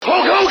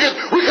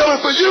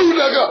for you,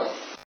 nigga.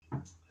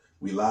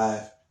 We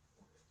live.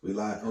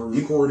 Are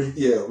we recording?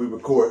 Yeah, we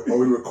record.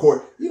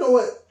 You know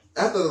what?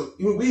 After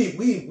we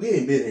ain't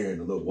been here in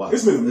a little while.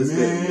 It's been a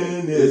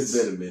minute. It's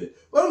been a minute.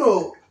 But I don't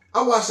know.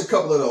 I watched a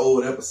couple of the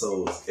old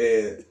episodes,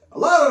 and a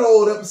lot of the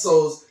old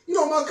episodes, you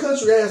know, my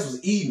country ass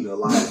was eating a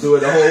lot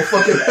during the whole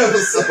fucking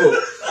episode.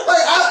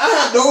 Like I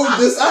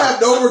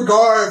have no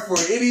regard for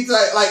any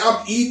type. Like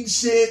I'm eating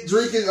shit,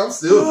 drinking. I'm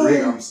still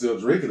drinking on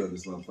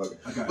this motherfucker.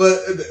 Okay. But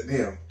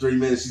damn, 3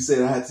 minutes. She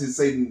said I had to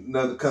say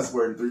another cuss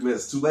word in 3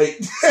 minutes. Too late.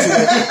 Too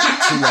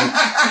late.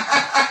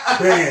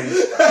 Ban.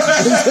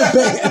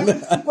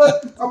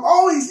 But I'm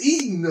always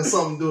eating or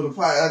something during the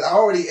pie. I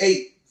already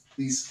ate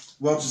these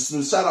Welch's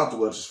Smooth. Shout out to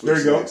Welch's Smooth.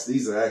 There you go.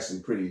 These are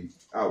actually pretty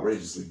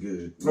outrageously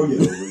good. Oh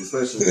yeah,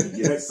 especially when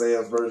you get the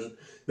Sam's version.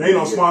 They ain't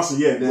no sponsor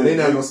yet. They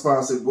not no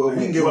sponsor. Well, we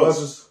can get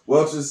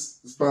Welch's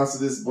sponsor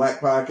this black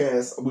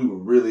podcast. We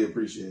would really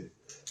appreciate it.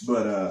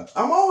 But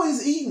I'm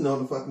always eating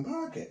on the fucking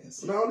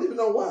podcast, and I don't even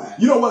know why.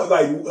 You know what?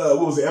 Like, what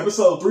was it?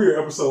 Episode 3 or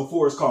episode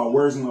 4 is called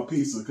 "Where's My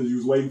Pizza?" because you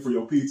was waiting for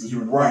your pizza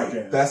during the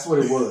podcast. That's what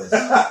it was.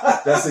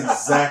 That's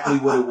exactly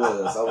what it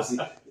was.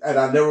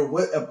 I never.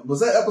 What was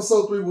that?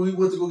 Episode 3 when we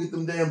went to go get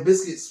them damn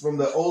biscuits from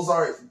the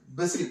Ozark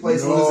biscuit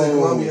place when we was in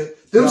Columbia.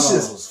 Them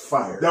shits was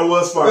fire. That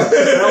was fire.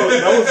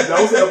 that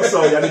was the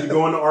episode. Y'all need to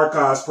go in the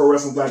archives,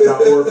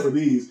 prowrestlingblack.org for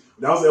these.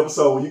 That was the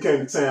episode when you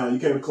came to town. You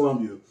came to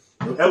Columbia.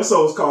 The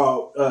episode was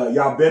called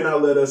 "Y'all Better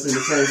Not Let Us in the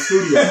Same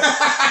Studio."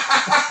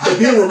 But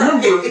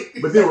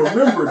then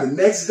remember, the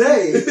next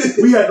day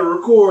we had to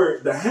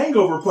record the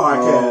Hangover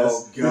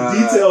podcast. To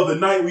detail the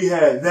night we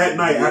had that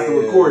night after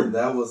recording.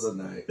 That was a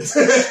night.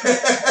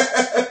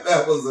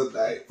 That was a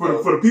night.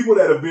 For the people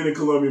that have been in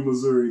Columbia,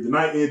 Missouri, the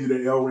night ended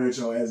at El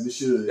Rancho as it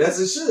should. As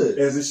it should.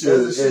 And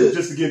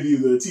just to give you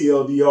the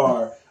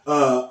TLDR,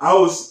 I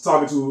was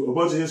talking to a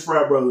bunch of his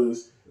frat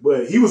brothers,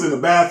 but he was in the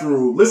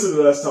bathroom listening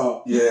to us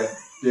talk.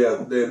 Yeah,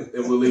 and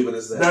we'll leave it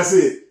as that. That's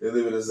it. And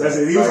leave it as that. That's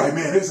it. He was like,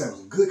 man, this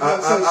was a good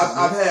conversation.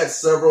 I've had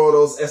several of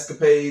those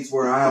escapades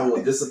where I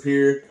would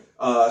disappear.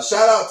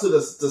 Shout out to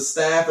the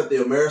staff at the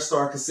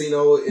Ameristar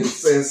Casino in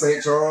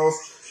St. Charles.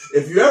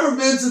 If you've ever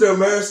been to the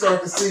Ameristar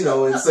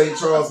Casino in St.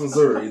 Charles,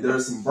 Missouri,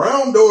 there's some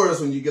brown doors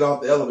when you get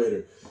off the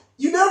elevator.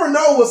 You never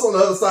know what's on the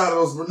other side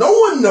of those. No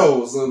one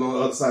knows on the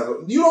other side of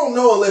those. You don't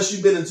know unless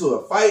you've been into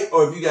a fight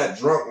or if you got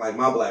drunk like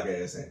my black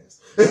ass has.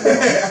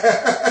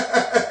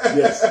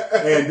 Yes.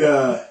 And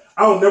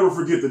I'll never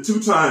forget the 2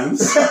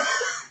 times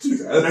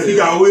that he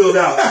got wheeled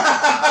out.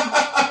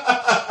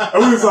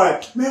 And we was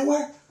like, man,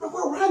 where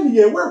Rodney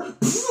at?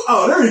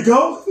 Oh, there you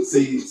go.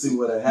 See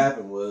what had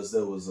happened was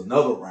there was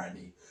another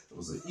Rodney. It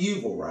was an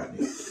evil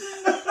Rodney.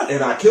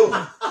 And I killed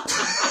him.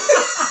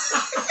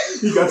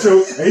 He got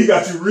you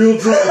real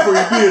drunk before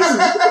you did too.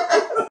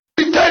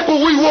 We take what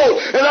we want,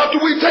 and after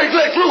we take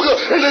Lex Luger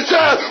and the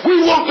time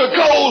we want the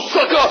gold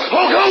sucker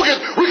Hulk Hogan,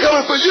 we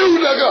coming for you,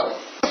 nigga.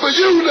 For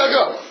you,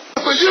 nigga.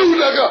 For you,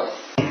 nigga.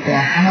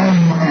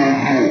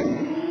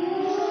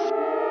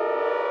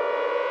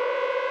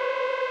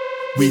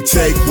 We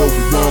take what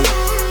we want.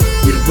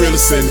 We the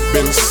realest in the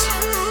business.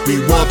 We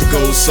want the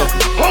gold sucker.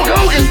 Hulk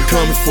Hogan. We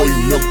coming for you,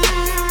 no.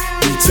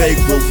 We take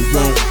what we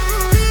want.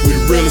 We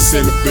the realest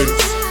in the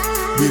business.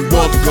 We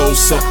want the gold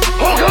sucker.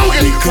 Hulk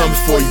Hogan. We coming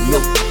for you, no.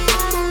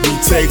 We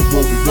take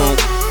what we want.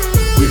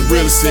 We the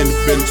realest in the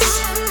business.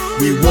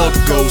 We want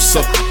the gold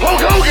sucker.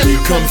 Hulk Hogan. We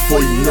coming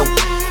for you, no.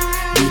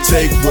 We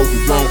take what we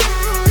want.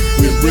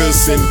 We the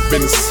realest in the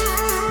business.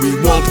 We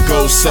want the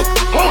gold sucker.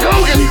 Hulk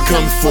Hogan. We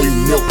coming for you,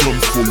 no.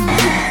 Coming for you, no.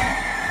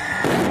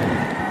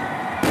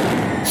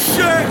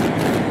 Shit.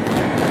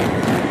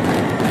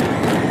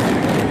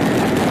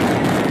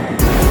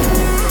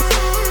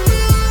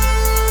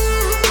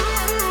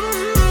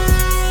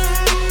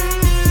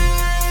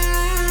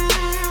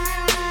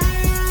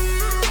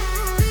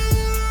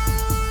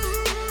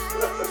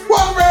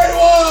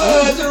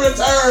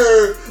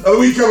 Return.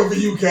 We coming for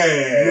you, Cass.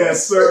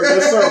 Yes, sir.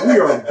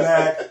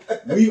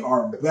 We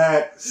are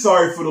back.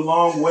 Sorry for the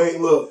long wait.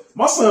 Look,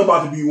 my son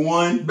about to be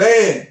 1.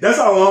 Man, that's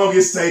how long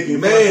it's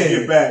taking for us to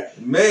get back.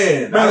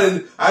 Man, I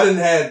didn't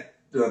have.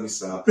 Let me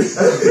stop. I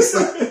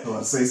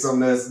want to say something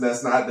that's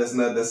none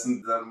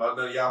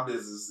of y'all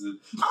business.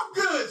 I'm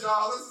good,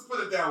 y'all. Let's just put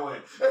it that way.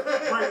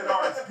 Rated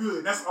R is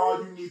good. That's all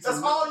you need to know.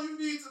 That's all you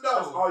need to know.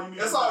 That's all you need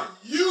That's to all know.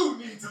 you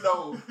need to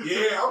know.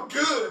 Yeah, I'm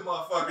good,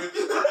 motherfucker.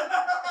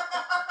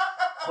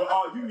 But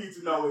all you need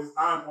to know is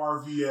I'm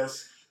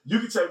RVS. You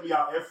can check me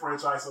out at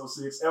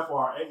Franchise06,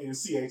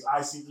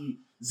 FRANCHICE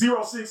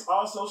 06,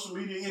 all social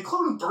media,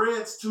 including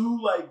Threads too.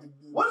 Like,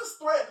 what is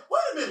Thread?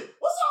 Wait a minute.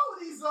 What's all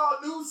of these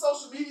new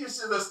social media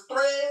shit? There's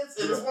Threads,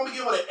 and there's one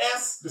begin with an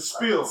S. The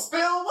Spill.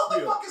 Spill? What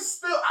the fuck is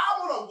Spill?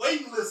 I'm on a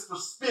waiting list for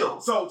Spill.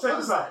 So check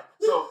this out.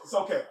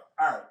 So okay.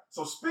 All right.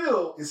 So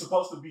Spill is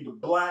supposed to be the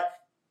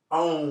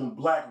black-owned,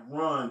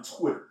 black-run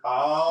Twitter.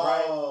 Oh.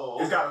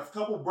 Right? It's got a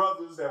couple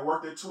brothers that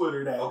worked at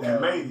Twitter that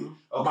made it.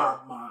 Okay. My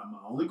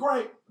only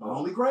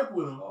gripe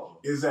with them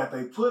is that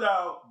they put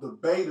out the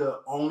beta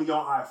only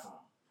on iPhone.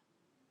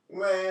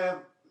 Man.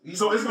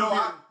 So it's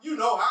gonna be, I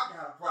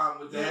got a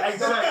problem with that. Yeah,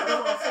 exactly.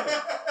 That's what I'm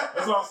saying.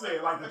 That's what I'm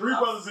saying. Like the three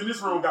brothers in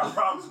this room got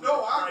problems with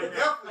No, that I right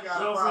definitely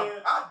got a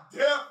problem. I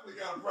definitely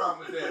got a problem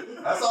with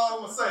that. That's all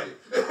I'm gonna say.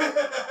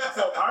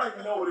 So I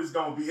already know what it's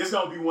gonna be. It's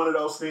gonna be one of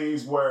those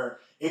things where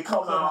it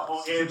comes out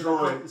on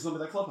Android. It's gonna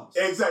be like Clubhouse.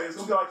 Exactly. It's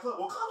gonna be like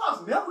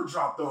Clubhouse never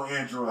dropped on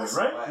Android, That's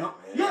right? right, No.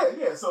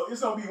 Yeah. So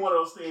it's gonna be one of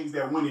those things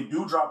that when it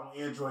do drop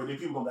on Android, then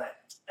people gonna be like,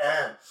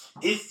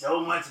 it's so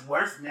much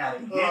worse now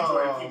than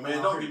Android. Oh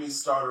man, don't get me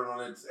started on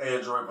it,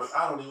 Android, but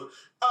I don't even.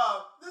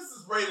 This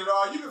is Rated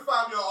R. You can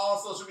find me on all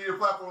social media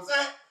platforms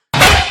at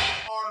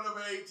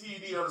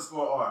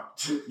R_ATD_R.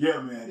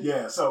 Yeah, man.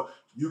 Yeah. So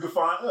you can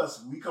find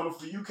us. We coming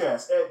for you,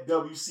 Cast, at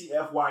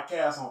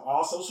WCFYcast on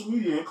all social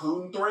media,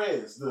 including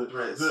Threads.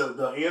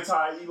 The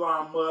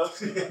anti-Elon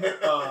Musk.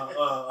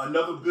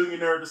 Another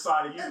billionaire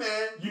decided, Hey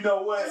man, you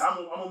know what?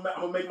 I'm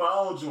gonna make my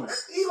own joint.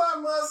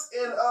 Elon Musk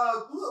and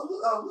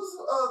who's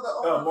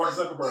the Mark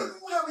Zuckerberg.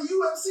 They have a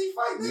UFC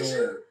fight next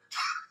year.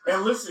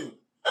 And listen,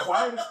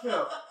 quiet as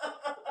kept.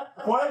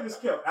 Quiet as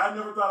kept. I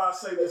never thought I'd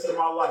say this in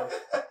my life.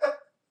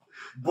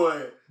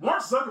 But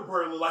Mark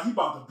Zuckerberg look like he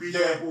about to beat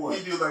that boy.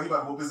 He do like he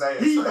about to whoop his ass.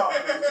 He about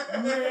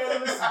to,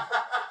 man, listen.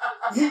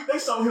 They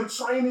showed him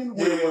training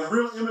with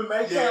real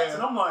MMA cats,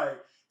 and I'm like,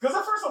 because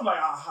at first I'm like,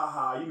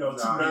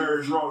 two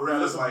nerds rolling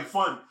around. This will be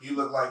funny. He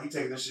looked like he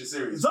taking this shit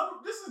serious.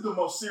 This is the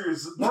most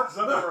serious Mark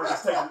Zuckerberg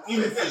has taken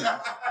anything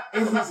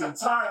in his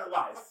entire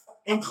life,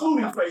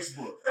 including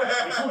Facebook,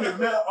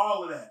 including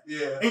all of that.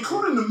 Yeah.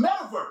 Including the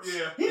metaverse.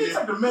 Yeah. He didn't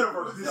take the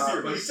metaverse this But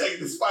serious. he's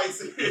taking this fight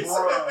serious.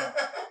 Bruh.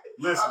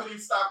 Listen. How many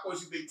stock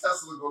points you think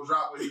Tesla gonna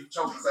drop when he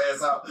chokes his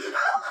ass out?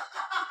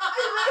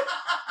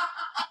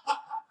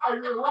 I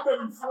mean, wouldn't that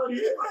be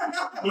funny?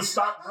 The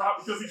stock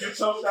drop because he gets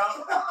choked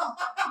out.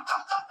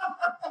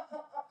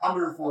 I'm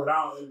here for it.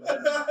 I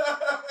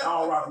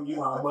don't rock with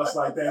Elon Musk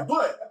like that.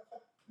 But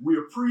we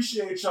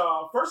appreciate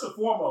y'all. First and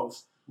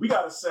foremost, we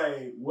gotta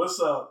say what's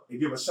up and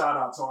give a shout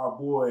out to our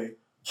boy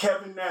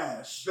Kevin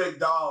Nash. Big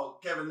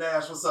dog, Kevin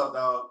Nash, what's up,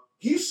 dog?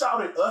 He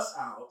shouted us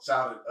out.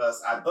 Shouted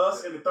us.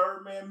 Us and the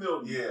Third Man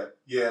Milton.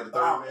 Yeah, the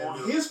Third Man on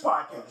Milton. his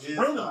podcast.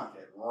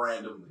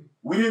 Randomly.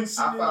 We didn't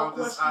see I found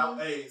no this question. out.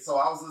 Hey, so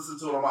I was listening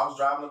to him. I was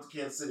driving up to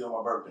Kansas City on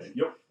my birthday.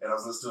 Yep. And I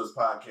was listening to his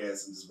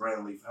podcast and just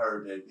randomly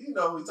heard that, we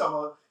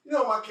talking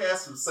about, my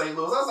cast from St.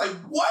 Louis. I was like,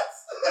 what?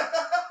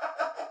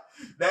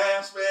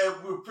 Nash,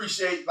 man, we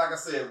appreciate, like I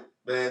said,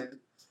 man,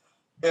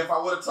 if I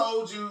would have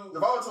told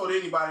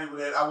anybody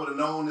that I would have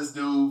known this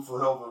dude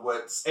for over,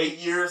 8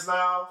 years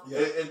now?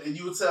 Yeah. And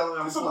you would tell me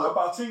I'm full of...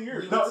 About 10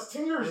 years. No, it's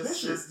 10 years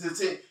this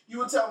year. You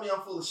would tell me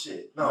I'm full of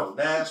shit. No,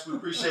 Nash, we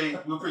appreciate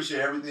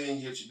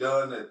everything that you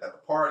done at the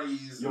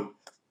parties. Yep.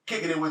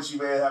 Kicking it with you,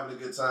 man, having a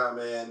good time,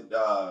 man.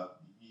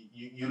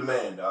 You the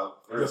man, dog.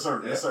 Yes,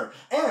 sir. Yeah. Yes, sir.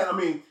 And, I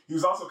mean, he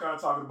was also kind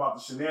of talking about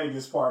the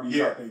shenanigans parties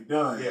that they've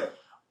done. Yeah.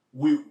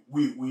 We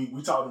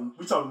told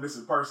him this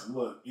in person.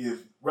 Look,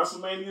 if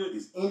WrestleMania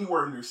is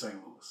anywhere near St.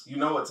 Louis, you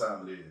know what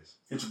time it is.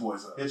 Hit your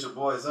boys up. Hit your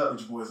boys up.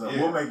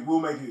 Yeah.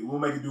 We'll make it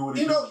do what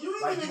it do. You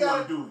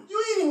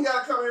ain't even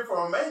gotta come here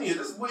for a mania.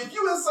 If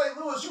you in St.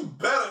 Louis, you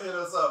better hit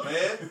us up,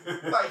 man.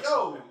 Like,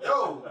 yo,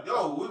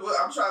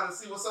 I'm trying to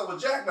see what's up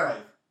with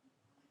Jackknife.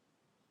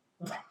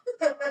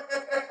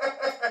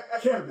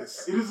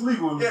 Cannabis. It is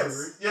legal in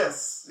Missouri.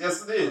 Yes,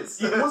 it is.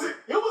 It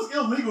was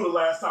illegal the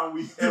last time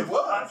we. It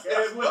was.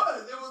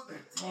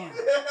 Damn.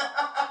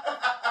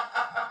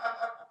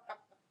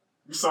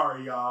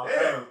 Sorry, y'all.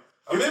 Yeah.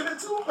 Amendment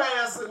 2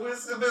 passed.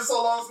 It's been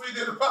so long since we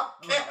did the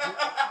podcast.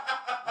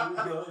 There we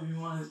go. If you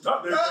want to.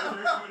 Oh, there you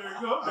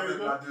go. I better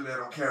not do that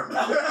on camera.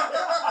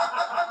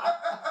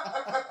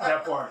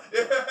 That part.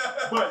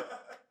 But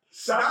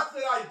not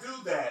that I do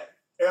that.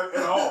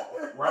 At all,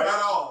 right?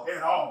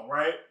 At all,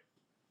 right?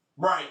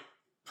 Right.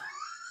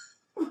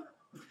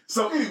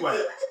 So anyway,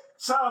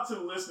 shout out to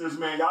the listeners,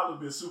 man. Y'all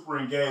have been super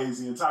engaged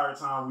the entire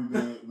time we've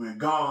been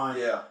gone.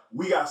 Yeah.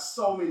 We got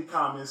so many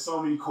comments,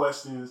 so many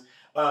questions,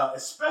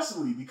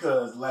 especially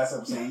because the last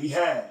episode we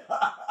had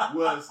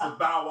was the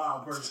Bow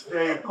Wow versus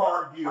Dave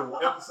Cargill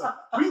episode.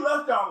 We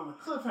left y'all on a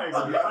cliffhanger.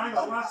 I ain't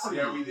gonna lie to you.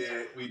 Yeah,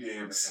 we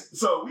did, man.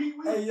 So we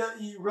Hey,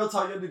 real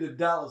talk, y'all need to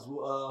Dallas.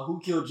 Who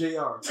killed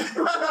JR?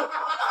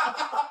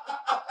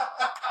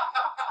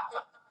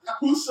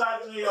 Who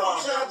shot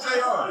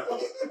JR?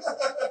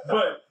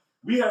 But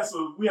we had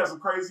some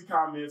crazy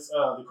comments.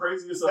 The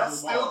craziest of them all. That's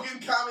still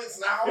getting comments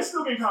now? It's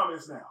still getting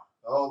comments now.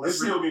 Oh, let's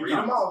still read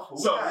them off.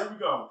 So here we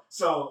go.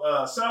 So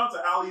shout out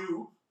to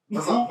Alley-Oop.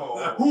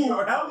 Who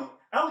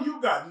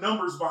Alley-Oop got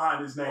numbers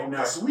behind his name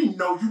now, so we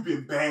know you've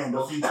been banned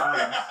a few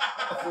times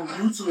from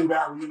YouTube,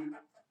 Alley-Oop.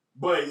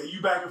 But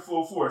you back in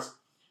full force.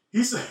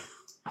 He said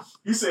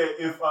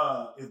if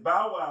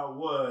Bow Wow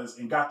was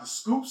and got the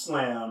scoop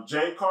slam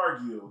Jay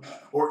Cargill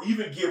or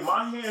even get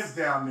my hands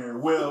down there,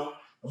 well,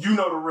 you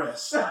know the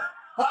rest.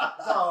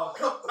 Oh,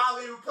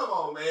 Alley-Oop, come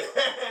on, man.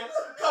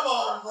 Come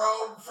on,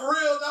 bro. For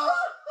real, dog.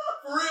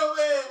 For real,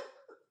 man.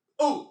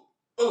 Ooh.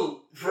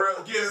 For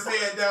real, get his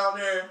hand down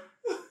there.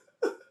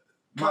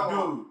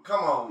 Come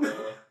on, man.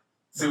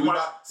 See, we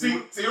got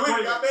banned.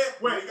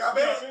 We got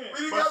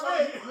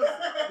banned.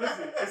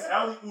 Listen, it's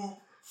Alley-Oop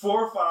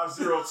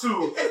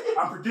 4502.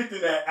 I'm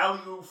predicting that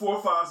Alley-oop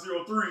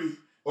 4503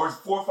 or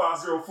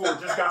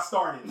 4504 just got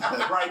started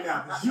right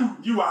now.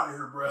 You out of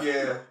here, bro.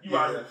 Yeah. You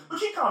out of here. But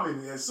keep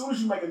commenting. As soon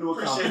as you make a new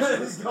account,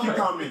 Appreciate keep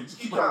commenting.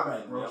 Keep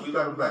commenting, bro. Keep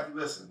coming back.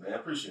 Listen, man.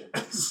 Appreciate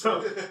it.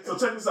 so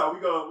check this out.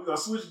 We're gonna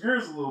switch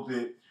gears a little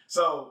bit.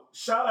 So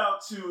shout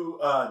out to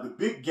the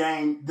big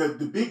game, the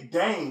big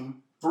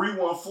Dame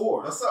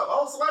 314. What's up?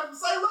 Oh, somebody from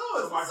St.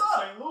 Louis. Somebody What's up?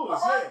 from St. Louis,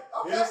 All right. yeah.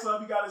 Okay. Yeah, so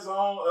he got his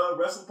own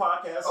wrestling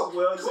podcast as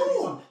well.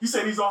 Cool. He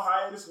said he's on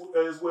hiatus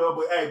as well.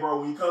 But hey, bro,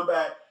 when you come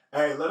back,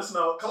 hey, let us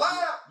know.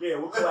 Collab. Yeah,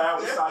 we'll collab.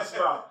 We'll talk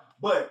you out.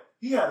 But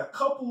he had a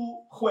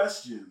couple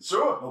questions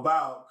Sure.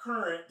 about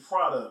current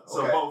products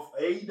of Okay. both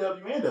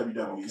AEW and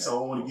WWE. Okay.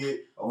 So I want to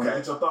get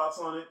your thoughts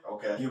on it,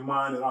 Okay. give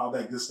mine and all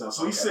that good stuff.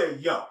 So he Okay. said,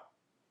 yo,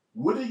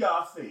 what do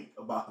y'all think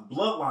about the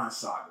Bloodline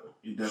saga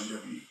in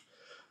WWE?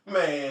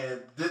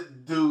 Man,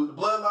 dude, the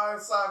Bloodline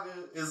saga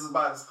is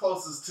about as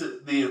closest to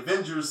the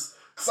Avengers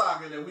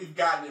saga that we've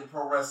gotten in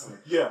pro wrestling.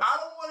 Yeah. I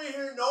don't want to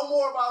hear no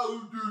more about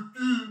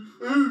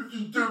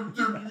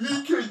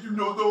WWE can't do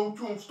no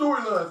long-term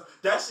storylines.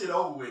 That shit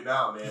over with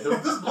now, man.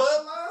 This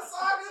Bloodline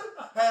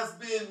saga has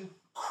been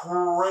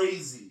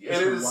crazy,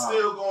 and it is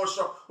still going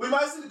strong. We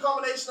might see the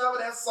culmination of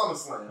it at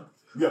SummerSlam.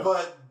 Yeah.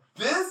 But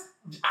this,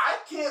 I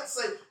can't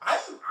say. I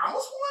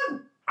was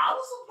one. I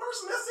was a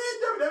person that said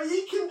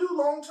WWE can do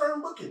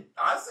long-term booking.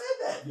 I said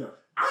that. Yeah.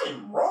 I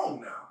am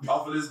wrong now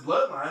off of this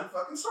Bloodline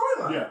fucking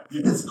storyline. Yeah.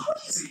 It's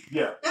crazy.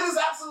 Yeah. It is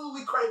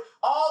absolutely crazy.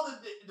 All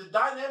the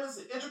dynamics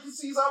and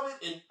intricacies of it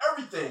and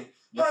everything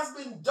has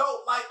been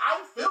dope. Like,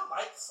 I feel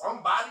like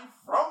somebody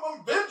from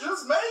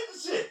Avengers made the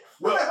shit.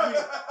 Well, I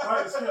mean,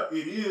 right as hell,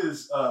 it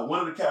is one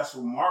of the cast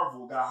from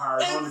Marvel got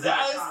hired on the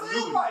It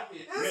seemed like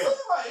it. It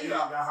seemed like it.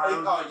 got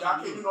hired Y'all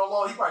can't do no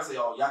long. He probably say,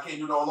 "Oh, y'all can't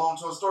do no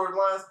long-term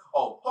storylines."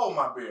 Oh, hold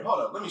my beer. Hold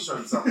up. Let me show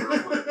you something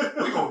real quick.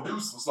 We gonna do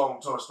some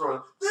long-term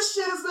storylines. This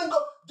shit has been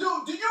going.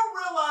 Dude, do you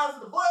realize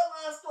that the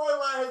Bloodline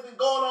storyline has been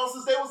going on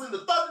since they was in the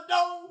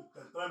Thunderdome?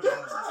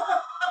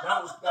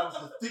 That was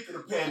the thick of the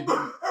pandemic.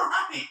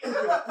 Right. Thick of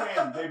the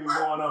pandemic they've been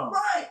going on.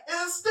 Right. And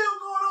it's still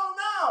going on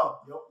now.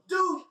 Yep.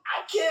 Dude,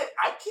 I can't.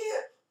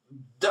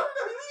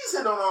 WWE's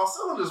hitting on all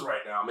cylinders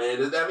right now,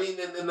 man. I mean,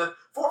 in the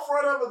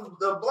forefront of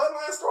the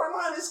Bloodline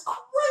storyline is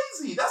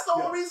crazy. That's the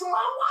only reason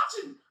why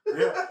I'm watching.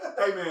 Yeah.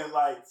 Hey, man,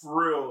 like,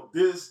 for real,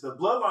 the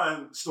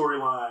Bloodline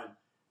storyline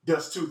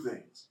does two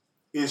things.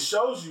 It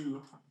shows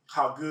you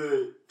how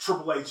good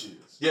Triple H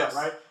is. Yes.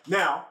 Right?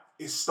 Now,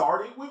 it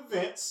started with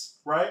Vince,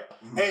 right?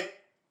 Mm-hmm. And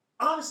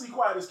honestly,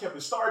 quiet as kept,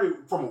 it started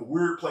from a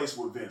weird place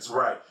with Vince,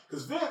 right?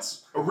 Because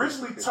Vince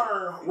originally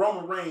turned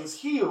Roman Reigns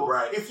heel,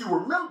 Right. if you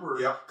remember,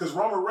 because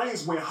Roman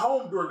Reigns went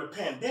home during the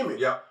pandemic.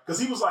 Because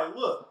he was like,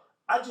 look,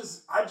 I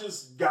just had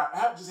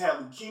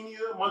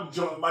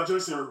leukemia, my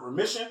joints are in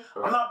remission.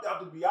 Right. I'm not about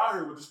to be out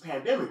here with this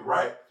pandemic,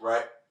 right?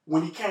 Right.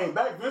 When he came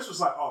back, Vince was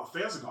like, oh, the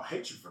fans are gonna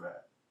hate you for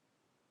that.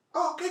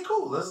 Oh, okay,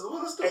 cool. Let's do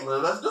it.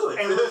 Let's do it.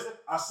 And listen,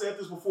 I said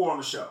this before on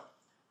the show.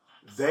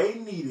 They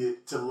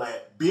needed to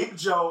let Big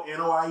Joe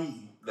NOIE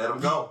Let him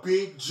go.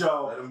 Big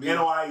Joe Let him be.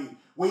 NOIE.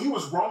 When he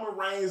was Roman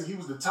Reigns, he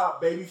was the top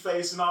baby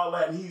face and all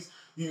that, and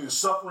he was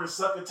suffering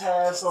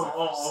succotash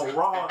on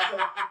Raw,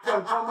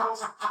 cutting promos.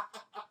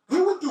 He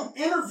would do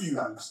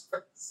interviews.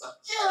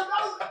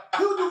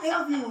 He would do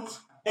interviews,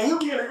 and he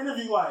would be in an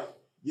interview like,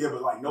 yeah,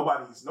 but like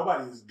nobody's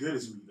as good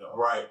as me though.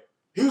 Right.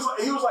 He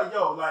was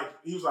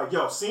like,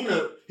 yo,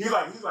 Cena. He's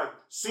like,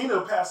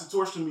 Cena passed the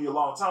torch to me a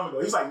long time ago.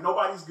 He's like,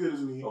 nobody's good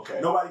as me. Okay.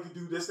 Nobody can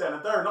do this, that,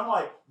 and the third. And I'm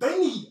like, they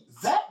need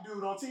that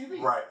dude on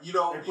TV. Right. You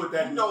know, They put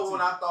that you know in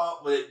when TV. I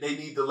thought they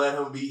need to let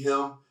him be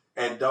him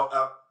and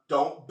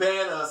don't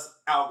ban us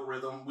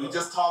algorithm. We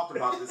just talked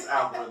about this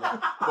algorithm.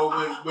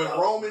 But when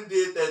Roman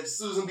did that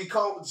Susan G.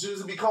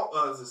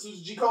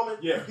 Comin,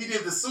 Yeah. he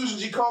did the Susan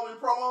G. Comin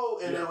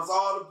promo, and it was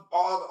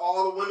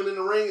all the women in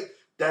the ring.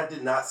 That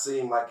did not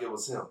seem like it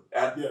was him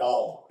at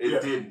all.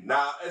 It didn't.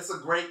 Now it's a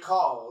great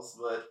cause,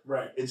 but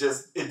it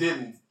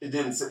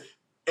didn't.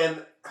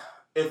 And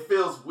it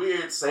feels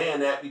weird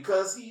saying that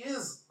because he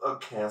is a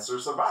cancer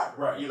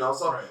survivor, Right? You know,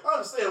 so I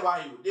understand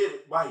why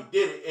he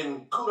did it,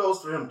 and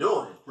kudos for him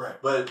doing it.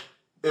 Right. But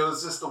it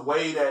was just the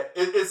way that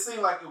it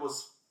seemed like it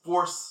was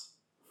force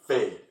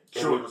fed,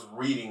 and he was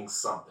reading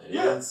something. It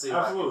didn't seem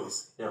absolutely. like it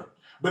was him.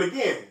 But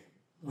again,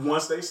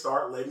 once they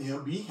start letting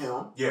him be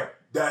him,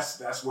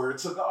 that's where it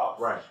took off.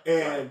 Right.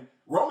 And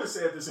Roman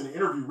said this in an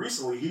interview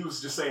recently. He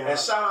was just saying, and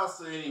shout outs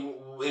to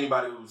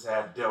anybody who's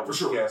had dealt with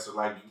cancer,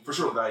 like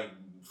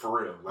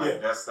for real,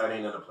 like that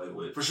ain't nothing to play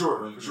with. For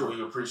sure.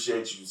 We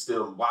appreciate you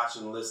still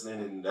watching,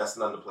 listening, and that's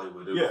nothing to play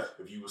with.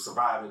 If you were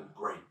surviving,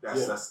 great.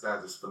 That's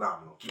just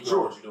phenomenal. Keep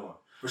doing what you're doing.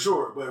 For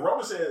sure. But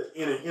Roman said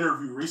in an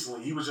interview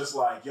recently, he was just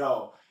like,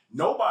 yo,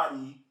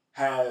 nobody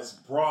has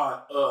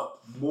brought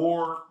up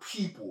more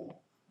people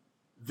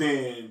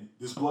than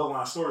this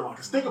Bloodline storyline.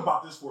 Because think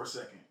about this for a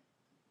second.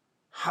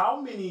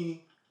 How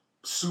many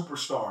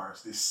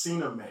superstars did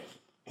Cena make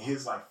in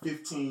his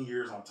 15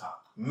 years on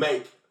top?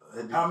 Make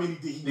How many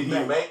did he Did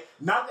he make?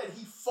 Not that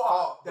he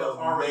fought that was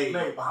already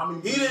made, but how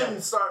many He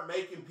didn't start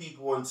making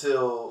people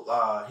until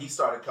he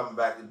started coming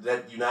back in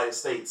that United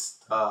States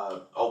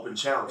Open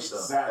Challenge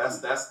stuff.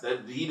 That's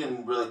that he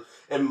didn't really,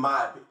 in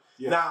my opinion.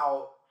 Yeah.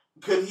 Now,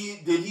 did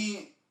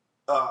he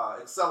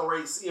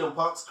accelerate CM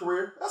Punk's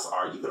career?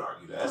 You could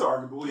argue that. It's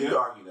arguable, You could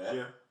argue that.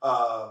 Yeah.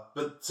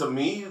 But to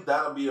me,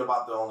 that'll be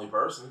about the only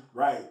person.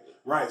 Right.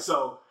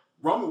 So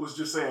Roman was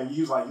just saying,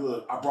 he was like,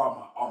 look, I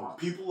brought all my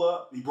people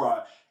up. He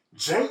brought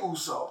Jey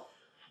Uso.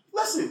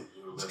 Listen,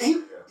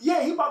 he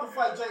about to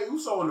fight Jey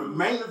Uso in the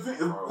main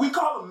event. We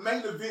call him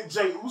main event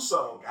Jey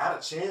Uso. Got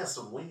a chance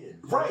to win.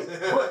 Right.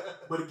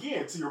 but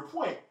again, to your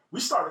point, we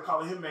started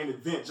calling him main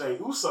event Jey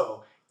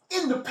Uso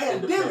in the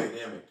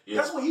pandemic. Yeah.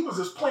 That's when he was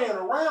just playing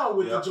around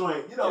with the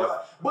joint,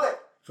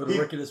 but for the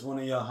record, it's one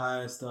of your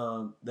highest.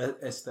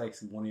 That's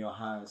actually one of your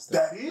highest.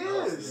 That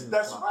is.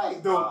 That's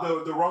right.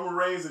 The Roman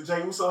Reigns and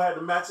Jey Uso had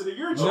the match of the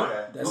year. No,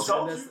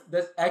 Okay.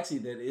 that's actually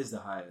that is the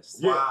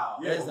highest. Yeah. Wow.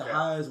 That is the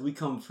highest. We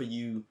come for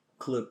you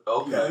clip.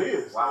 Okay. That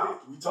is. Wow.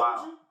 We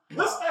told you.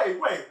 Listen, hey,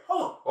 wait,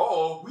 hold on.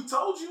 Uh-oh. We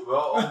told you.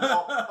 Well,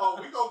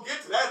 we gonna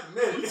get to that in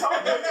a minute. We told you.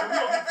 We gonna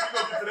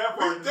get to that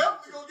part. We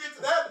definitely gonna get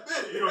to that in a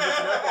minute. We gonna get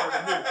to that part in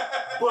a minute.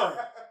 But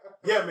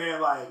yeah,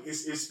 man, like it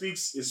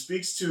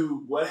speaks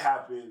to what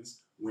happens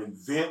when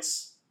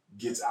Vince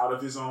gets out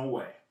of his own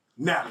way.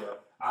 Now,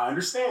 I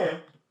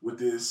understand with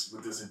this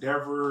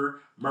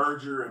Endeavor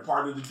merger, and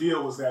part of the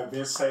deal was that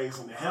Vince stays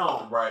in the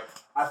helm. Right.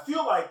 I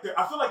feel like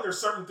there's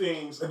certain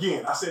things.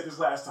 Again, I said this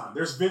last time.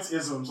 There's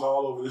Vince-isms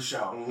all over the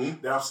show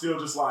that I'm still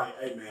just like,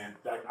 hey man,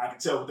 I can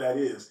tell what that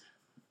is.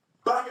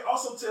 But I can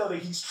also tell that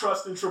he's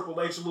trusting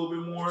Triple H a little bit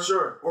more,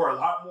 or a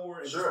lot more,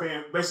 and just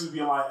basically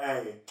being like,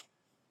 hey,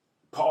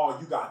 Paul,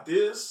 you got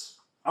this.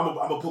 I'm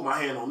gonna put my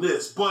hand on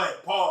this,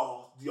 but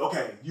Paul,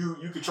 okay,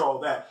 you control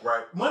that.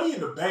 Right. Money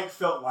in the Bank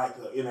felt like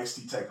an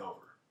NXT takeover.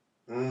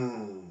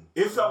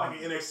 It felt like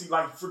an NXT,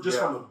 like from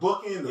the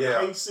booking, the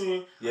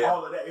pacing,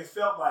 all of that. It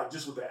felt like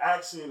just with the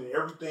action and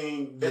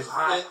everything, just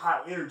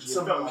high energy.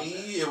 To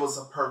me, it was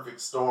a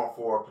perfect storm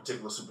for a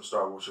particular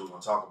superstar, which we're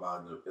going to talk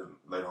about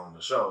later on in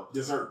the show.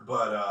 Yes, sir.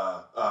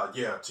 But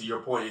to your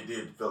point, it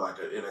did feel like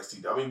an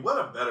NXT. I mean, what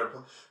a better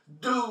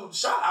dude!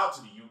 Shout out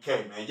to the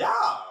UK, man.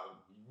 Y'all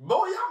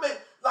made.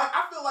 Like,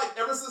 I feel like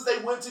ever since they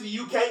went to the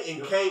UK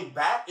and came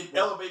back, it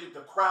elevated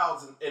the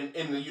crowds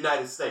in the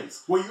United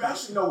States. Well, you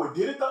actually know what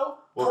did it, though?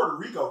 Puerto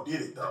Rico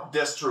did it, though.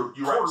 That's true.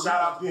 You're right. Shout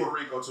out to Puerto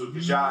Rico, too,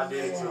 because y'all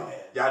did, too.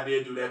 Y'all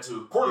did do that,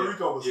 too. Puerto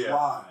Rico was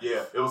live.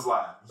 Yeah, it was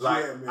live.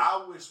 Like, man.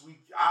 I wish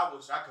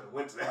I could have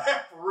went to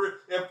that, for real.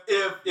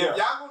 If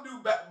y'all going to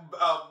do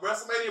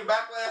WrestleMania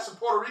Backlash in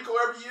Puerto Rico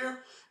every year,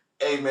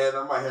 hey, man,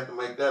 I might have to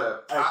make that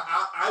up.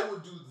 I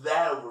would do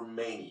that over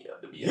Mania,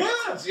 to be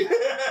honest. Yeah.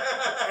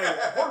 Hey,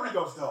 Puerto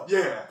Rico's dope.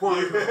 Yeah.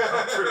 Puerto Rico's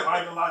dope. I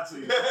ain't gonna lie to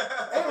you.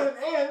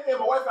 And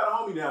my wife got a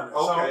homie down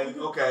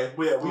there. Okay.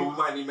 Yeah, we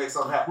might need to make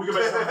something happen. We can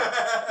make something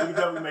happen. We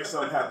can definitely make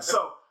something happen.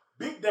 So,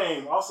 Big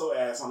Dame also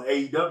asks on the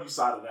AEW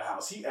side of the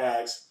house, he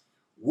asks,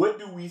 what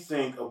do we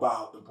think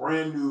about the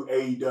brand new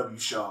AEW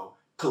show,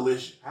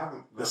 Collision?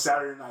 The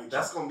Saturday night show.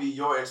 That's going to be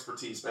your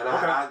expertise, man.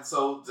 Okay.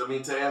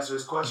 To answer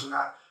this question,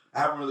 I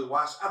haven't really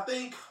watched. I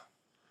think,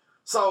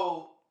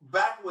 so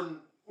back when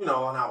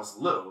I was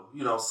little,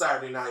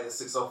 Saturday night at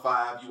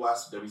 6:05, you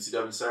watched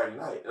WCW Saturday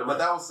night. But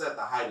that was at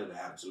the height of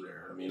the Attitude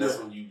Era. I mean, that's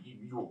when you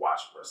were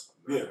watching wrestling.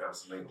 Yeah. That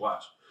was the thing to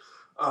watch.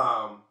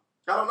 I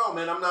don't know,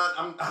 man. I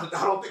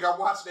don't think I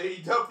watched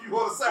AEW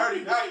on a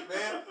Saturday night,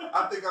 man.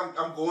 I think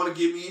I'm going to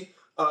give me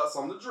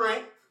something to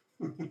drink.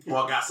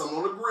 Well, I got something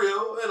on the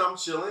grill, and I'm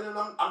chilling, and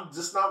I'm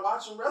just not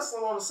watching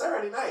wrestling on a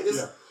Saturday night.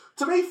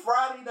 To me,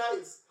 Friday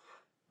nights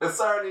and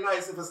Saturday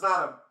nights, if it's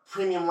not a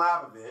premium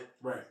live event,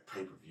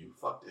 pay-per-view,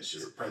 fuck that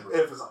shit.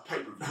 If it's a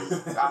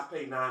pay-per-view, I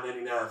pay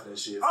 $9.99 for that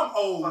shit. I'm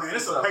old, man.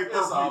 It's a pay-per-view.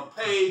 It's a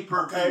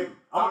pay-per-view. Okay.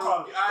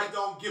 I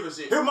don't give a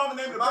shit. Here, mama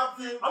named it a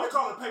pay-per-view. I'm gonna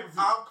call it pay-per-view.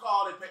 I'll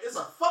call it it's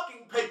a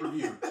fucking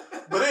pay-per-view.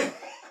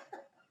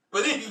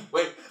 But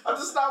anyway, I'm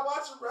just not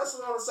watching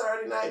wrestling on a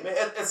Saturday night, man.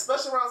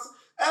 Especially around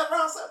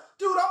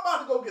dude, I'm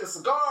about to go get a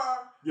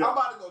cigar. Yeah. I'm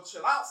about to go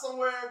chill out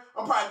somewhere.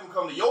 I'm probably gonna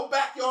come to your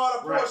backyard,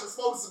 of course, and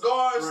smoke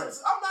cigars. Right.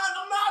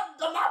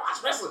 I'm not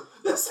watching wrestling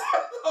this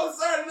on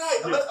Saturday night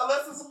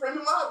unless it's a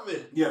premium live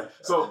event. Yeah.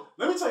 So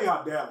let me tell you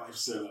how dad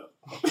life's set up.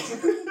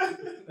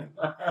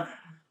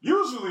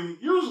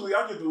 Usually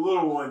I get the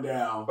little one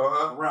down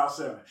around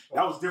 7.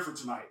 That was different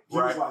tonight. He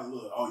was like,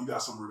 look, you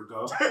got somewhere to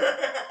go.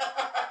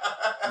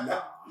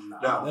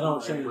 No, they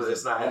don't change.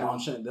 It's not. They don't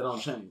change.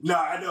 No,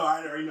 I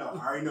already know.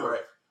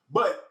 Right.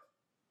 But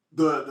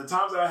the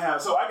times that I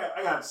have, so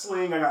I got a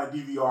Sling, I got a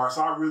DVR,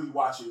 so I really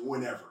watch it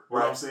whenever. You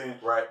know what I'm saying?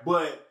 Right.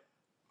 But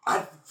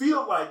I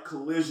feel like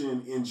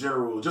Collision in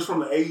general, just from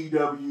the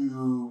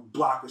AEW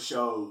block of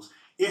shows,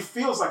 it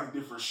feels like a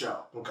different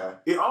show. Okay.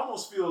 It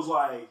almost feels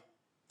like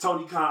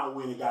Tony Khan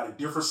went and got a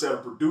different set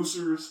of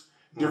producers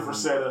different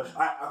setup.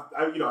 I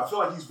feel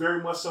like he's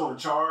very much so in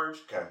charge.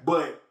 Okay.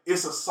 But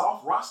it's a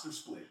soft roster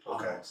split.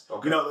 Almost.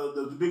 Okay. You know,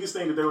 the biggest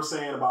thing that they were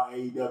saying about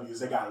AEW is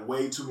they got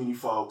way too many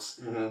folks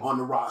on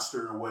the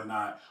roster and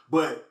whatnot.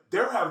 But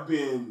there have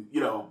been,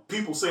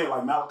 people saying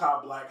like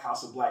Malachi Black,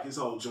 House of Black, his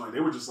whole joint. They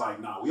were just like,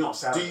 nah, we on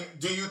Saturday.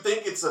 Do you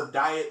think it's a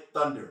Diet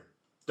Thunder?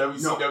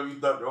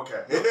 WCW Thunder.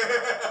 Okay.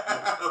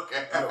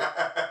 Okay.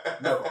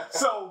 No.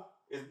 So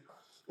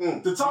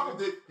the talk.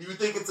 Do you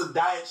think it's a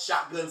Diet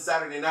Shotgun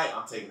Saturday Night?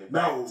 I'm taking it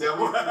back. No. Tell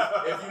me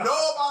if you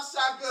know about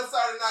Shotgun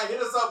Saturday Night.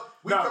 Hit us up.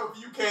 We come for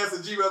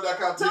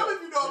UCast@gmail.com. Tell me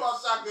if you know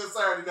about Shotgun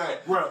Saturday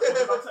Night. Bro,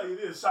 I'll tell you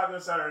this: Shotgun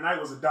Saturday Night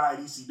was a Diet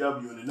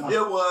ECW in the number.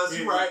 It was.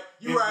 You right.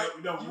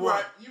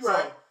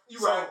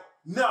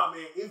 No,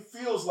 man, it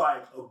feels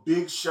like a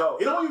big show.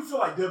 It don't even feel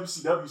like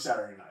WCW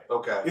Saturday Night.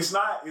 Okay. It's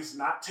not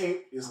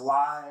taped, it's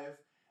live,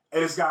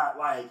 and it's got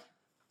like,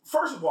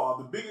 first of all,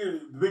 the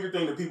bigger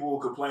thing that people will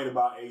complain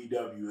about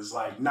AEW is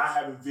like not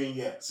having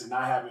vignettes and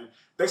not having,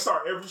 they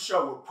start every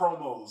show with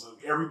promos of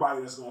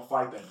everybody that's gonna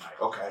fight that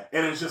night. Okay.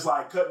 And it's just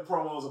like cutting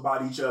promos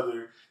about each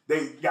other.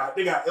 They got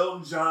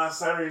Elton John,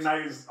 Saturday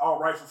Night is all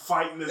right for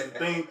fighting as a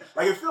thing.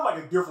 Like it feels like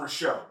a different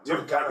show.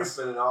 Jim Carrey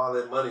spending all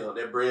that money on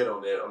that bread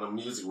on the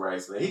music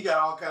rights, man. He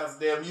got all kinds of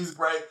damn music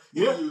rights.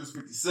 He used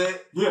 50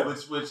 Cent. Yeah.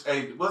 Which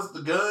hey, what's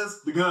the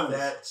Guns? The Guns.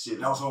 That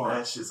shit's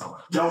hard.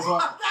 That was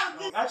hard.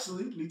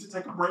 Actually, need to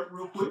take a break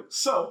real quick.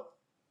 So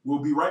we'll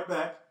be right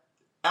back.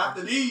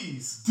 After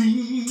these.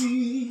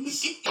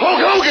 Hulk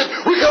Hogan,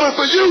 we coming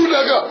for you,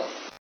 nigga.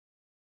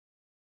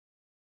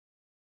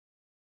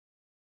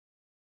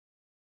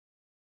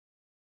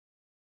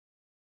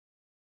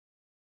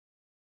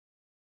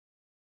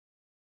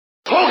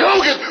 Hulk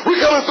Hogan, we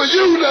coming for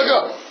you,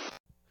 nigga.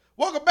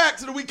 Welcome back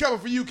to the We Coming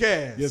For You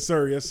cast. Yes,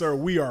 sir.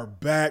 We are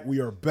back.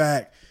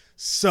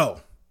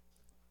 So,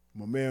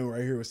 my man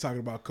right here was talking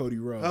about Cody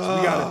Rhodes. We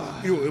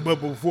gotta, but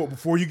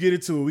before you get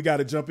into it, we got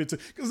to jump into,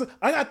 because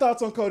I got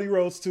thoughts on Cody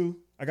Rhodes too.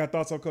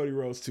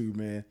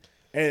 Man.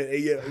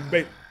 And yeah,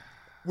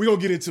 we're gonna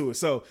get into it.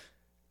 So,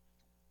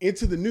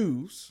 into the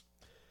news,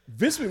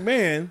 Vince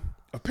McMahon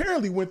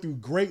apparently went through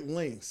great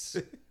lengths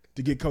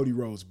to get Cody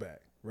Rhodes back.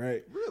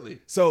 Right? Really?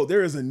 So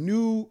there is a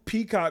new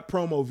Peacock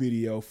promo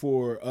video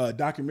for a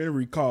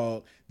documentary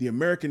called The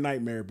American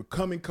Nightmare,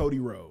 Becoming Cody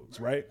Rhodes,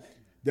 right?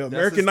 The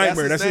American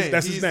Nightmare. That's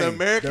his name. The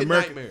American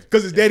Nightmare.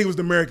 Because his daddy was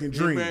the American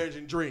Dream. The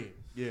American Dream.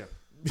 Yeah.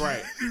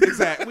 Right.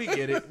 Exactly. We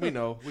get it. We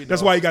know.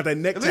 That's why he got that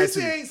neck tattoo. tattoo.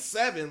 At least he ain't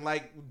 7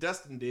 like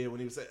Dustin did when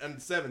he was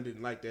 7.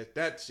 Didn't like that.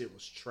 That shit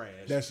was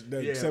trash.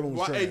 7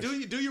 was trash. Hey,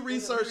 do your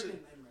research.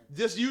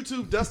 Just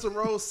YouTube Dustin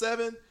Rhodes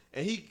 7.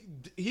 And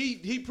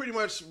he pretty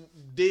much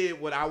did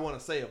what I want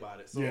to say about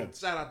it. So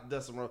shout out to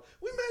Dustin Rhodes.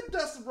 We met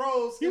Dustin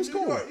Rhodes. He was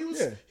cool. He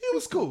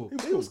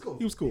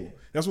was cool.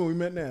 That's when we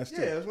met Nash.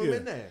 Too. Yeah, that's when we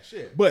met Nash.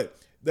 Yeah. But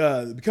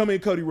Becoming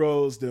Cody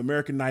Rhodes, The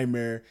American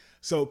Nightmare.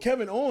 So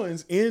Kevin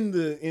Owens in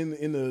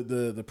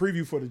the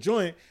preview for the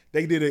joint,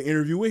 they did an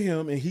interview with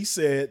him, and he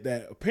said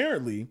that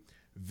apparently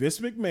Vince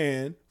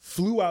McMahon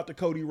flew out to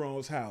Cody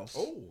Rhodes' house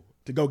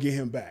to go get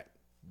him back.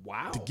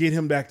 Wow. To get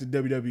him back to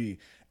WWE.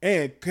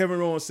 And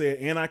Kevin Owens said,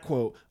 and I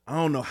quote, "I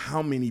don't know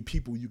how many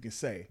people you can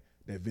say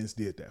that Vince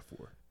did that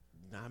for."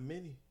 Not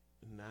many.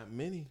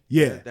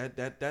 Yeah.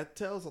 That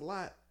tells a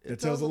lot. It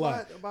tells a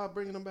lot about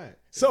bringing them back.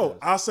 So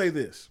I'll say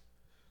this.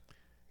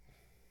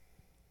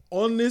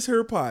 On this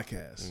here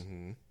podcast,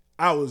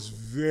 I was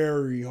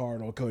very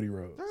hard on Cody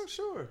Rhodes. Oh,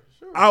 sure.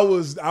 I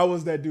was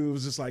that dude who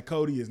was just like,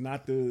 Cody is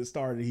not the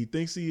star that he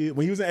thinks he is.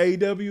 When he was in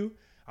AEW,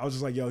 I was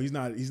just like, yo, he's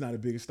not as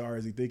big a star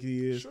as he think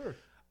he is. Sure.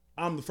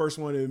 I'm the first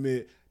one to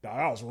admit that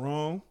I was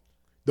wrong.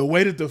 The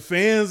way that the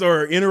fans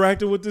are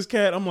interacting with this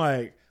cat, I'm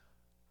like,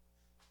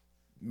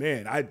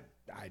 man, I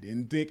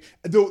didn't think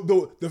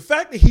the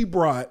fact that he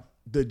brought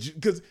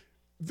because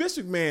Vince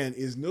McMahon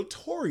is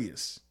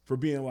notorious for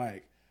being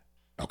like,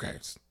 okay,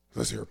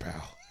 listen here,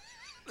 pal,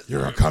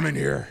 you're gonna come in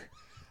here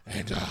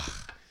and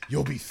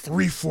you'll be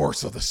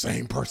 3/4 of the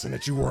same person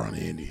that you were on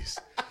the Indies,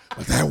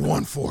 but that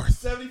 1/4,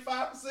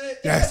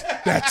 75%,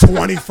 that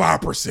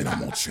 25% I'm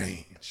gonna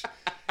change,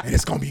 and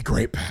it's gonna be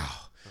great, pal.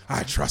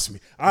 Trust me.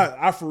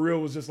 I for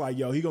real was just like,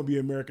 yo, he gonna be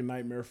American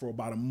Nightmare for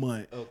about a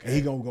month, and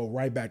he gonna go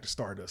right back to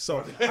Stardust.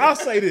 So I'll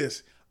say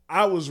this: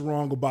 I was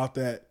wrong about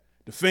that.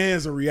 The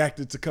fans are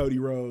reacted to Cody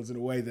Rhodes in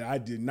a way that I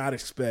did not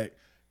expect.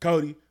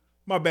 Cody,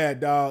 my bad,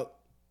 dog.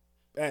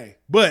 Hey,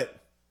 but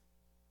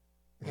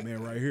my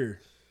man right here.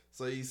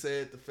 So you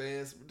said the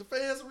fans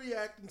are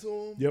reacting to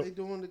him. Yep. They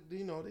doing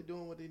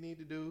what they need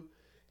to do.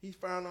 He's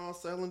firing all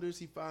cylinders.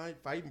 He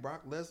fighting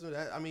Brock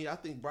Lesnar. I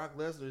think Brock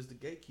Lesnar is the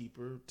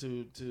gatekeeper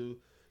to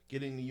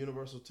getting the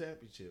Universal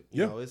Championship.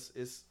 You know, it's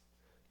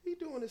he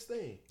doing his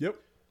thing. Yep.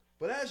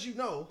 But as you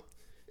know,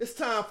 it's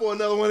time for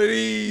another one of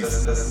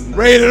these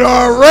Rated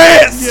R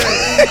rants.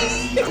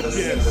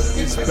 Yes,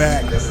 it's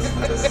back.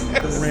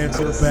 The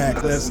rants are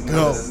back. Let's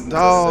go,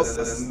 dog.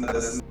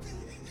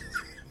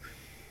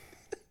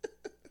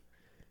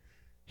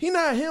 He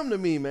not him to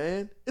me,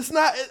 man. It's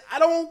not.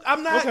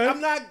 I'm not. Okay.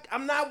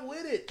 I'm not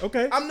with it.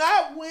 Okay. I'm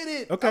not with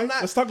it. Okay.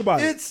 Let's talk about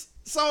it. It's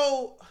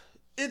so.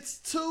 it's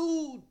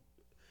too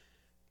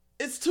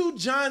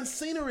John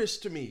Cena-ish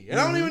to me. And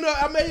I don't even know.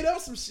 I made up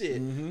some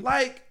shit.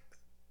 Like,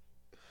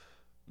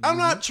 I'm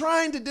not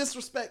trying to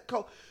disrespect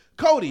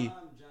Cody.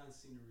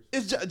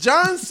 It's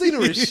John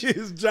Cena-ish.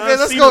 It's John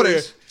let's go there.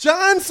 Cena-ish.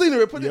 John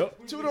Cena-ish. Put Yep.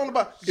 it on the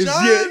bottom. It's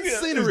John John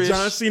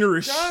Cena-ish.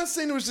 Cena-ish. John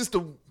Cena-ish is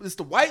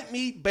the white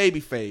meat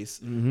baby face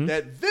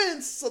that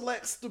Vince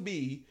selects to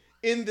be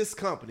in this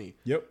company.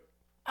 Yep.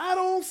 I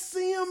don't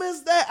see him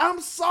as that. I'm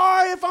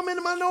sorry if I'm in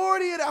the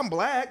minority. I'm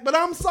black, but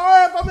I'm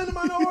sorry if I'm in the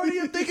minority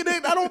and thinking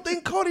that I don't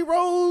think Cody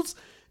Rhodes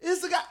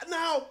is the guy.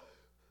 Now,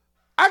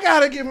 I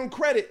gotta give him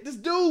credit. This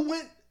dude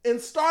went and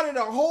started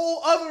a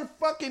whole other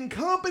fucking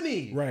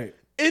company. Right.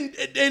 And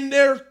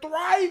they're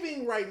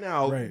thriving right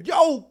now. Right.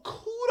 Yo,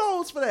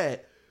 kudos for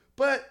that.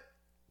 But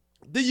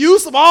the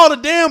use of all the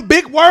damn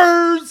big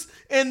words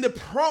and the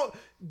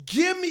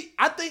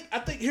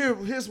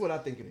here's what I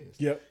think it is.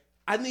 Yep.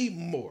 I need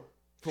more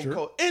from Sure.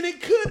 Cody. And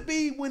it could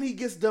be when he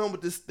gets done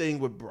with this thing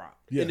with Brock.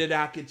 Yeah. And that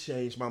I could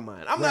change my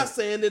mind. I'm Right. not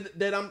saying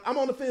that I'm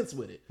on the fence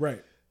with it.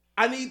 Right.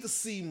 I need to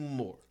see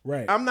more.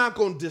 Right. I'm not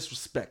going to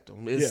disrespect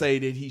him and Yeah. say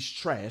that he's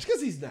trash,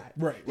 because he's not.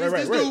 Right, He's right,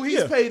 this right, dude. He's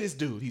yeah. paid his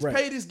dude. He's Right.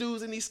 paid his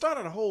dues, and he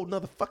started a whole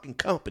nother fucking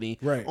company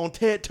Right. on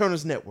Ted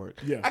Turner's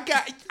network. Yeah. I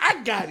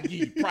got to give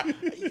you props.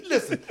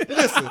 Listen.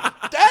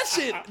 That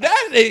shit,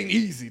 that ain't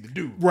easy to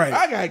do. Right.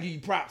 I got to give you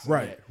props. on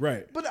Right. that.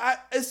 Right. But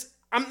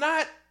I'm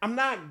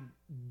not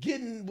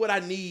getting what I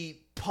need.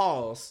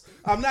 Pause.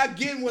 I'm not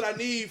getting what I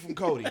need from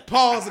Cody.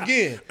 Pause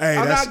again. Hey,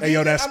 I'm that's not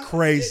getting- that's I'm-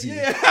 crazy.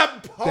 Yeah.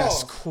 Pause.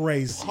 That's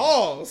crazy.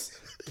 Pause.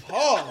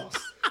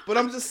 But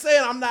I'm just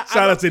saying, I'm not.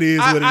 Shout out to the is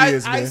what it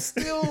is,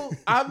 man.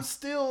 I'm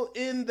still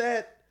in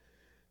that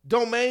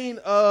domain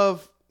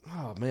of.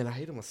 Oh man, I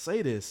hate I'm gonna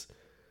say this.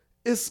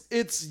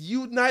 It's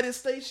United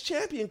States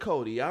champion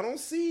Cody. I don't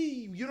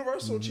see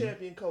Universal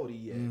champion Cody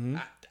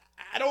yet.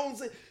 I don't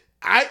see.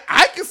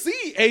 I can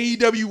see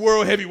AEW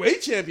World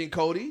Heavyweight Champion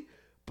Cody,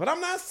 but I'm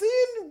not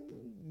seeing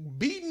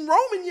beating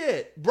Roman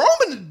yet.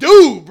 Roman the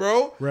dude,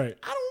 bro. Right.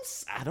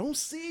 I don't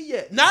see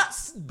it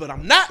yet. But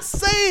I'm not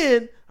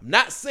saying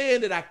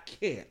that I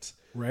can't.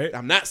 Right.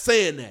 I'm not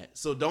saying that.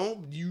 So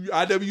don't you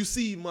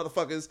IWC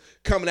motherfuckers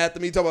coming after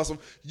me talking about some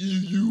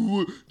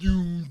you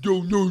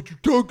don't know what you're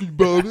talking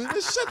about.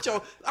 Just shut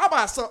your.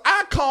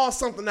 I called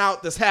something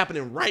out that's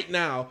happening right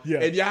now,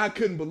 and y'all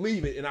couldn't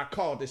believe it, and I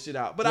called this shit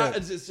out. But Right.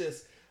 it's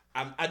just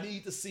I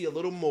need to see a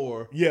little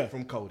more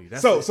from Cody.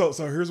 That's So it.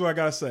 here's what I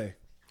gotta say.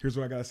 Here's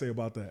what I gotta say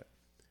about that.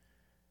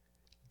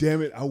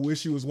 Damn it, I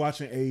wish you was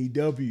watching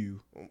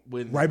AEW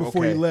right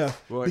before he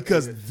left.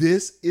 Because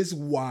this is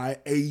why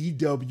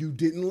AEW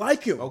didn't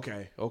like him.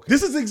 Okay.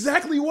 This is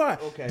exactly why.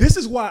 Okay. This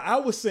is why I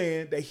was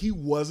saying that he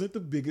wasn't the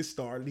biggest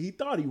star that he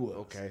thought he was.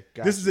 Okay.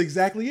 This is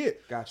exactly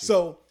it. Got you.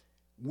 So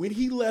when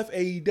he left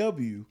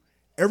AEW,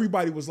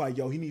 everybody was like,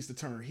 yo, he needs to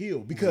turn heel.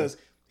 Because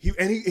he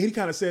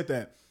kind of said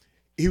that.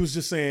 He was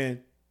just saying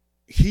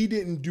he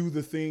didn't do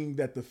the thing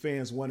that the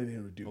fans wanted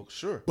him to do. Oh,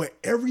 sure. But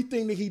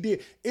everything that he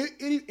did,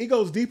 it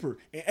goes deeper.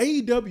 In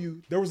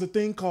AEW, there was a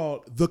thing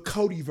called the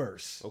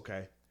Codyverse.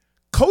 Okay.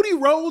 Cody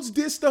Rhodes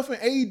did stuff in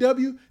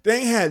AEW that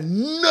ain't had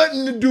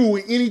nothing to do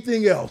with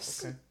anything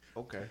else.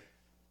 Okay.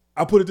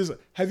 I'll put it this way.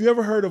 Have you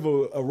ever heard of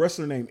a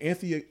wrestler named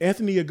Anthony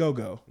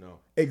Ogogo? No.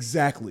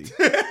 Exactly.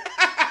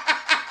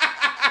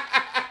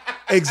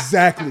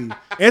 Exactly.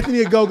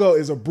 Anthony Ogogo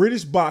is a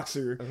British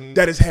boxer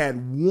that has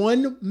had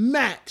one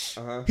match.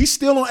 He's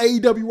still on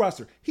AEW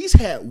roster. He's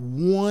had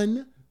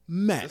one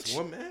match. Just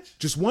one match?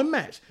 Just one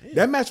match. Damn.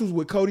 That match was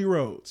with Cody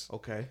Rhodes.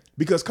 Okay.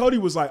 Because Cody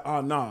was like,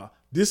 oh, nah,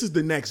 this is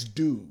the next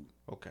dude.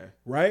 Okay.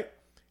 Right?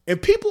 And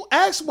people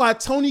asked why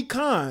Tony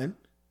Khan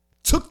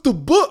took the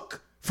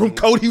book from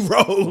Cody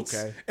Rhodes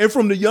and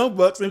from the Young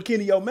Bucks and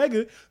Kenny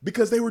Omega,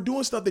 because they were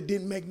doing stuff that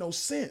didn't make no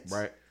sense.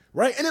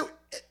 Right?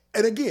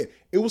 And again,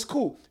 it was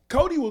cool.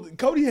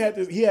 Cody had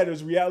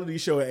his reality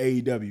show at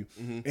AEW,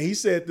 and he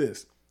said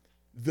this: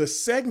 the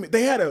segment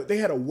they had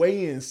a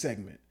weigh-in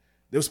segment.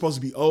 They were supposed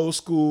to be old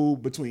school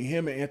between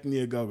him and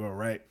Anthony Ogogo,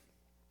 right?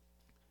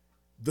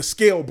 The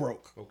scale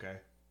broke. Okay.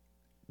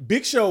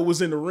 Big Show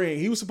was in the ring.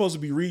 He was supposed to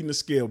be reading the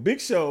scale.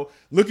 Big Show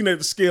looking at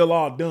the scale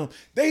all dumb.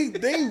 They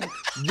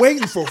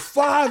waiting for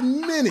 5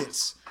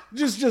 minutes.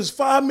 Just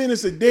 5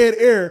 minutes of dead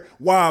air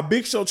while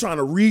Big Show trying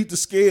to read the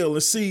scale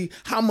and see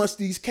how much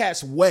these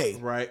cats weigh.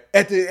 Right.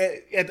 At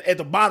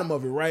the bottom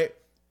of it, right?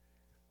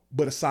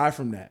 But aside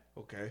from that,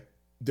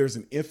 there's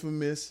an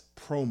infamous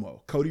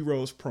promo, Cody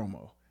Rhodes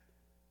promo,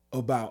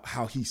 about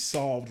how he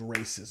solved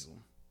racism.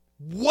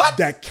 What?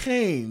 That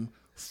came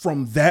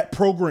from that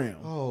program.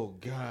 Oh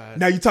God!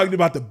 Now you're talking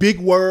about the big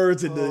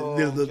words and the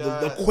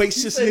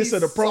loquaciousness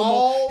of the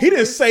promo. He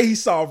didn't say he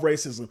solved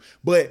racism,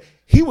 but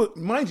he would,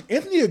 mind you,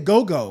 Anthony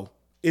Ogogo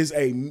is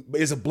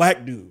a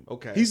black dude.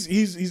 Okay.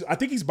 He's I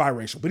think he's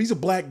biracial, but he's a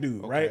black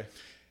dude, right?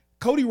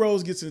 Cody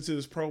Rhodes gets into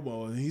this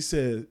promo and he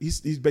said he's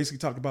basically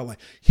talking about like,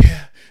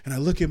 yeah, and I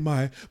look at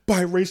my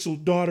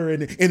biracial daughter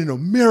and in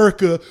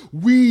America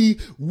we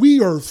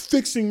are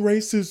fixing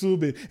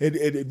racism and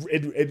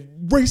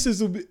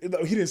racism.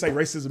 He didn't say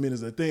racism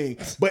is a thing,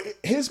 but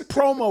his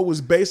promo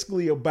was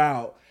basically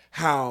about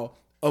how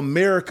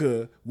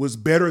America was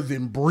better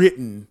than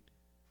Britain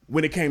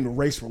when it came to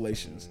race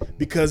relations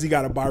because he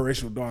got a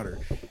biracial daughter.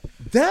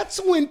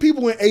 That's when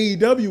people in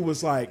AEW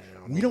was like,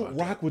 we don't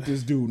rock with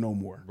this dude no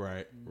more.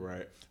 Right.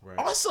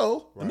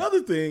 Also,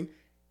 another thing,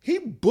 he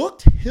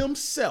booked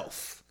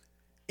himself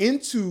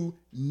into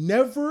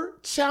never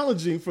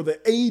challenging for the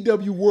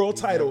AEW World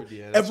title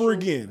ever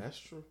again. That's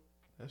true.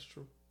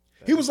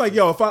 He was like,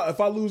 yo, if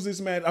I lose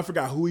this match, I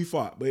forgot who he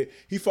fought, but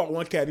he fought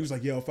one cat. He was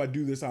like, yo, if I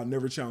do this, I'll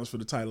never challenge for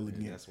the title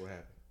again. And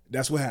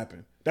that's what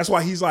happened. That's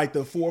why he's like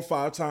the 4 or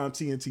 5 time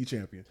TNT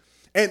champion.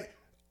 And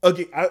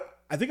again,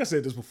 I think I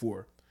said this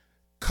before.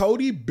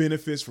 Cody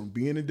benefits from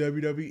being in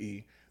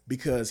WWE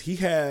because he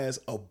has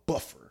a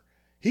buffer.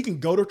 He can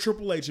go to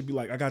Triple H and be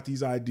like, I got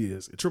these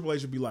ideas. And Triple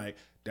H would be like,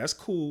 that's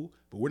cool,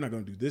 but we're not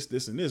going to do this,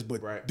 this, and this.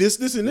 But this,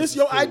 and this,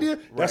 your cool. Idea,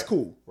 that's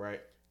cool. Right.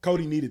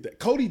 Cody needed that.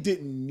 Cody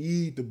didn't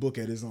need the book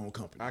at his own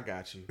company. I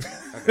got you.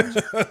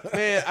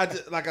 Man,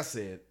 like I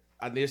said,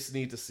 I just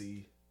need to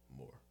see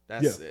more.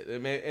 That's it.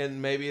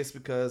 And maybe it's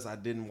because I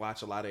didn't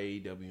watch a lot of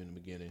AEW in the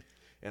beginning.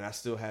 And I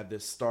still have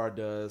this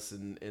Stardust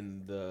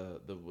and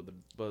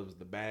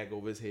the bag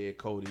over his head,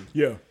 Cody.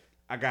 Yeah,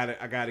 I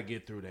gotta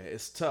get through that.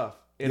 It's tough,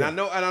 and I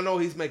know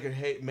he's making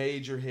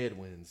major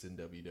headwinds in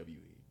WWE.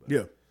 But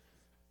yeah,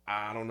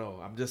 I don't know.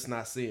 I'm just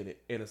not seeing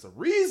it, and it's a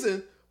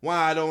reason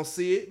why I don't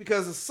see it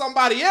because it's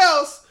somebody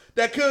else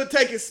that could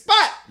take his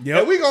spot. Yep.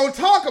 And we're gonna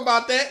talk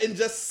about that in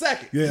just a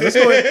second. Yeah, let's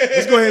go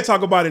ahead and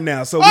talk about it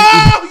now. So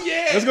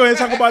let's go ahead and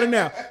talk about it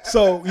now.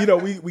 So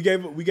we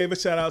gave a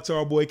shout out to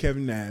our boy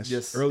Kevin Nash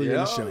earlier in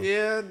the show.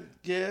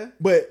 Yeah.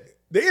 But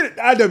the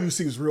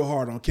IWC was real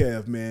hard on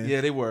Kev, man.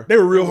 Yeah, they were. They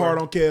were real hard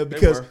on Kev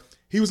because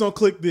he was on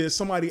Click This.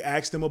 Somebody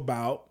asked him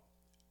about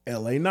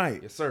LA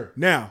Knight. Yes, sir.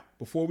 Now,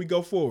 before we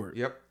go forward.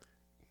 Yep.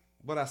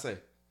 What did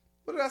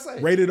I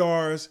say? Rated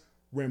R's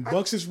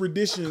rambunctious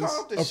renditions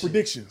of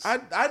predictions.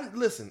 I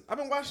listen, I've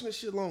been watching this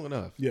shit long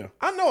enough. Yeah.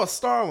 I know a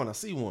star when I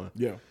see one.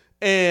 Yeah.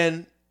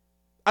 And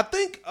I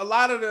think a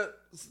lot of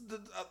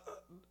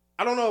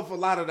I don't know if a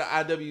lot of the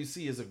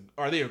IWC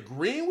are they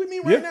agreeing with me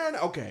right now?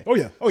 Okay. Oh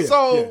yeah.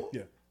 So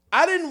yeah.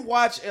 I didn't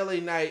watch LA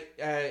Knight,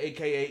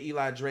 aka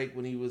Eli Drake,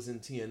 when he was in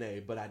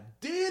TNA, but I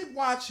did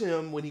watch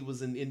him when he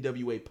was in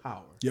NWA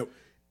Power. Yep.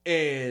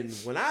 And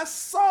when I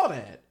saw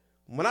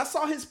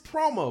his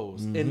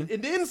promos and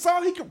then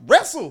saw he could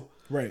wrestle,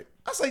 right?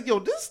 I was like, yo,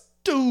 this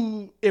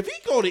dude, if he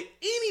go to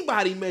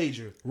anybody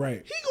major,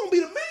 right, he gonna be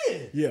the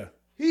man. Yeah.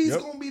 He's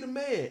gonna be the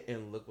man.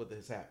 And look what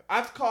has happened.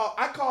 I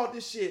called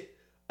this shit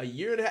a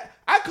year and a half.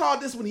 I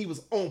called this when he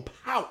was on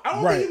Power.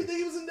 I don't even think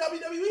he was in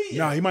WWE.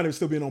 Nah, he might have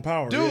still been on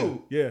Power. Dude.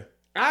 Yeah.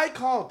 I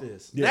called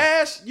this. Yeah.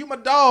 Nash, you my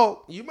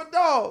dog.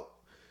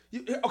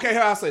 Okay,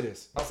 I'll say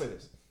this.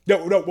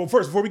 No, well,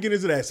 first, before we get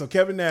into that, so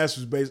Kevin Nash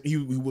was he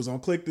was on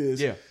Click This.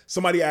 Yeah.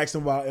 Somebody asked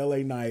him about LA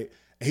Knight,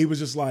 and he was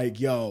just like,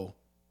 yo,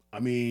 I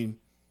mean,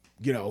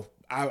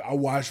 I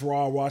watch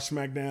Raw, watch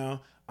SmackDown.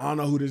 I don't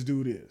know who this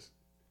dude is.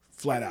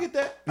 Flat out. Get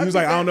that. He was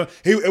like, I don't know.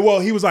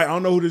 He was like, I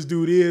don't know who this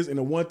dude is. And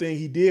the one thing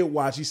he did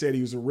watch, he said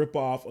he was a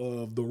ripoff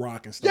of The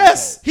Rock and stuff.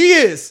 Yes, he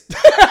is.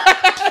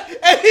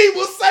 And he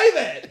will say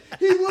that.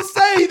 He will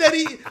say that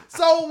he.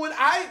 So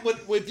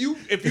if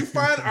you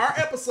find our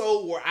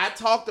episode where I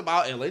talked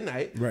about LA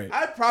Knight, right?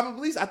 I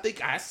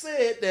think I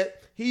said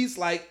that he has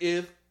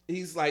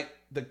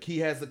the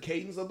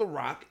cadence of The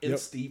Rock and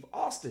Steve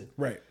Austin.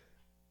 Right.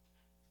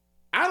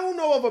 I don't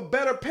know of a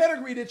better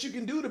pedigree that you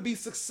can do to be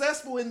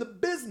successful in the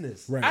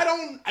business. Right. I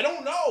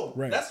don't know.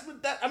 Right. That's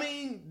what that. I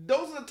mean,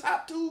 those are the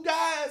top two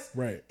guys.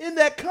 Right. In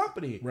that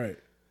company. Right.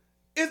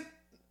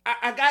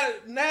 I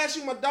gotta Nash,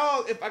 you my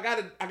dog. If I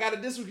gotta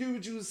disagree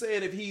with you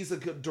saying if he's a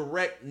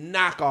direct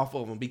knockoff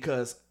of him,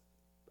 because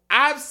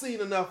I've seen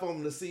enough of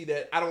him to see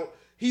that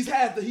he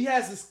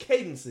has his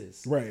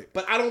cadences. Right.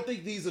 But I don't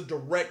think he's a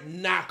direct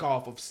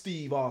knockoff of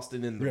Steve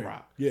Austin and The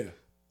Rock. Yeah.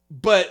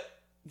 But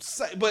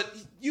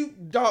you,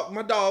 dog,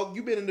 my dog,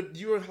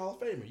 you're a Hall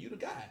of Famer. You the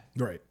guy.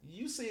 Right.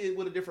 You see it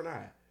with a different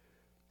eye.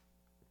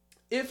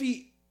 If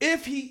he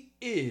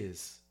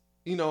is,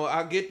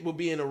 I get with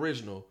being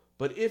original,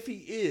 but if he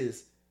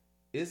is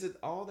it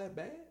all that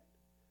bad?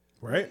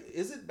 Right.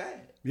 Is it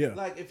bad? Yeah.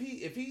 Like if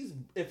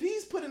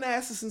he's putting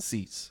asses in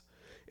seats,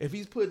 if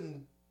he's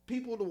putting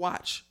people to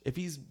watch, if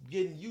he's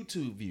getting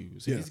YouTube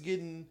views, if he's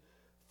getting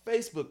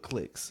Facebook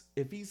clicks,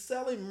 if he's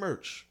selling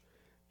merch,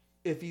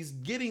 if he's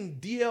getting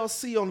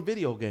DLC on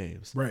video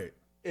games, right?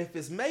 If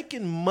it's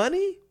making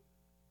money,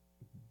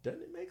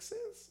 doesn't it make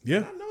sense? Yeah.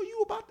 I know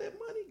you about that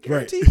money.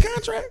 Guaranteed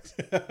contracts.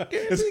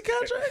 Guaranteed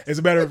contracts. As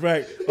a matter of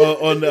fact,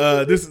 on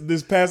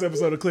this past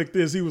episode of Click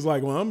This, he was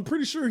like, well, I'm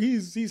pretty sure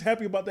he's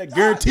happy about that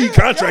guaranteed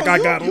contract I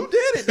got him. You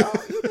did it, dog.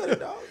 You did it,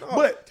 dog.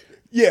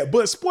 No.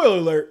 But spoiler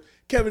alert,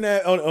 Kevin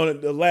on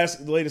the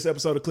latest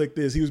episode of Click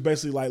This, he was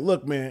basically like,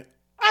 look, man,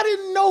 I I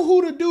didn't know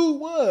who the dude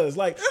was.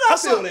 Like, I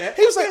feel that.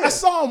 He was like, Yeah. I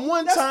saw him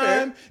one That's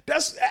time. fair.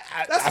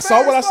 I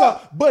saw what I as saw.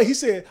 fuck. But he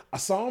said, I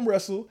saw him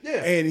wrestle.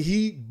 Yeah. And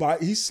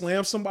he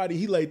slammed somebody.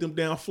 He laid them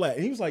down flat.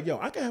 And he was like, yo,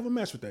 I can have a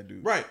match with that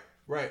dude. Right.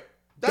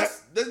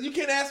 You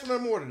can't ask for no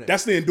more than that.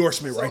 That's the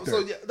endorsement right there. So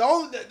yeah,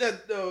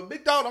 the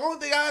big dog. The only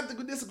thing I have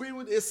to disagree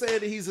with is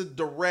saying that he's a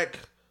direct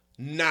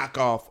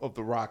knockoff of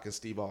The Rock and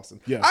Steve Austin.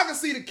 Yeah. I can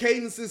see the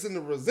cadences and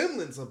the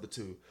resemblance of the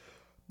two,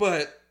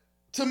 but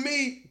to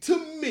me,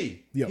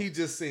 Yep. he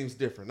just seems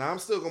different. Now I'm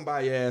still gonna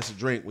buy your ass a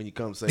drink when you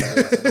come say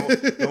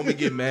that. Don't be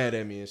getting mad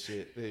at me and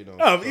shit. You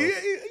know,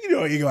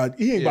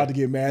 He ain't about to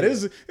get mad.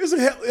 Yeah. It's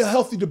a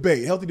healthy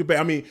debate.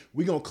 I mean,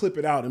 we gonna clip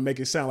it out and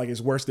make it sound like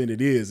it's worse than it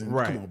is. And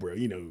Right. come on, bro.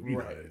 You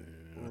know.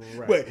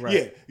 Right, But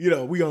right.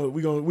 yeah, we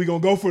gonna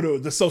go for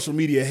the social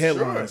media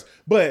headlines. Sure.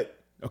 But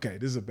okay,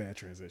 this is a bad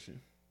transition.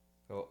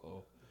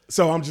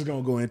 So I'm just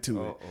gonna go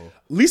into it.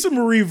 Lisa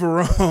Marie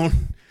Verone,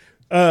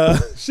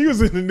 she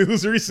was in the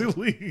news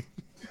recently.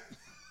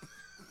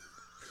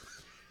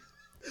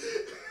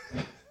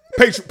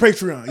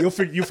 Patreon,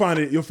 you'll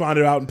find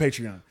it out in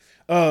Patreon.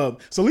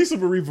 So Lisa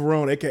Marie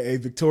Verone, aka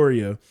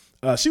Victoria,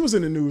 she was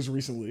in the news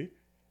recently,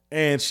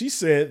 and she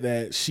said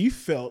that she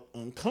felt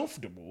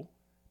uncomfortable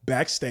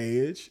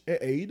backstage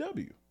at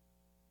AEW.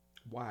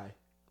 Why?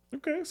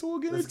 Okay, so we'll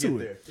get Let's into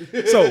get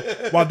it. So,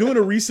 while doing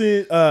a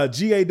recent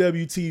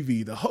GAW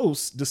TV, the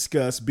hosts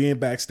discussed being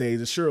backstage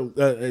at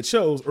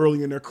shows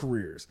early in their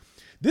careers.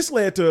 This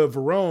led to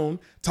Verone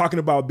talking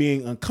about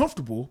being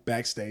uncomfortable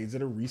backstage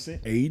at a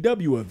recent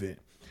AEW event.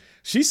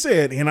 She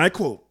said, and I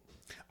quote,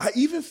 "I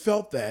even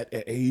felt that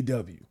at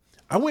AEW.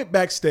 I went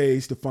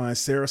backstage to find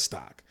Sarah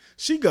Stock.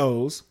 She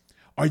goes,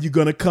 'Are you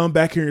going to come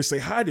back here and say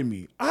hi to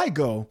me?' I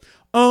go,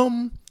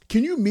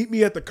 'Can you meet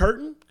me at the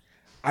curtain?'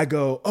 I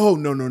go, 'Oh,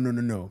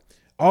 no.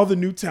 All the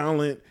new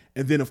talent.'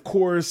 And then, of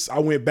course, I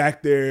went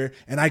back there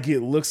and I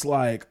get looks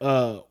like,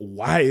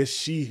 why is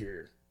she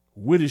here?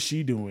 What is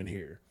she doing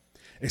here?'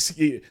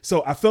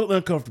 So I felt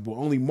uncomfortable.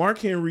 Only Mark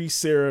Henry,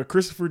 Sarah,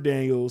 Christopher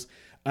Daniels,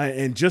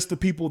 and just the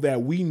people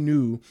that we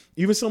knew,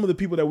 even some of the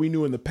people that we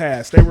knew in the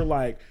past, they were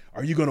like,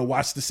 'Are you going to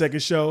watch the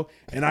second show?'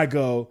 And I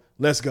go,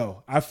 'Let's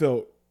go.' I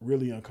felt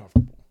really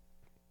uncomfortable."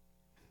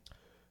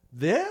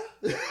 There?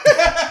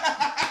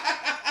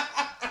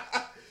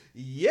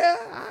 Yeah,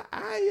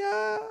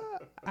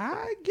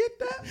 I get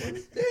that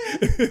one.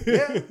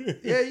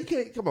 Yeah, you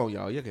can't. Come on,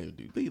 y'all. You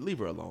can't leave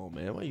her alone,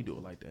 man. Why you do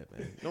it like that,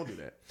 man? Don't do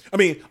that. I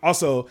mean,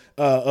 also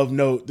of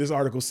note, this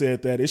article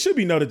said that it should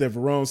be noted that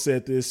Verone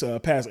said this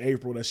past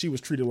April that she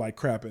was treated like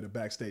crap at a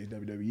backstage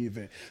WWE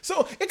event.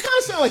 So it kind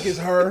of sounds like it's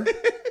her.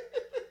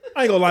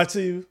 I ain't gonna lie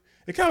to you.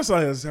 It kind of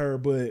sounds like it's her,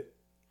 but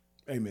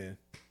hey, man,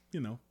 you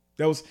know.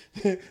 That was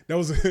a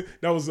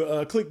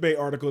clickbait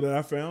article that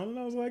I found, and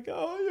I was like,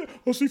 oh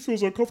yeah, she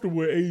feels uncomfortable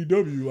with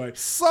AEW. Like,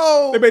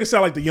 so they made it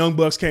sound like the Young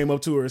Bucks came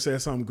up to her and said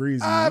something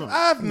greasy.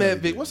 I've met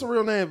Vic. What's her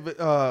real name?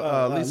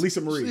 Lisa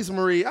Marie. Lisa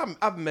Marie.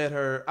 I've met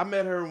her. I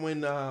met her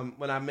when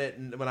I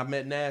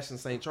met Nash in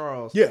St.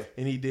 Charles. Yeah,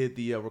 and he did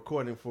the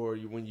recording for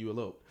you when you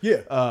eloped.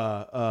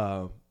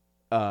 Yeah.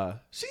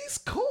 She's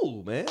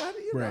cool, man.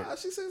 Right.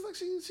 She seems like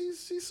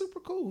she's super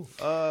cool.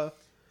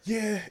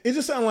 Yeah, it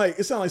just sounded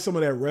like some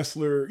of that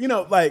wrestler,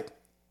 like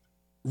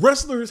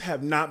wrestlers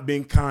have not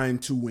been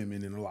kind to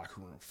women in the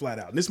locker room, flat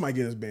out. And this might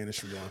get us banned in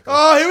Sri Lanka.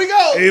 Oh, here we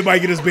go. It might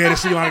get us banned in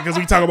Sri Lanka because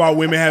we talk about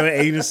women having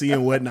agency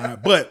and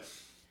whatnot. But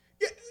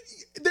yeah,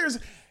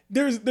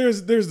 there's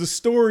the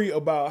story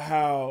about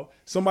how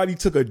somebody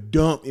took a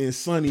dump in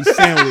Sonny's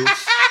sandwich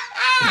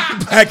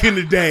back in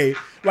the day,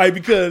 like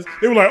because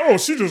they were like, oh,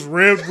 she just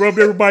rubbed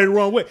everybody the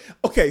wrong way.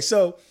 Okay,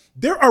 so.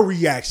 There are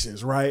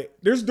reactions, right?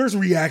 There's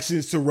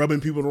reactions to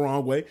rubbing people the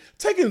wrong way.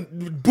 Taking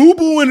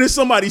boo-booing in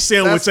somebody's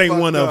sandwich ain't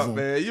one of them.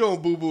 Man, you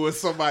don't boo-boo in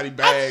somebody's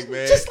bag,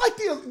 man. Just like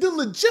the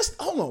logistics.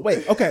 Hold on,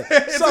 wait. Okay,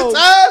 Is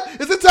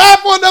it time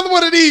for another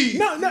one of these?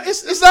 No,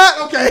 it's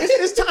not. Okay,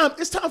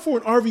 it's time for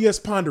an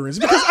RVS ponderance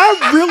because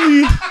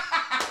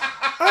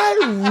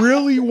I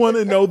really want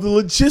to know the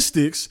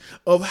logistics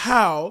of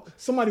how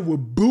somebody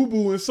would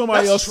boo-boo in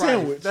somebody else's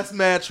sandwich. That's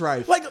mad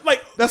trife. Like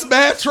that's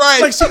mad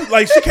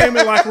trife. She came in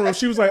the locker room.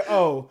 She was like,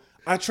 "Oh,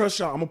 I trust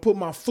y'all. I'm gonna put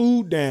my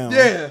food down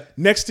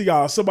next to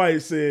y'all." Somebody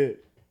said,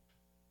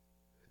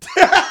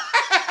 but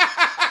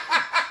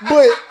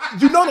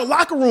the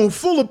locker room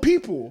full of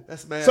people.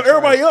 That's mad. So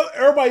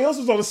everybody else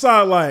was on the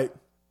side like,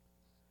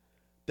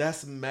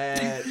 that's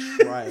mad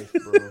trife,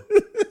 bro.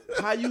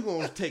 How you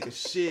gonna take a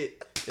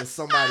shit in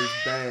somebody's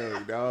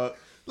bag, dog?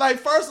 Like,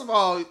 first of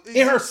all,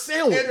 in her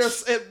sandwich, in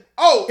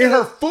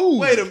her food.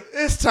 Wait a minute,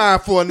 it's time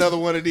for another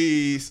one of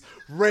these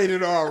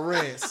rated R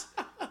rants.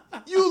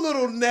 You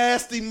little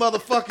nasty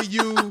motherfucker,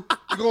 you're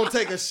gonna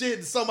take a shit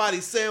in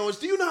somebody's sandwich.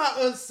 Do you know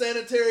how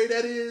unsanitary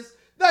that is?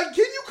 Like,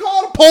 can you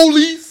call the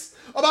police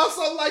about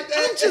something like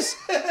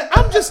that.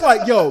 I'm just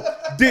like, yo,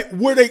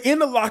 were they in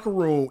the locker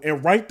room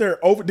and right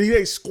there over? Did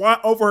they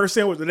squat over her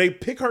sandwich? Did they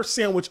pick her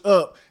sandwich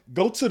up,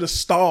 go to the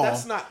stall?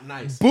 That's not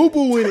nice. Boo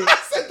boo in it,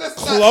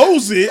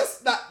 close it.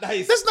 That's not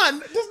nice. That's not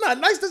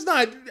nice. That's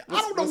not.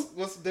 I don't know.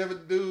 What's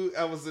Devin do?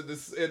 I was in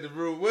the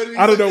room.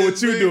 I don't know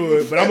what you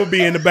doing, but I'm gonna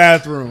be in the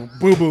bathroom,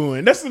 boo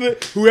booing. That's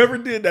what whoever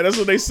did that. That's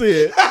what they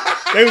said.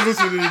 They was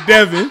listening to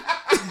Devin.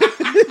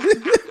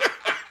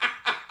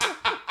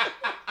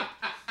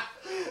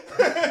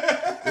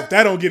 If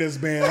that don't get us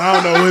banned, I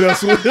don't know what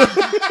else will.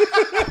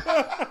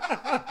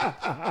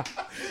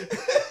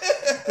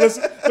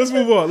 Let's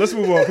move on. Let's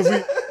move on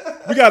because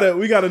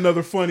we got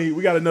another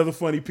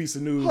funny piece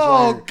of news.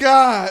 Oh right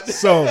God!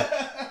 So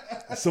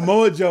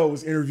Samoa Joe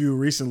was interviewed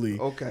recently,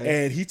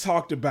 okay, and he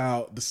talked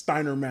about the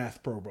Steiner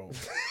Math promo.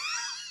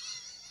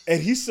 And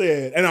he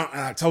said, and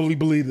I totally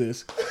believe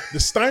this,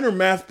 the Steiner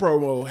Math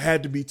promo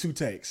had to be 2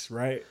 takes,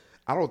 right?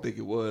 I don't think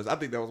it was. I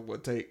think that was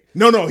 1 take.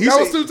 No, he said,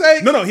 was 2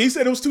 takes? No, he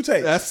said it was 2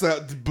 takes. That's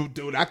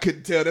dude, I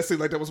couldn't tell. That seemed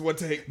like that was 1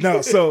 take.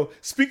 No, so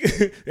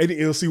speaking, and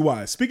you'll see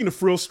why. Speaking of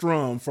Frill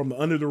Strum from the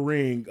Under the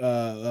Ring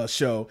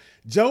show,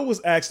 Joe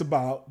was asked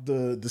about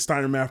the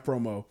Steiner Math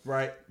promo.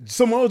 Right.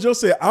 Samoa Joe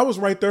said, I was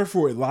right there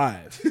for it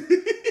live.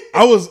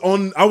 I was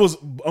on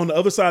the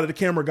other side of the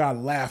camera guy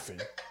laughing.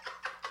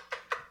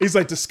 He's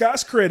like, to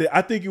Scott's credit,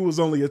 I think it was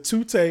only a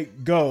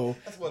 2-take go.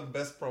 That's one of the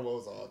best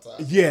promos of all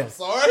time. Yeah. I'm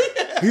sorry.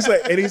 He's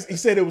like, and he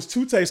said it was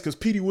 2 takes because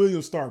Petey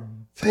Williams started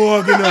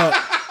bugging up.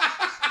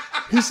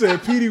 He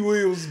said Petey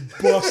Williams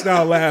bust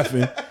out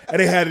laughing, and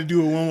they had to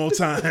do it one more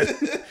time.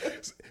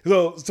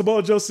 So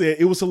Samoa Joe said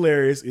it was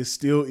hilarious. It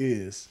still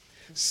is.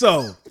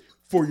 So,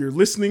 for your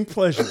listening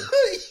pleasure.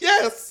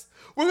 Yes.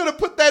 We're going to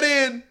put that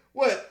in,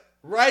 what,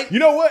 right? You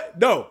know what?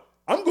 No,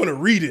 I'm going to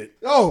read it.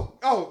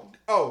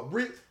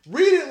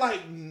 Read it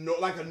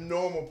like a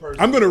normal person.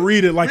 I'm going to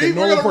read it like a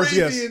normal person,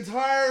 read yes. the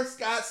entire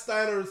Scott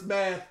Steiner's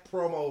Math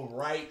promo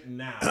right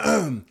now.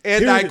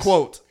 And I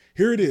quote.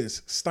 Here it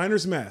is.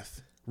 Steiner's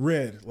Math,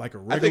 read like a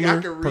regular person. I think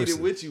I can read it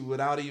with you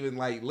without even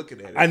like looking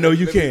at it. I know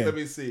you can. Let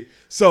me see.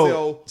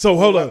 So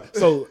hold on.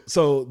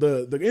 So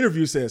the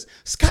interview says,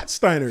 Scott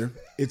Steiner,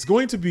 it's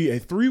going to be a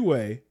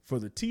 3-way for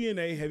the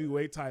TNA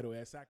heavyweight title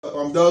at Sacramento.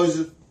 I'm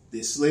Doja.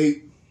 This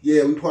sleep.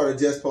 Yeah, we part of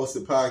Just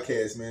Posted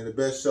Podcast, man. The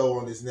best show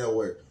on this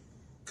network.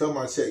 Come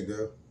on, check,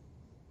 though.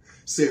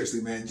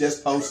 Seriously, man.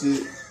 Just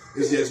Posted.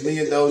 It's just me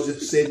and Doja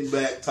sitting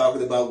back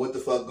talking about what the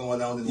fuck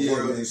going on in the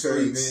world and the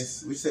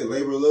streets. We said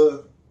labor of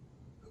love.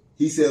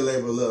 He said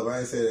labor of love. I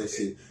ain't say that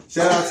shit.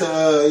 Shout out to,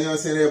 you know what I'm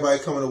saying, everybody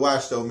coming to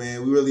watch, though,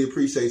 man. We really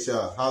appreciate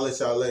y'all. Holla at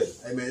y'all later.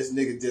 Hey, man, this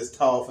nigga just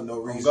tall for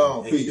no reason. I'm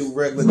gone. And he do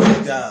regular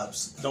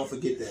jobs. Don't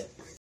forget that.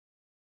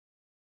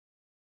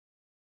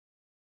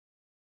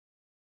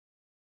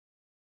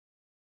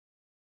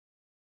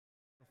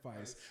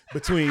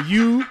 Between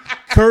you,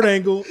 Kurt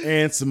Angle,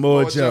 and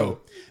Samoa Joe.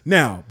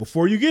 Now,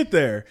 before you get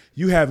there,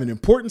 you have an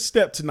important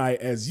step tonight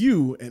as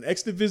you and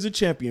X-Division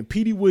champion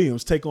Petey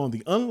Williams take on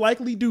the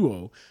unlikely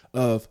duo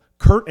of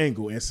Kurt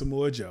Angle and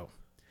Samoa Joe.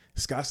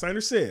 Scott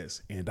Steiner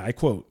says, and I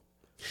quote,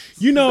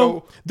 you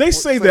know, they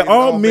say that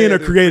all men are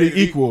created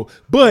equal,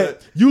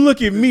 but you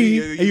look at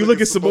me and you look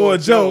at Samoa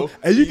Joe,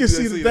 and you can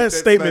see that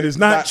statement is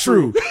not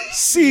true.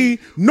 See,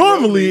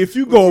 normally if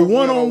you go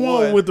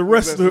one-on-one with the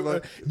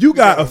wrestler, you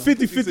got a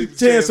 50-50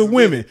 chance of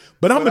winning,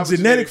 but I'm a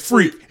genetic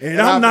freak,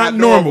 and I'm not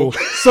normal.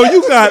 So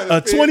you got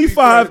a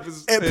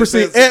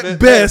 25% at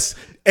best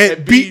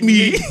at beat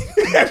me.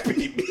 At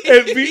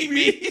beat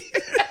me.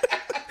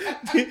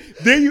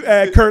 Then you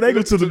add Kurt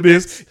Angle to the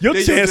mix, your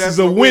chances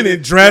of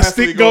winning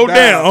drastically go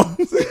down.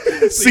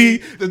 See,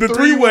 the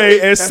 3-way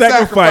at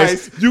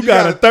Sacrifice, you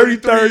got a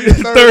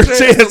 33rd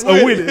chance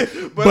of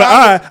winning. But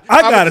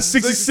I got a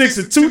 66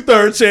 and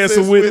 2/3 chance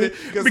of winning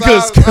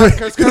because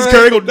Kurt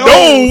Angle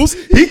knows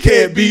he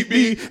can't beat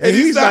me and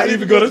he's not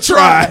even going to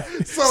try.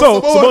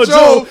 So Samoa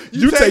Joe,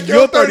 you take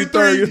your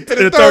 33rd and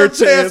a 3rd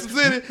chance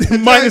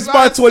minus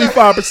my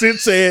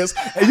 25% chance,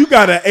 and you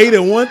got an 8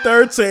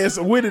 1/3 chance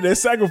of winning at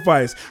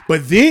Sacrifice.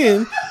 But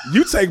then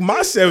you take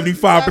my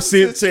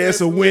 75%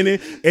 chance of winning,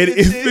 and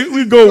if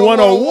we go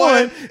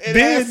one-on-one,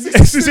 then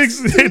 66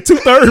 and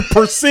 2/3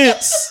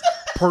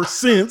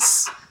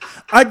 percents.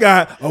 I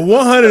got a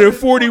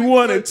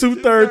 141 and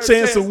 2/3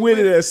 chance of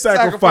winning at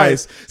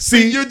Sacrifice.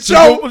 See,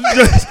 Joe,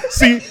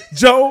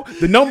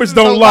 the numbers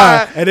don't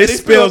lie, and it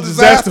spells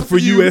disaster for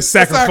you at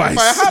Sacrifice.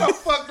 How the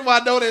fuck do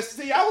I know that?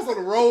 See, I was on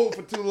the road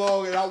for too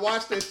long, and I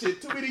watched that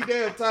shit too many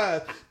damn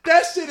times.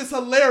 That shit is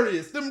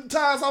hilarious. Them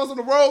times I was on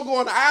the road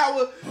going an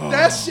hour,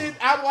 that shit,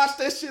 I watched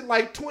that shit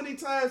like 20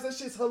 times. That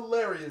shit's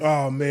hilarious.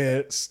 Oh,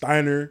 man.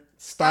 Steiner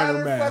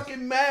math.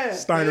 Fucking math.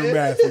 Steiner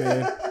math,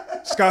 man.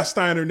 Scott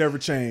Steiner never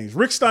changed.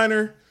 Rick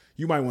Steiner,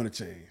 you might want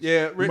to change.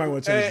 Yeah, Rick, you might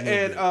want to change.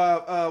 And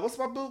what's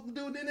my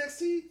dude in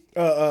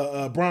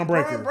NXT? Braun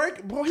Breaker.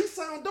 Bro, he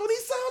sound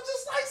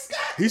just like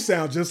Scott. He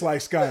sounds just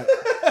like Scott.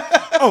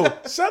 Oh,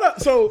 shut up.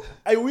 So,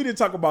 hey, we didn't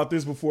talk about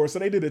this before. So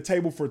they did a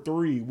table for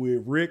 3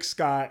 with Rick,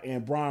 Scott,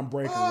 and Braun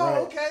Breaker,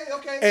 right?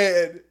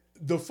 Okay. And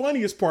the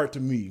funniest part to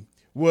me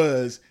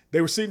was they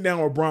were sitting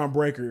down with Braun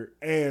Breaker,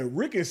 and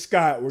Rick and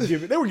Scott were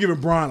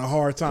giving Braun a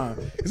hard time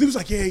because he was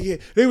like, yeah.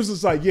 They was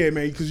just like, yeah,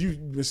 man, because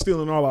you've been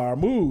stealing all our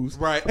moves,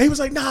 right? And he was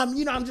like, nah,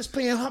 I'm just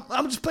playing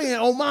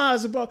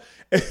homage about.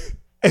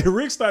 And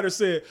Rick Steiner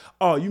said,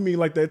 oh, you mean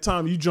like that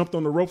time you jumped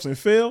on the ropes and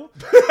fell?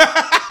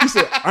 He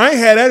said, I ain't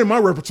had that in my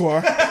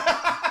repertoire.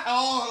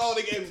 Oh,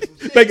 they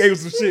gave him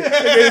some shit.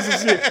 They gave him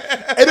some shit.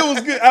 And it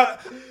was good.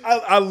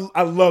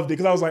 I loved it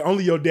because I was like,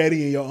 only your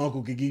daddy and your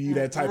uncle could give you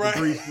that type of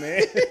grief,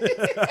 man.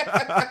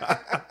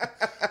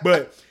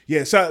 But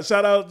yeah, shout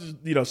out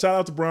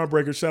to Braun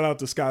Breaker, shout out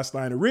to Scott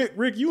Steiner.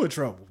 Rick, you in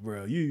trouble,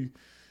 bro. You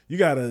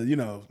gotta,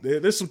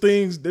 there's some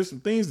things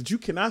that you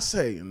cannot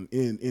say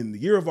in the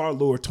year of our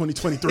Lord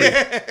 2023.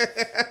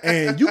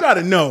 And you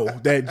gotta know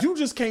that you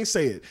just can't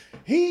say it.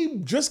 He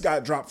just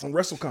got dropped from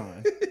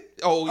WrestleCon.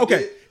 Oh,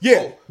 okay.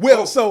 Yeah.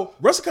 So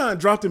WrestleCon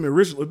dropped him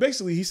originally.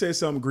 Basically, he said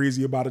something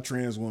greasy about a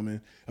trans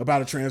woman,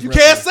 about a trans. You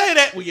can't say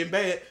that. We getting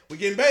bad. We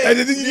getting bad.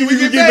 We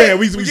get bad.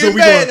 We getting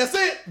bad. That's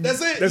it.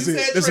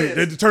 That's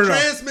it. Turn it off.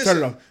 Transmission. Turn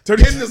it off.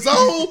 Turn it in the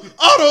zone.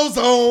 Auto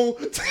zone.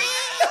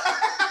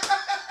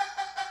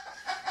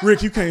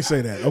 Rick, you can't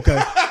say that.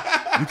 Okay.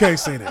 You can't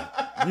say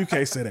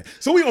that.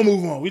 So we gonna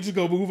move on. We just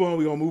gonna move on.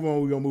 We gonna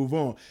move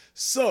on.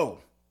 So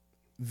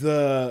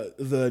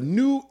the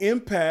new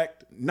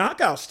Impact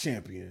Knockouts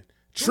champion,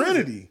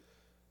 Trinity.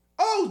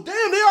 Oh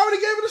damn! They already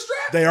gave it a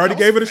strap. They already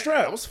gave it a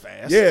strap. That was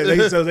fast. Yeah.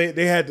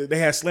 They had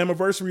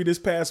Slammiversary this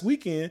past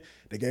weekend.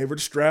 They gave her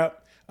the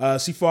strap.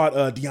 She fought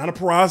Deonna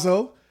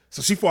Purrazzo.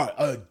 So she fought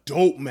a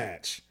dope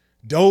match.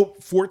 Dope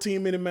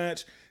 14-minute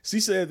match. She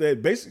said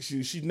that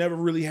basically she'd never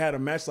really had a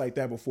match like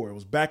that before. It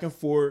was back and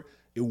forth.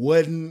 It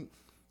wasn't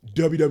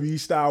WWE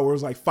style where it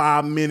was like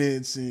 5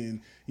 minutes and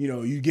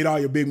you get all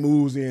your big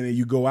moves in and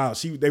you go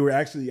out. They were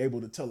actually able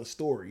to tell a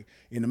story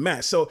in the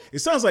match. So it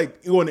sounds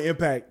like going to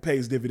Impact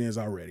pays dividends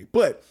already.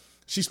 But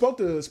she spoke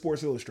to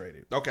Sports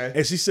Illustrated. Okay.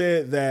 And she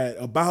said that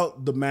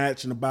about the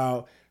match and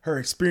about her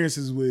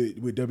experiences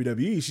with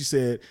WWE, she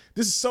said,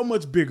 this is so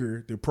much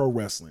bigger than pro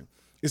wrestling.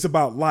 It's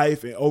about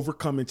life and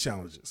overcoming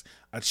challenges.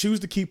 I choose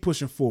to keep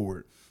pushing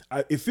forward.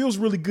 It feels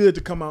really good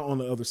to come out on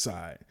the other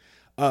side.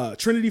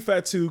 Trinity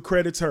Fatu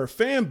credits her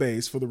fan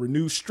base for the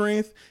renewed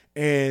strength,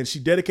 and she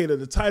dedicated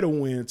the title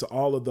win to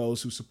all of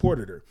those who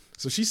supported her.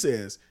 So she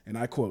says, and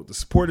I quote, "The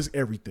support is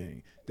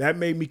everything. That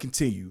made me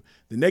continue.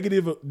 The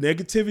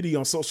negativity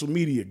on social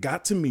media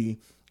got to me,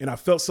 and I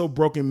felt so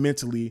broken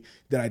mentally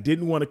that I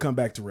didn't want to come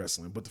back to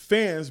wrestling. But the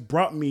fans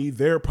brought me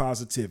their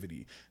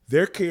positivity.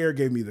 Their care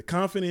gave me the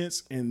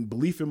confidence and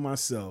belief in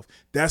myself.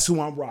 That's who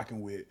I'm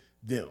rocking with,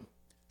 them."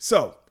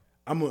 So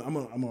I'm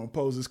gonna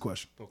pose this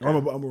question. Okay.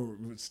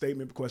 I'm a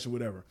statement, question,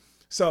 whatever.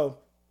 So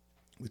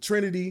with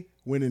Trinity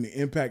winning the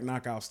Impact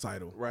Knockouts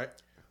title, right,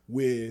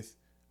 with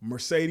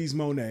Mercedes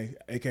Moné,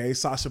 aka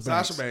Sasha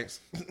Banks,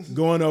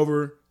 going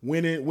over,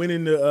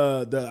 winning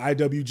the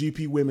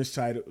IWGP Women's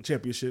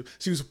Championship.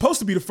 She was supposed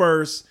to be the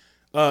first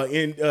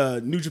in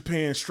New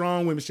Japan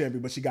Strong Women's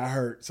Champion, but she got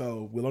hurt.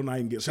 So Willow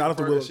Nightingale. Shout out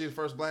to Willow. She the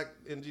first black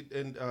in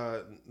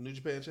New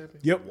Japan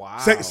champion. Yep. Wow.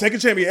 Second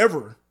champion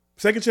ever.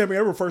 Second champion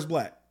ever. First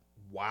black.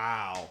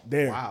 Wow.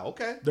 There. Wow.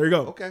 Okay. There you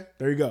go. Okay.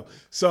 There you go.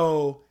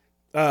 So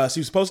she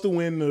was supposed to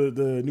win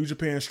the New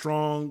Japan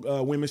Strong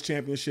Women's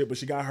Championship, but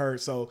she got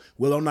hurt. So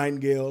Willow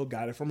Nightingale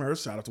got it from her.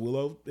 Shout out to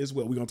Willow as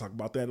well. We're gonna talk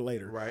about that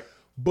later. Right.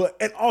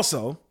 And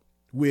also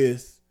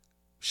with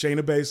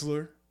Shayna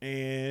Baszler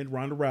and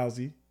Ronda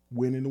Rousey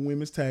winning the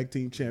Women's Tag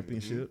Team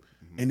Championship,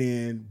 and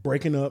then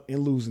breaking up and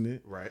losing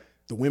it. Right.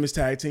 The Women's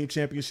Tag Team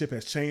Championship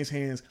has changed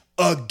hands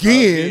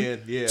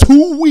again.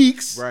 2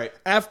 weeks right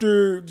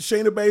after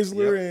Shayna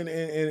Baszler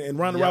and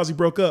Ronda Rousey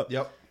broke up.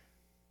 Yep.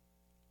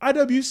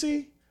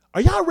 IWC, are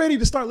y'all ready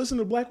to start listening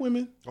to black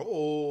women?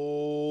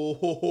 Oh.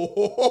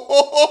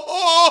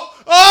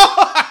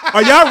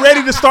 Are y'all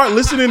ready to start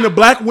listening to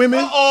black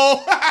women?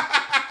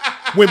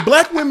 When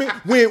black women,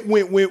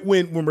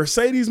 when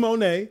Mercedes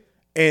Moné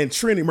and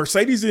Trinity,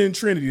 Mercedes and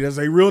Trinity, that's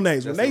their real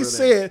names. When they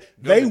said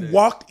they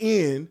walked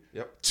in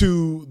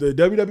to the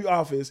WWE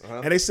office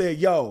and they said,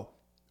 "Yo,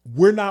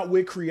 we're not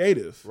with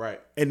creative,"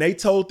 right? And they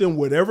told them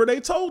whatever they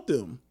told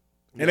them,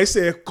 and they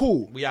said,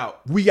 "Cool, we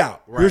out.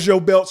 Right. Here's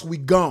your belts. We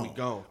gone.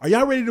 Gone." Are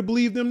y'all ready to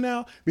believe them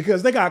now?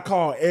 Because they got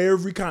called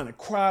every kind of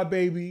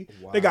crybaby.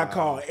 Wow. They got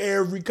called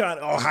every kind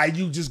of how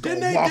you just go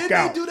walk out. Didn't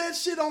they do that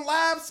shit on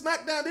live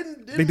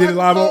SmackDown? They did it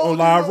live on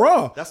live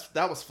Raw.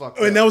 That was fucked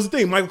up. And that was the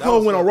thing. Michael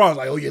Cole went on Raw.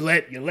 Like, oh, you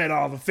let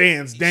all the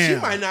fans down.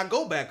 She might not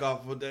go back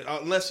off with that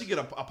unless she get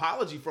an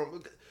apology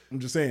from. I'm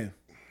just saying.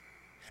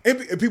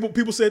 And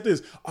people said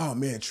this. Oh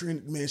man,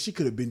 Trinity, man, she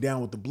could have been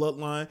down with the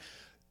bloodline.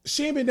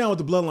 She ain't been down with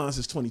the bloodline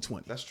since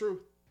 2020. That's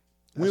true.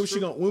 When was she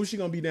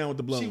gonna be down with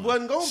the bloodline? She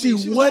wasn't gonna be.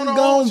 She wasn't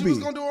gonna be. She was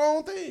gonna do her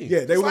own thing.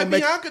 Yeah, they were like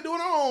make Bianca doing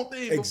her own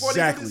thing before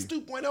they did this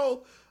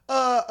 2.0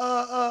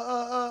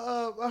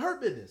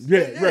 Hurt Business.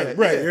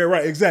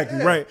 Right,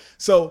 exactly, right.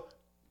 So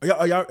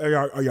are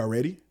y'all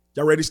ready?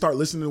 Y'all ready to start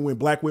listening to when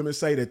black women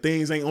say that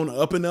things ain't on the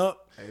up and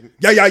up?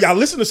 Y'all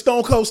listen to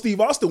Stone Cold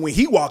Steve Austin when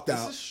he walked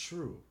out. This is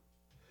true.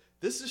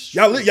 This is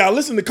true. Y'all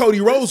listen to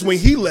Cody Rhodes when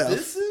he left.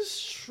 This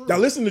is true. Y'all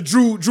listen to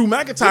Drew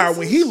McIntyre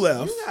when he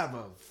left. You have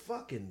a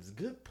fucking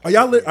good point.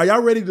 Are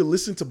y'all ready to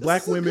listen to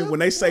black women when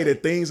they say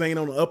that things ain't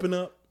on the up and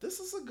up? This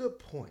is a good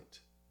point.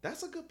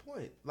 That's a good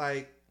point.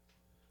 Like,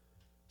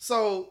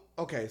 so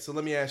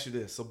let me ask you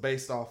this. So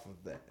based off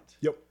of that,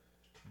 yep.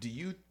 Do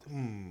you?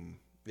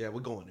 Yeah,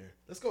 we're going there.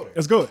 Let's go there.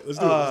 Let's do it. Let's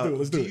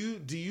do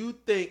it. Do you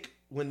think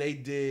when they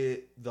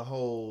did the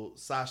whole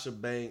Sasha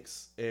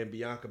Banks and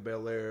Bianca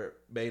Belair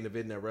main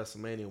event at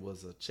WrestleMania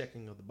was a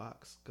checking of the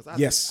box? Because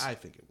I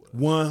think it was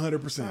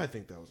 100%. I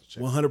think that was a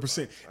check.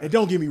 100%. And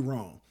don't get me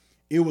wrong,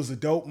 it was a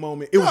dope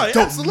moment. It was a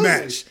dope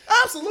match.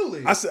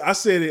 Absolutely. I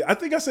said it. I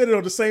think I said it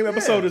on the same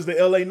episode as the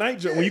LA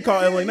Night when you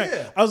call LA Night.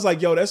 I was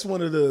like, yo, that's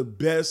one of the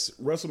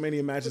best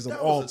WrestleMania matches of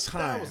all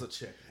time. That was a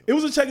check. It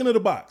was a checking of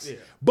the box. Yeah.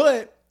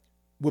 But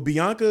what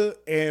Bianca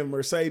and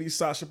Mercedes,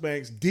 Sasha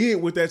Banks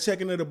did with that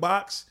checking of the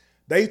box,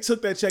 they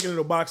took that checking of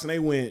the box and they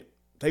went.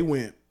 They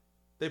laminated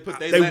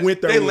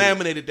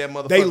that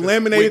motherfucker. They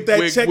laminated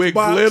that check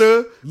box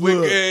glitter,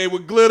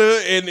 with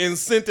glitter and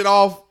sent it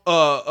off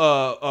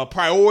a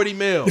priority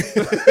mail.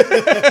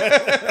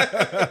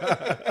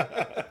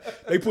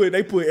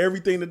 They put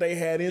everything that they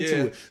had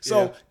into it.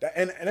 So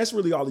and that's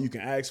really all you can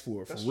ask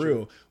for real.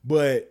 True.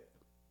 But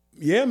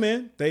yeah,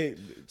 man,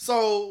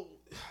 So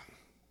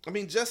I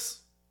mean, just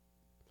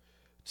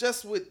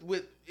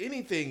with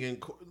anything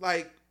and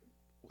like,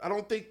 I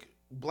don't think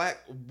black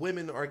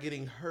women are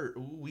getting hurt.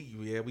 We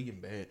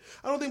getting bad.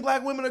 I don't think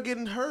black women are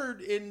getting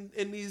hurt in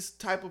these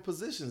type of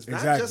positions.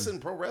 Not just in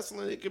pro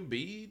wrestling. It could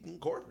be in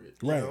corporate.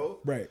 You know?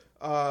 Right.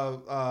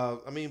 I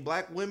mean,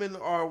 black women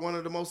are one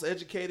of the most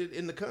educated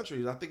in the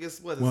country. I think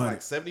it's like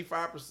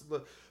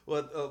 75%.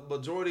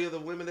 Majority of the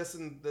women that's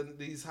in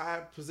these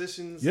high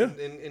positions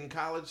in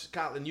college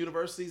and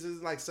universities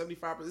is like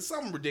 75%. It's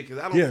something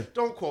ridiculous.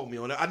 Don't quote me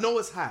on it. I know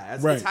it's high.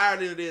 It's higher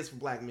than it is for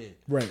black men.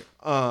 Right.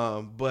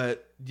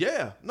 But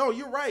yeah, no,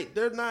 you're right.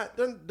 They're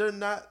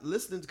not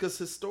listening because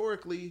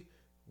historically,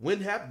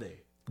 when have they?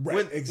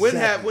 Right.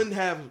 When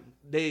have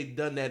they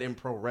done that in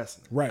pro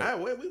wrestling? Right.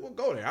 We will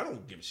go there. I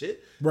don't give a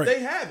shit. Right. They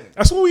haven't.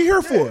 That's what we're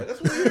here for.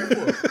 That's what we're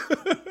here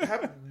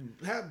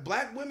for. Have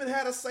black women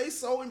had a say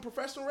so in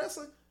professional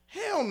wrestling?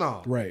 Hell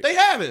no. Right. They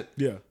haven't.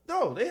 Yeah.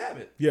 No, they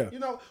haven't. Yeah. You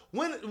know,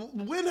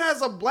 when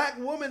has a black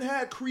woman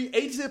had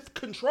creative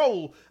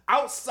control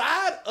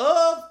outside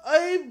of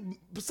a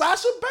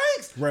Sasha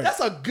Banks? Right.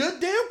 That's a good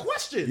damn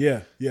question.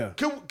 Yeah. Yeah.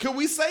 Can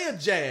we say a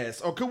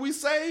Jazz or can we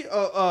say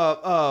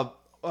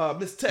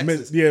Miss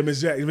Texas? Miss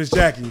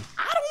Jackie.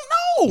 I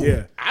don't know.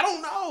 Yeah. I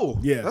don't know.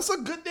 Yeah. That's a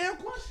good damn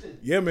question.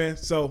 Yeah, man.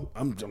 So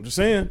I'm just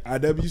saying,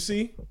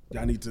 IWC,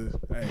 y'all need to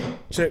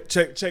check.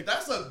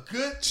 That's a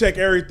good check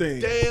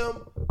everything. Damn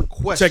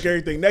question. Check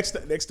everything. Next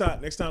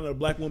time a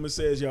black woman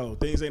says, "Yo,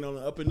 things ain't on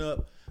the up and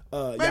up."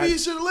 Maybe you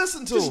should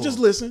listen to just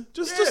listen.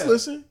 Just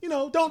listen. You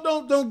know,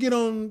 don't get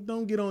on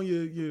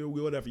your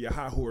whatever, your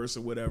high horse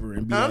or whatever.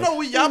 And be I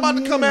know y'all about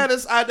to come at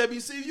us,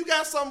 IWC. If you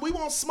got something, we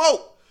want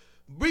smoke.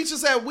 Reach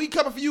us at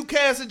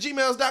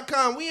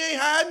WeComingForYouCast@gmail.com. We ain't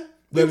hiding.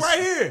 We right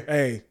here.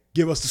 Hey,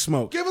 give us the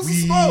smoke. Give us the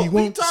smoke.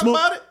 We talk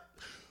about it.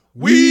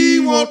 We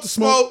want the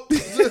smoke.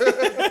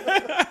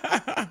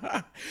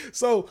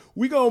 So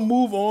we gonna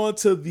move on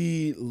to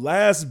the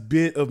last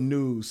bit of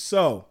news.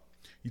 So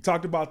you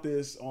talked about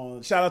this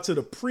on. Shout out to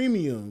the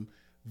premium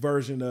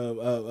version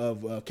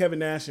of Kevin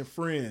Nash and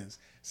Friends.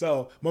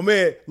 So my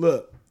man,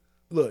 look,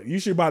 you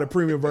should buy the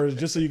premium version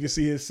just so you can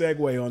see his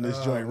segue on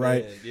this joint,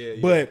 right? Yeah.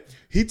 But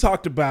he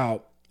talked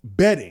about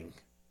betting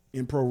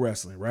in pro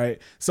wrestling, right?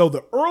 So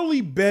the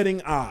early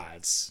betting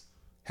odds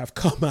have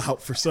come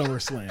out for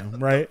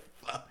SummerSlam, right?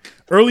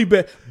 Early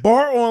bet.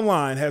 Bar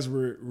Online has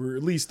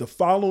released the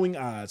following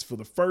odds for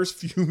the first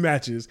few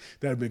matches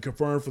that have been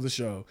confirmed for the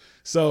show.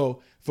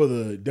 So for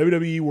the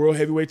WWE World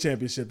Heavyweight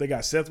Championship, they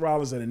got Seth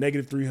Rollins at a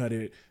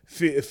 -300,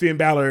 Finn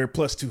Balor at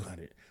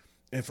 +200.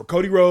 And for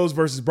Cody Rhodes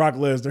versus Brock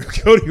Lesnar,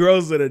 Cody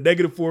Rhodes is at a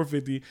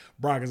 -450,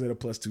 Brock is at a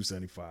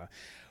 +275.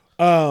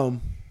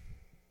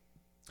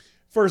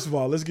 First of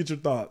all, let's get your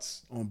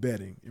thoughts on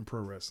betting in pro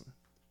wrestling.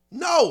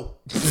 No.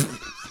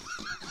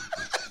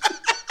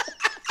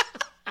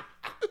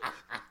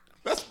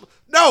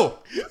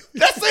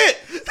 That's it.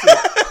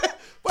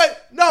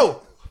 But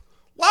no.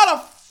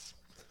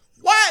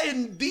 Why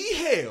in the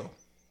hell?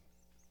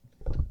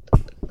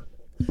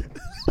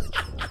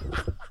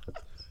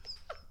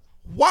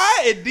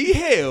 Why in the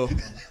hell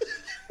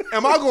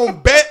am I gonna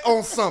bet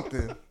on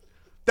something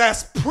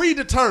that's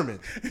predetermined?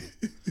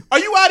 Are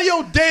you out of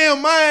your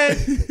damn mind?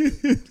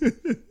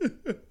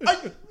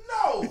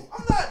 No,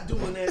 I'm not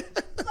doing that.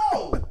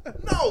 No.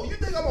 You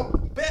think I'm gonna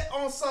bet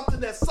on something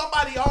that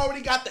somebody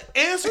already got the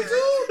answer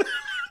to?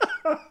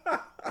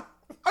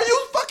 Are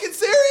you fucking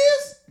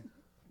serious?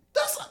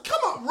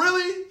 Come on,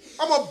 really?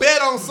 I'm gonna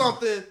bet on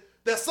something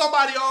that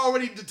somebody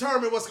already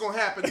determined what's gonna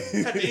happen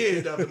at the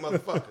end of it,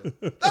 motherfucker.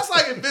 That's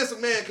like if Vince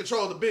McMahon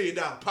controlled $1 billion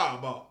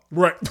Powerball.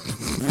 Right.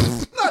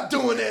 I'm not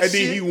doing that and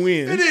shit. Then he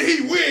win. And then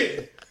he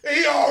win. And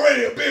he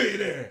already a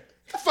billionaire.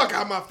 Fuck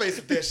out my face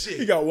with that shit.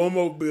 He got $1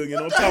 more billion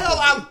on What the top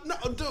hell? of it. No,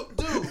 dude,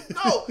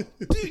 no.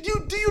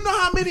 Do you know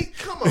how many?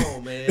 Come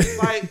on, man.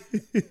 Like,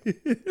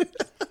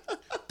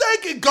 they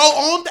could go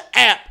on the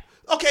app.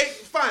 Okay,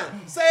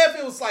 fine. Say if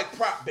it was like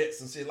prop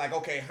bets and shit. Like,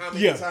 okay, how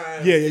many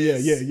times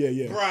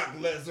is Brock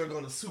Lesnar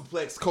gonna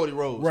suplex Cody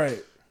Rhodes?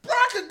 Right.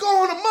 Brock could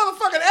go on a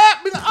motherfucking app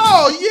and be like,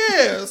 oh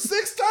yeah,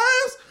 6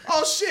 times?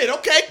 Oh shit,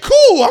 okay,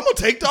 cool. I'm gonna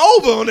take the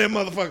over on that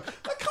motherfucker.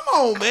 Like, come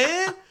on,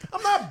 man.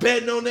 I'm not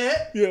betting on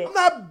that. Yeah. I'm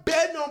not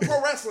betting on pro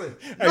wrestling.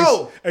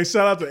 No. Hey,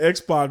 shout out to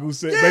X-Pac who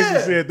basically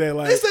said that,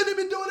 like, they said they've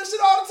been doing this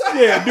shit all the time.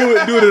 yeah,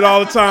 doing it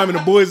all the time, and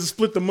the boys will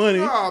split the money.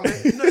 Oh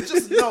man, no,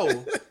 just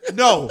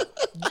no.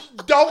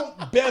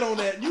 Don't bet on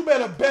that. You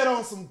better bet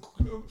on some.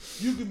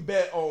 You can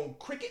bet on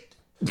cricket.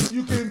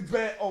 You can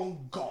bet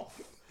on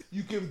golf.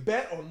 You can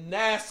bet on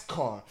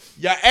NASCAR.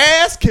 Your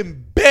ass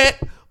can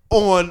bet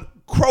on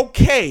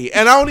croquet,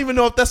 and I don't even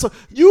know if that's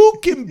you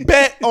can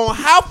bet on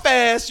how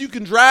fast you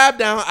can drive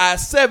down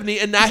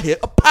I-70 and not hit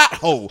a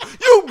pothole.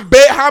 You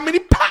bet how many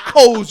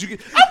potholes you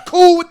can. I'm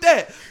cool with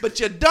that, but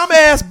your dumb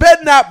ass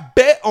better not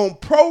bet on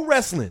pro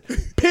wrestling.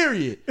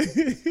 Period.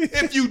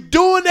 If you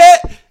doing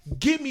that,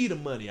 give me the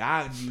money.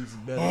 I can use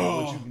it better than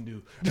what you can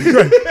do.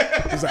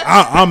 He's like,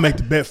 I'll make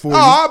the bet for you.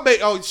 I'll make.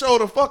 Oh, show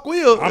the fuck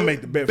will. I'll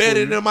make the bet. Bet for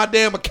it you. in my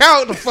damn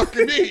account. The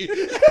fucking me.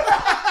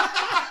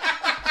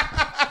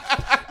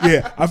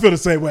 Yeah, I feel the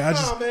same way. I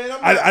just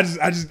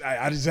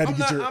had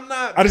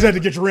to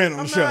get your rant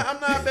on the show. I'm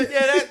not.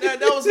 Yeah,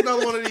 that was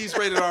another one of these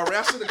rated R.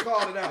 I should have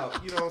called it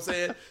out. You know what I'm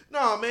saying?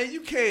 No, man,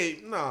 you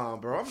can't. No,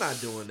 bro, I'm not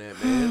doing that,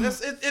 man.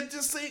 It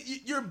just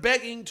you're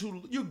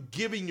you're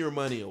giving your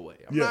money away.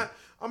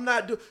 I'm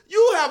not doing.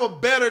 You have a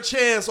better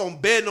chance on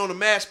betting on a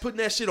match, putting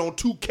that shit on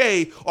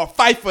 2K or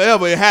Fight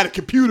Forever and had a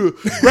computer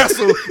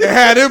wrestle and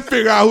had them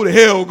figure out who the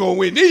hell gonna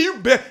win. Then you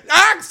bet.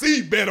 I can see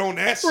you bet on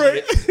that shit.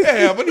 Right.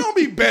 Yeah, but don't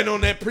be betting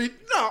on that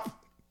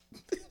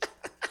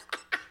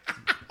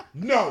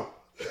No.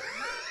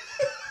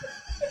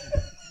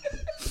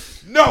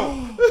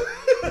 No.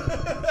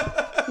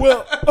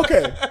 Well,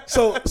 okay.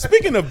 So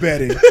speaking of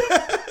betting, and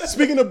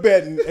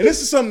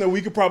this is something that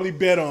we could probably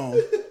bet on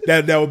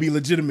that would be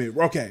legitimate.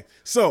 Okay.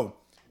 So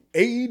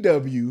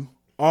AEW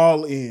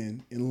All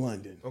In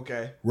London.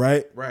 Okay.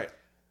 Right? Right.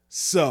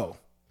 So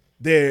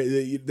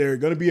they're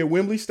going to be at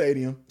Wembley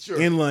Stadium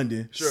in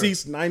London. Sure.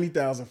 Seats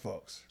 90,000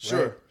 folks.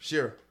 Sure.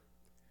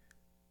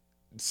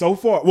 So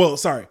far,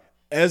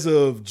 as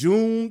of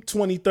June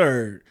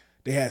 23rd,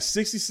 they had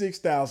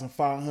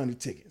 66,500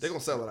 tickets. They're going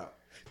to sell it out.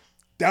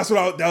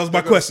 That was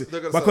my question.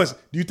 My question.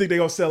 Do you think they're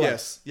going to sell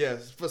out?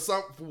 Yes. For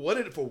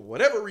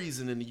whatever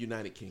reason in the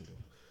United Kingdom,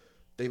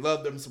 they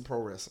love them some pro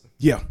wrestling.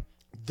 Yeah.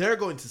 They're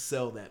going to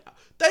sell that out.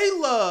 They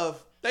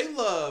love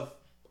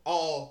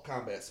all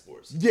combat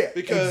sports. Yeah,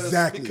 because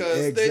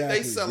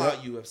they sell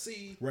out Yep.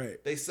 UFC.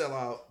 Right. They sell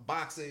out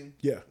boxing.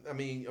 Yeah. I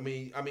mean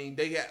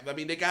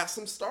they got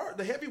some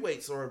the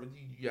heavyweights, or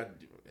you got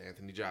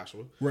Anthony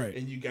Joshua. Right.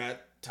 And you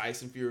got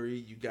Tyson Fury.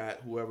 You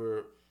got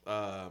whoever.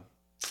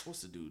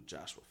 What's the dude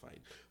Joshua fight?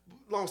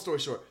 Long story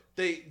short,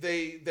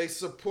 they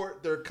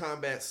support their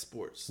combat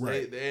sports.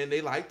 Right.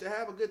 They like to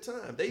have a good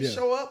time. They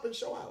show up and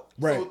show out.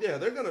 Right. So yeah,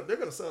 they're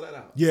gonna sell that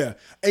out. Yeah.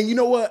 And you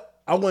know what?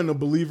 I wasn't a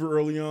believer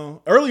early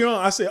on. Early on,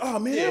 I said, "Oh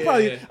man, they'll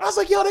probably." I was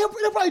like, "Yo,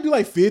 they'll probably do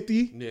like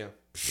 50." Yeah.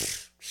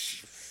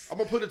 I'm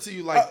gonna put it to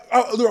you like.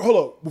 Hold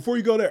up, before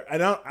you go there, I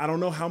don't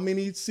know how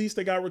many seats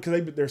they got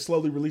because they're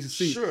slowly releasing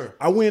seats. Sure.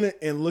 I went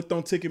and looked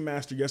on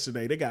Ticketmaster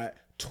yesterday. They got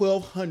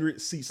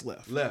 1,200 seats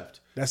left.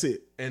 That's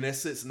it. And that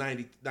sits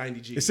 90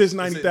 G. It says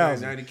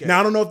 90,000. Now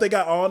I don't know if they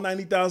got all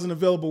 90,000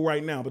 available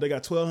right now, but they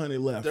got 1,200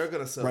 left. They're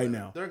gonna sell right that.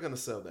 now. They're gonna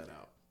sell that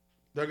out.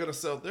 They're gonna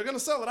sell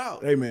it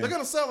out. Amen. They're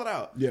gonna sell it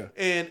out. Yeah.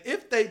 And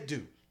if they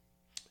do,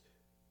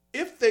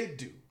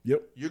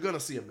 yep, you're gonna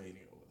see a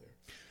Mania over there.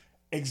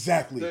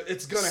 Exactly.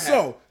 It's gonna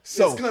happen. It's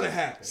gonna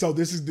happen. So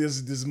this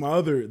is my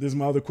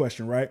other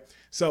question, right?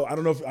 So I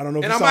don't know if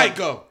and I might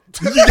go.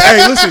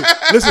 Hey, listen,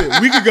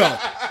 we could go.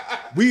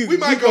 We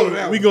might go to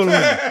that. We can go to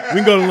London.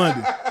 We can go to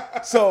London.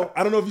 So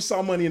I don't know if you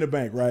saw Money in the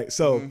Bank, right?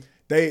 So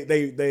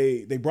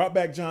they brought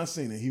back John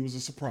Cena. He was a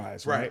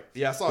surprise, right?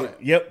 Yeah, I saw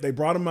that. Yep, they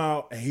brought him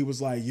out, and he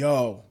was like,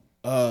 "Yo,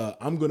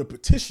 I'm going to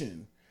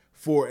petition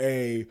for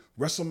a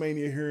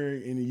WrestleMania here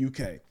in the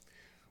UK."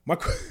 My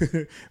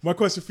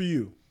question for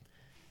you: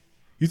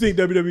 you think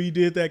WWE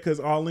did that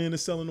because All In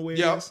is selling the way it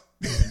is?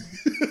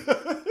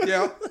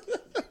 Yeah.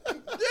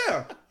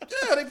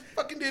 They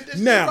fucking did this.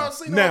 Now,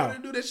 to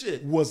do that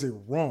shit. Was it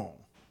wrong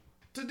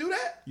to do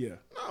that? Yeah.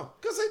 No,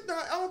 because I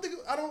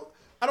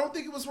don't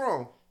think it was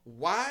wrong.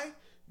 Why?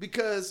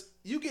 Because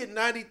you get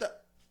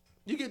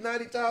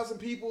 90,000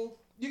 people.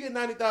 You get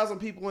 90,000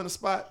 people in a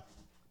spot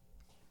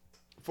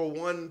for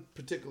one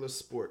particular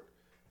sport.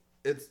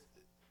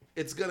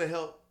 It's gonna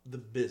help the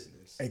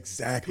business.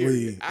 Exactly.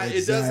 Period. Exactly.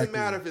 It doesn't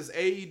matter if it's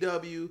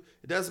AEW.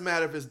 It doesn't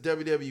matter if it's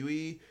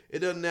WWE. It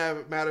doesn't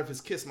matter if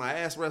it's Kiss My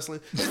Ass Wrestling.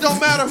 It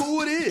don't matter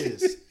who it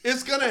is.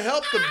 It's gonna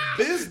help the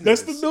business.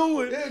 That's the new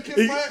one.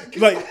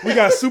 Yeah, We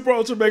got Super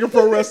Ultra Mega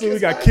Pro Wrestling. We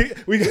got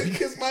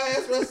Kiss My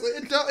Ass Wrestling.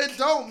 It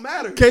don't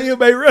matter.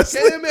 KMA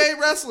Wrestling. KMA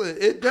Wrestling.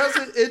 It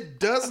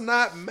does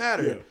not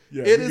matter.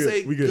 Yeah, it is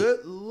a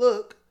good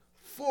look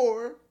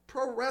for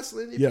pro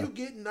wrestling if you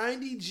get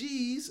 90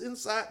 G's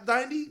inside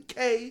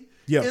 90K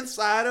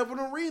inside of an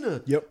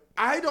arena. Yep.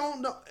 I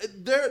don't know.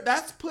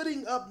 That's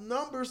putting up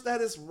numbers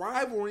that is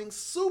rivaling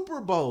Super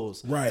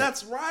Bowls. Right.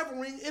 That's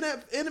rivaling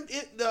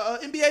the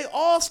NBA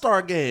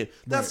All-Star game.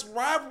 That's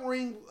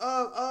rivaling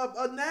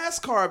a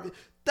NASCAR.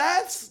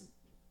 That's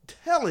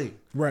telling.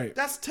 Right.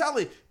 That's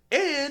telling.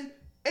 And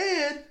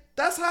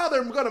that's how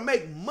they're going to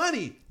make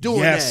money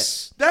doing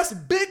that. That's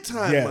big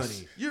time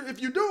money. If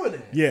you're doing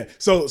that. Yeah.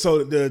 So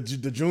the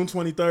June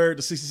 23rd,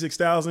 the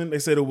 66,000, they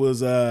said it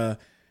was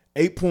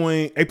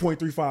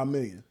 8.35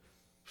 million.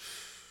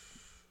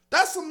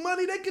 That's some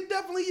money they could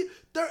definitely.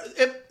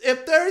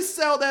 If they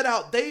sell that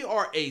out, they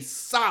are a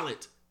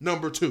solid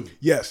number 2.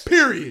 Yes.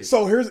 Period.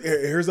 So here's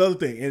the other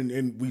thing,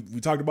 and we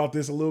talked about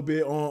this a little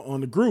bit on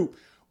the group,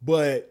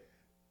 but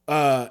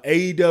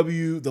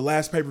AEW, the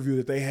last pay-per-view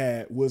that they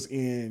had was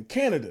in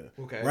Canada.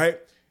 Okay. Right?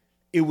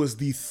 It was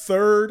the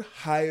 3rd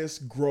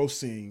highest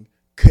grossing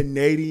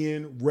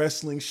Canadian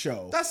wrestling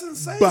show. That's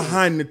insane.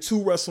 Behind the 2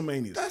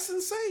 WrestleManias. That's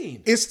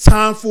insane. It's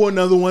time for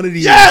another one of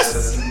these.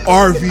 Yes!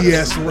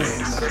 RVS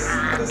wins.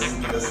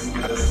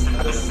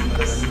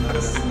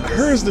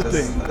 Here's the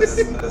thing.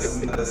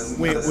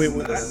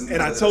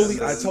 And I totally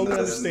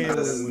understand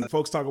when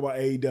folks talk about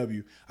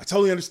AEW. I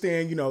totally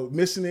understand,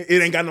 missing it.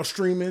 It ain't got no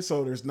streaming,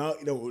 so there's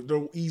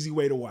no easy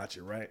way to watch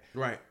it, right?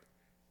 Right.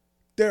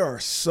 There are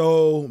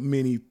so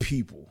many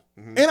people.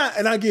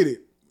 And I get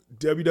it.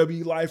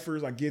 WWE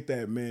lifers, I get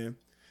that, man.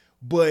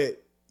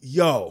 But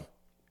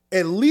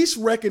at least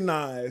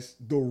recognize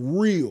the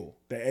real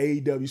that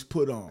AEW's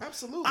put on.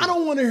 Absolutely. I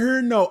don't want to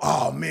hear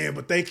oh man,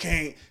 but they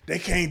can't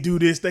do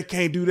this, they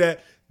can't do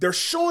that. They're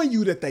showing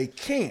you that they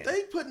can.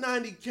 They put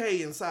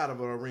 90K inside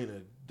of an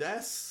arena.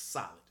 That's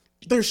solid.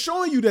 They're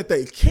showing you that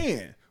they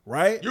can,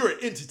 right? You're an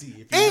entity.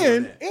 If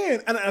you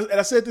and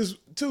I said this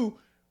too.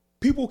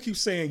 People keep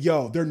saying,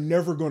 they're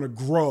never going to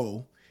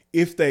grow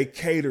if they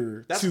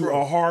cater to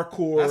a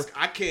hardcore.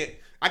 I can't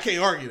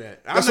argue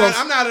that.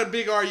 I'm not a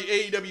big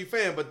AEW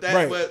fan,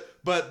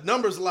 but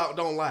numbers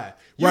don't lie.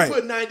 You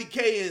put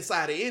 90K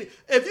inside of any.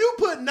 If you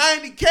put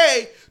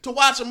 90K to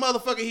watch a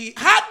motherfucker eat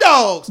hot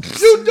dogs,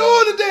 you doing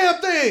the damn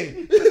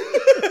thing.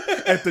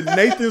 At the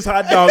Nathan's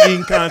hot dog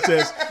eating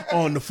contest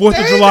on the 4th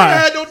of July.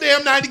 Ain't had no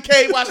damn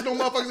 90K watching no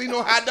motherfuckers eat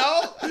no hot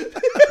dog.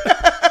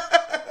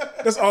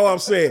 That's all I'm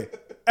saying.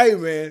 Hey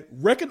man,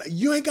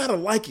 you ain't gotta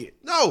like it.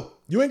 No.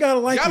 You ain't gotta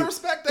like it. You gotta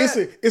respect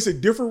that. It's a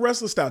different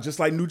wrestling style, just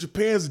like New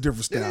Japan's a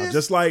different style,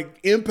 just like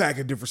Impact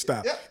a different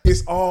style. Yep.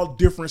 It's all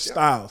different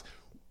styles.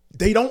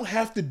 They don't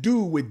have to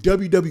do what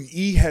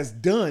WWE has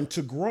done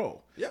to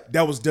grow. Yep.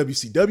 That was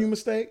WCW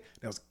mistake.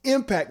 That was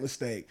Impact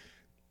mistake.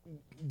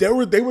 They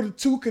were the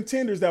 2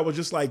 contenders that were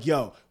just like,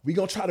 we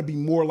gonna try to be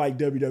more like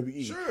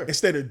WWE. Sure.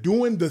 Instead of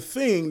doing the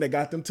thing that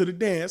got them to the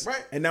dance,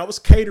 right. And that was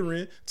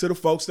catering to the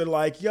folks that are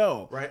like,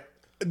 right.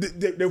 To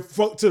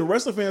the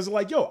wrestling fans are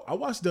like, I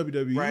watch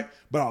WWE, right.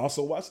 But I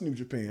also watch New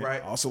Japan.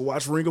 Right. I also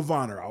watch Ring of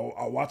Honor.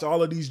 I watch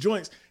all of these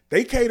joints.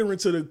 They catering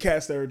to the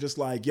cats that are just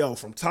like,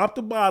 from top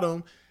to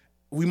bottom,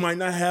 we might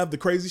not have the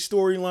crazy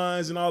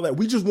storylines and all that.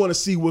 We just want to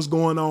see what's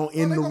going on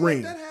in the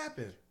ring. Make that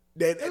happen.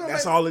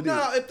 That's all it is.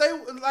 No, if they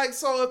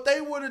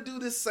were to do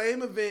this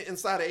same event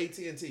inside of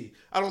AT&T,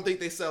 I don't think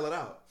they sell it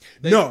out.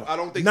 I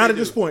don't think not at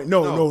this point.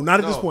 No, not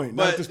at this point.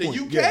 Not But at this the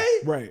point. UK, yeah,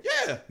 right?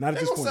 Yeah, not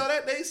at this point. Sell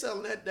that. They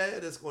selling that.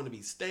 That is going to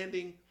be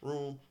standing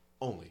room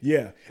only.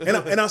 Yeah,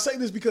 and I'll say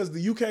this because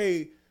the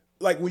UK,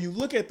 like when you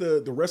look at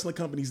the wrestling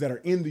companies that are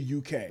in the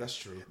UK, that's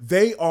true.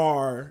 They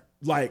are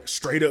like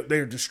straight up.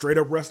 They're just straight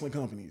up wrestling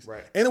companies,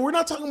 right? And we're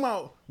not talking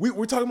about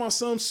we're talking about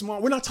some small.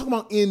 We're not talking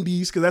about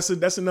indies because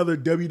that's another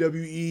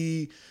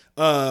WWE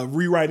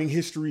rewriting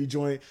history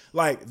joint.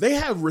 Like they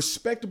have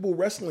respectable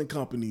wrestling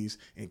companies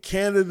in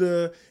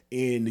Canada,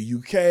 in the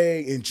UK,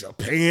 in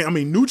Japan. I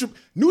mean, New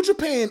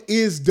Japan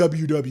is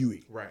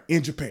WWE, right?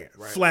 In Japan,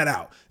 flat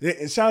out.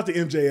 And shout out to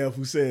MJF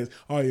who says,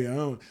 "Oh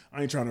yeah,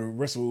 I ain't trying to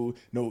wrestle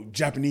no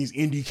Japanese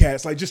indie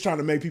cats." Like just trying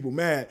to make people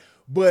mad,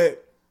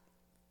 but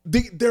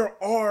there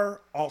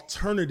are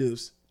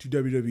alternatives to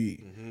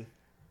WWE. Mm-hmm.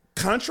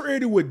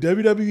 Contrary to what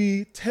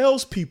WWE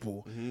tells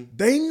people,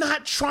 they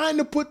not trying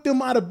to put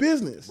them out of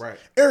business. Right.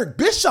 Eric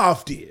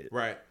Bischoff did.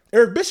 Right.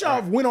 Eric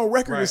Bischoff went on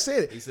record and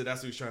said it. He said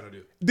that's what he's trying to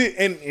do.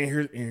 And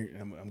here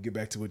I'm gonna get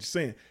back to what you're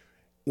saying.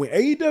 When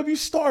AEW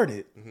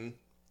started,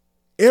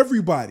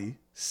 everybody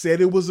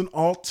said it was an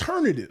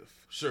alternative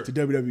to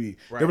WWE.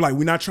 Right. They were like,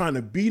 we're not trying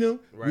to beat them.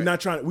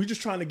 Right. We're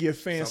just trying to give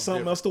fans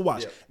something else to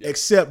watch. Yep.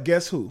 Except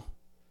guess who?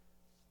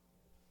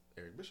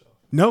 Eric Bischoff.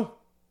 No.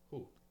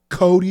 Who?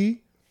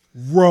 Cody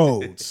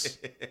Rhodes.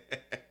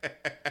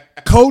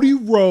 Cody He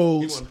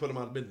Rhodes. wanted to put him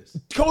out of business.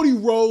 Cody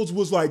Rhodes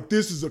was like,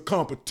 "This is a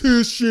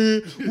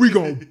competition. We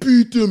gonna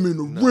beat them in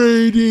the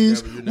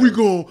ratings. We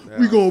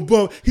gonna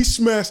bump." He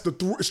smashed the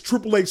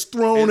Triple H's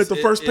throne at the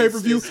first pay per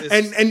view,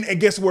 and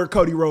guess where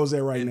Cody Rhodes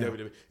at right now?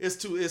 WWE. It's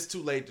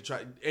too late to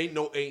try. Ain't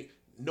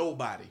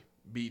nobody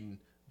beating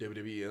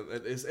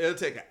WWE. It'll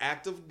take an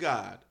act of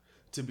God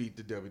to beat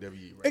the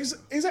WWE right now.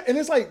 Exactly, and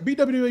it's like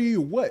WWE.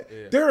 What?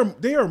 Yeah.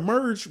 They are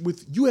merged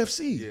with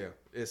UFC. Yeah,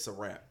 it's a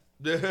wrap.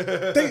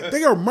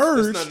 They are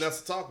merged. There's nothing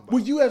else to talk about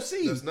with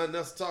UFC. There's nothing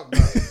else to talk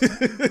about.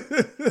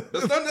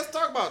 There's nothing else to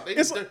talk about.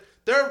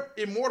 They're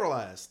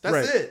immortalized.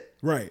 That's it.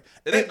 Right.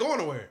 It ain't going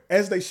nowhere.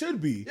 As they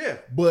should be. Yeah.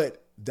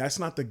 But that's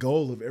not the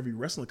goal of every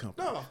wrestling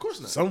company. No, of course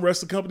not. Some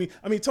wrestling company.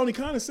 I mean, Tony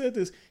Khan has said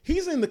this.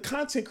 He's in the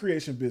content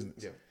creation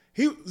business.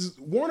 Yeah.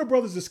 Warner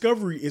Brothers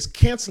Discovery is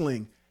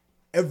canceling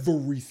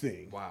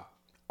everything. Wow.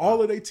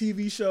 All of their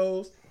TV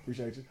shows.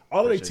 Appreciate you.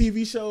 All of their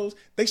TV shows.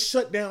 They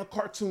shut down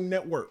Cartoon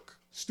Network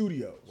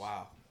Studios.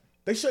 Wow.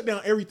 They shut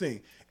down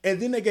everything. And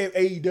then they gave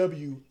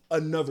AEW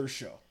another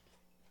show.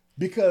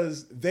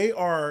 Because they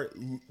are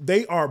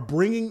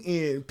bringing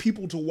in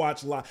people to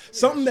watch live.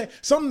 Something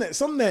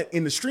that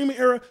in the streaming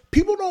era,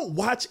 people don't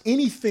watch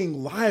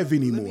anything live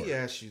anymore. Let me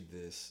ask you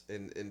this,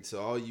 and to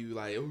all you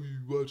like, oh, you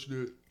watch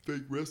that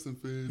fake wrestling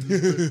fans?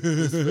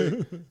 It's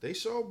fake. They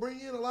sure bring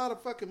in a lot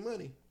of fucking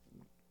money.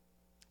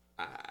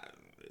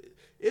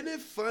 Isn't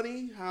it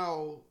funny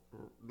how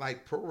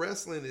like pro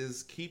wrestling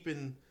is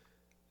keeping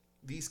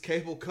these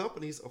cable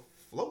companies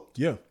afloat?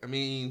 Yeah, I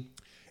mean.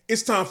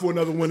 It's time for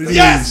another one of these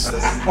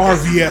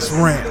RVS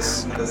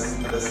rants.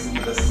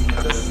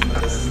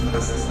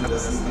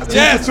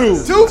 Yes, two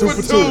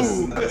for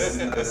two.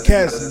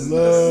 Cats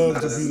love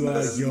to be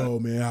like, yo,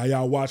 man, how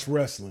y'all watch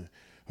wrestling?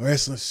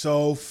 Wrestling's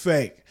so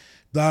fake.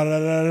 Da da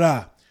da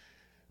da.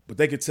 But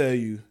they could tell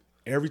you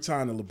every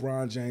time that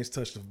LeBron James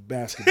touched the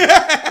basketball,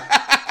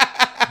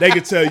 they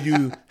could tell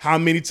you how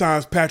many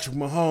times Patrick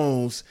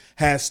Mahomes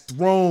has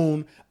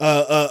thrown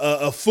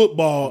a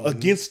football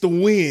against the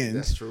wind.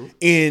 That's true.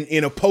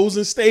 In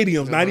opposing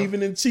stadiums, not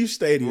even in Chiefs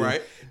Stadium.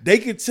 Right. They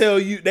could tell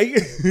you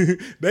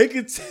they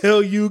could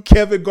tell you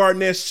Kevin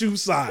Garnett's shoe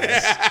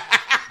size.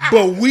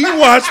 But we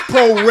watch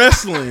pro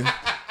wrestling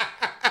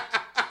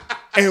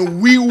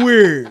and we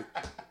weird.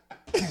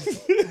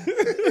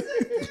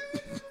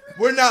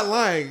 We're not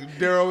lying,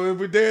 Daryl.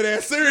 We're dead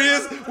ass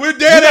serious. We're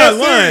dead ass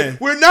lying.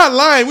 We're not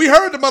lying. We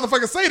heard the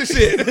motherfucker say the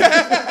shit.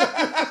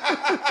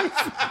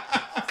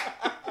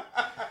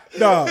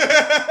 Dog,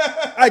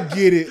 I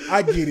get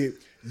it.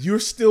 You're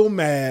still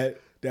mad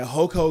that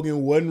Hulk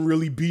Hogan wasn't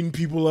really beating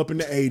people up in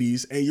the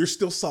 80s, and you're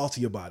still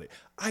salty about it.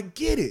 I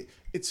get it.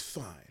 It's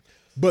fine.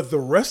 But the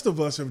rest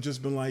of us have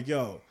just been like,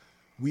 yo,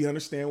 we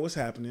understand what's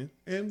happening,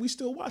 and we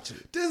still watch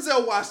it.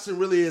 Denzel Washington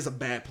really is a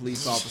bad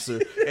police officer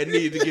and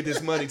needed to get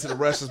this money to the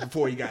Russians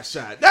before he got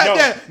shot.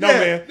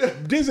 Man.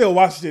 Denzel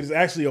Washington is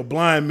actually a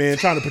blind man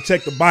trying to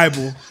protect the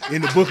Bible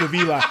in the Book of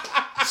Eli.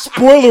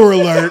 Spoiler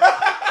alert.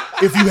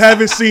 If you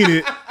haven't seen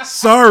it,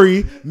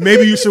 sorry,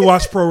 maybe you should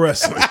watch pro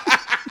wrestling.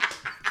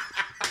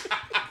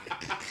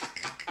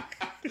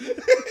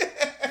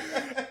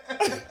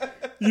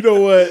 You know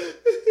what?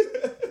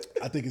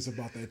 I think it's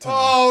about that time.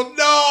 Oh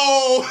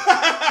no!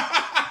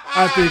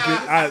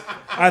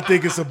 I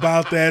think it's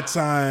about that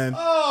time.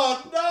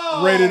 Oh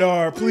no! Rated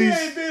R, please.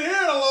 We ain't been here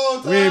in a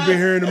long time. We ain't been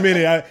here in a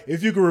minute.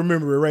 If you can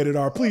remember it, Rated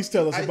R, please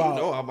tell us about.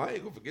 I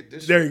ain't gonna forget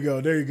this. There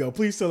you go.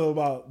 Please tell us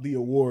about the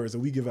awards that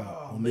we give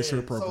out on this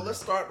here program. So let's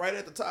start right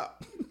at the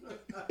top.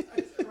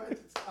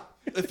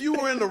 If you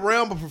were in the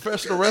realm of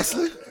professional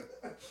wrestling.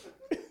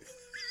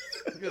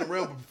 You're in the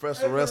realm of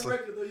professional wrestling.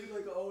 You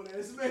like an old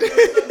ass man.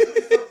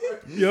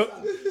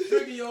 Yep.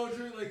 Drinking your own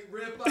drink like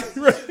red box.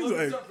 Right,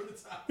 Start from the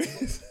top.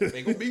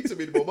 Ain't gonna be too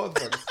many more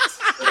motherfuckers.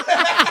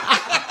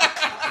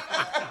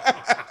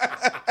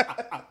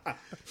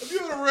 If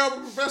you're in the realm of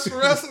professional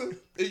wrestling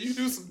and you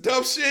do some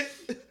dumb shit,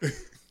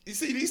 you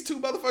see these two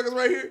motherfuckers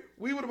right here?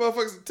 We were the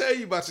motherfuckers to tell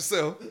you about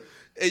yourself,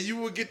 and you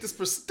will get this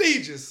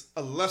prestigious,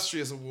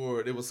 illustrious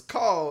award. It was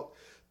called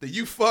the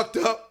You Fucked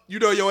Up, You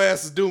Know Your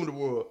Ass is Doomed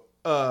Award.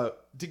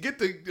 To get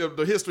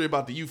the history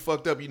about the You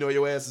Fucked Up, You Know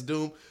Your Ass is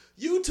Doomed,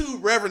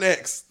 YouTube Reverend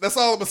X. That's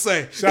all I'm gonna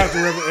say. Shout out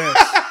to Reverend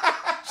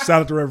X.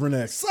 Shout out to Reverend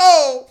X.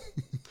 So,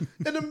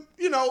 and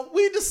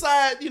we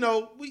decide, I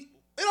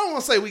don't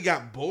want to say we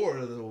got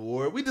bored of the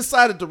award. We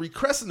decided to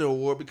recrescent the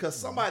award because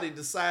somebody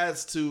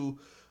decides to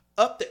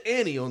up the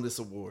ante on this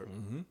award.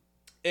 Mm-hmm.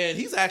 And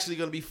he's actually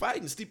going to be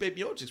fighting Stipe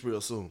Miocic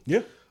real soon.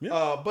 Yeah.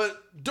 But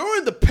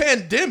during the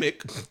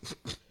pandemic,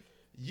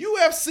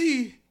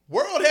 UFC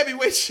World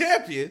Heavyweight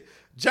Champion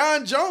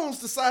John Jones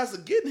decides to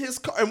get in his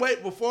car. And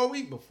wait, before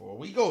we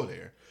go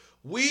there,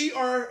 we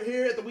are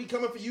here at the We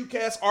Coming For You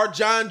cast are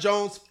John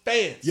Jones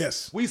fans.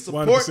 Yes. We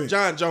support 100%.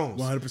 John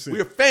Jones. 100%.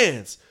 We're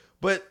fans.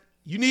 But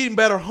you need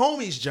better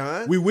homies,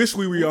 John. We wish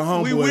we were your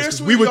homeboys. We wish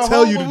we would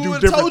tell you to do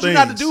different things. We told you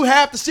not to do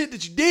half the shit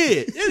that you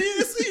did.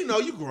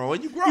 You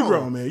growing. You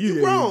grown, man.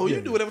 You grown. You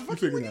do whatever.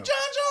 Fuck you. John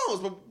Jones.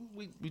 But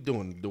we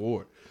doing the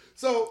award.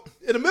 So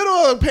in the middle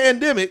of the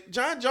pandemic,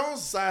 John Jones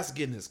decides to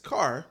get in his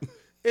car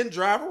and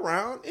drive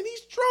around and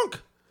he's drunk.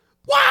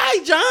 Why,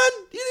 John?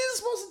 You ain't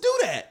supposed to do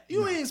that.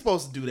 You ain't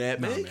supposed to do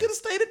that, man. You could have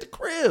stayed at the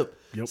crib.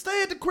 Yep.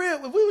 Stay at the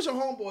crib. If we was your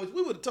homeboys,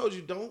 we would have told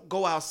you don't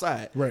go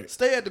outside. Right.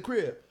 Stay at the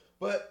crib.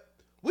 But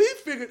we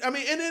figured, I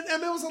mean,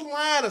 and there was a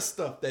line of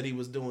stuff that he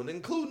was doing,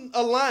 including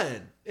a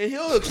line. And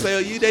he'll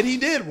tell you that he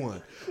did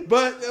one.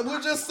 But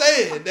we're just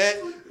saying that,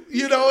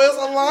 you know, it's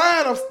a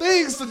line of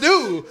things to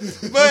do.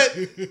 But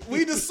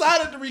we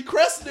decided to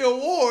request the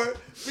award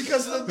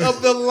because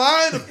of the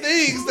line of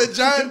things that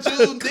John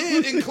June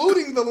did,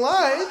 including the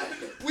line.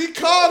 We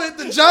called it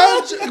the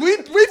John. We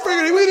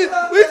figured we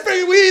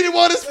didn't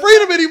want his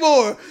freedom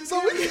anymore.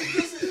 So we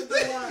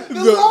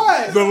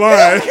the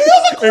line,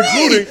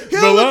 including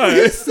the line.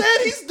 He said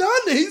he's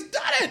done it. He's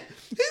done it.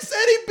 He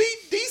said he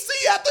beat DC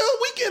after a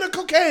weekend of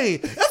cocaine.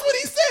 That's what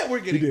he said.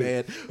 We're getting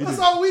mad.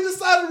 So we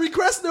decided to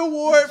request the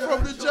award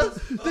from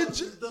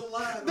the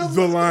line.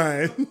 The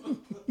line.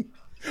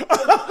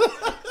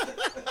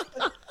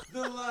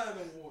 The line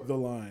award. The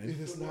line. It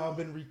has now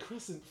been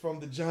rechristened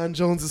from the John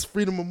Jones's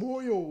Freedom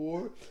Memorial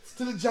Award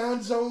to the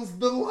John Jones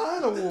The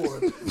Line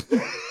Award.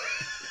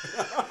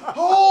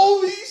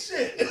 Holy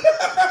shit.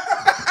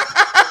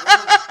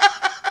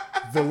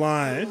 The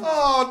line.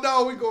 Oh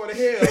no, we're going to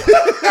hell.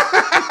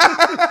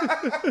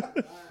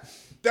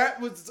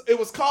 It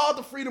was called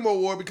the Freedom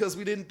Award because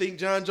we didn't think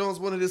John Jones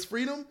wanted his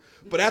freedom.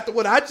 But after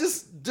what I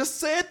just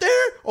said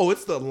there,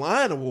 it's the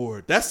Line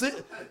Award. That's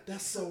it.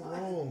 That's so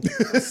wrong.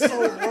 That's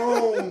so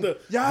wrong.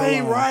 Y'all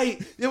ain't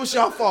right. It was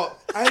y'all fault.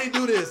 I didn't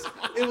do this.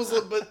 It was,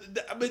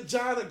 but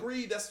John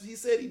agreed. He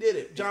said he did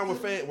it. John,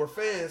 we're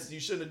fans.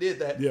 You shouldn't have did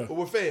that. Yeah. But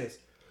we're fans.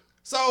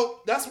 So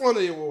that's one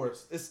of the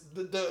awards. It's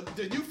the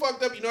you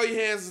fucked up. You know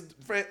your hands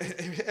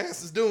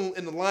is doomed,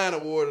 and the Line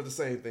Award are the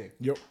same thing.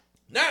 Yep.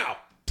 Now,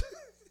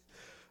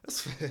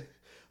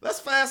 let's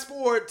fast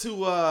forward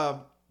to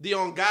the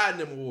On God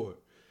and Them Award.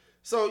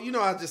 So, you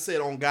know, I just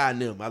said On God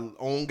and Them.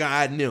 On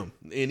God and Them.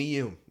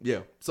 NEM. Yeah.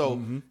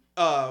 So,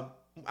 I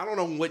don't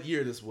know what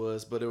year this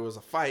was, but there was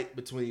a fight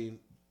between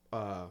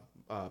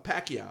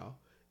Pacquiao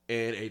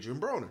and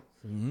Adrian Broner.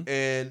 Mm-hmm.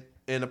 And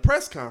in a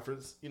press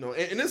conference, you know,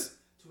 and this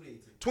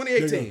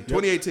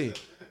 2018.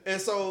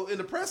 And so in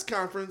the press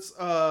conference,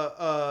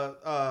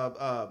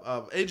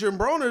 Adrian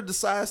Broner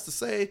decides to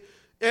say,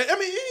 I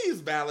mean,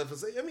 he's valid for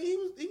saying. I mean, he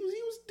was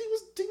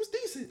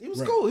decent. He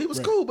was cool. He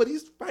was cool, but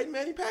he's fighting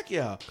Manny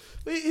Pacquiao.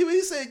 But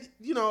he said,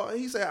 you know, I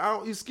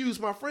don't excuse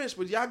my French,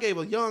 but y'all gave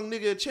a young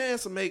nigga a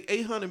chance to make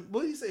 800.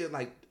 What he said,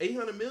 like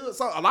 800 million,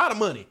 so a lot of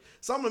money.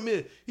 Some of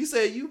them. He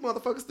said, you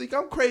motherfuckers think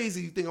I'm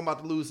crazy. You think I'm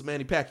about to lose to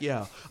Manny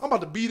Pacquiao? I'm about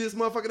to beat this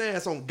motherfucking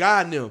ass on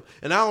God and them,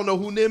 and I don't know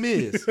who them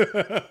is.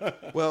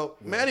 Well,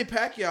 Manny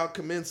Pacquiao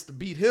commenced to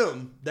beat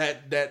him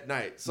that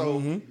night.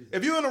 So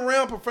if you're in the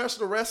realm of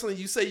professional wrestling,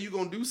 you say you're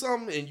gonna do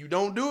something and you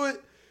don't do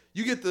it,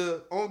 you get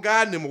the On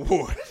God and Them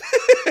Award.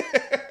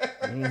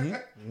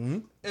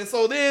 And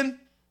so then,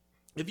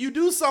 if you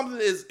do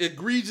something as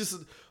egregious,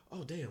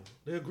 they're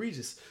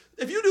egregious.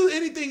 If you do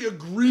anything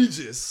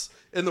egregious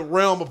in the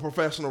realm of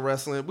professional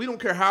wrestling, we don't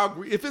care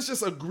how if it's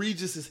just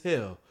egregious as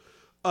hell.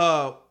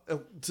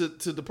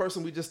 To the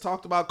person we just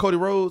talked about, Cody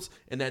Rhodes,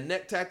 and that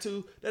neck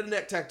tattoo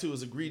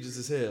is egregious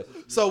as hell.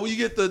 So when you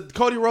get the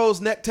Cody Rhodes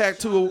neck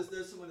tattoo,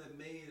 There's someone that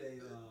made a.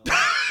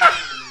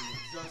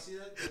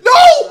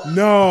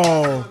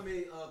 No.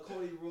 Made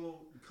Cody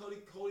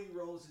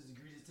Rhodes'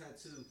 egregious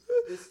tattoo.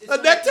 It's a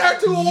neck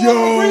tattoo.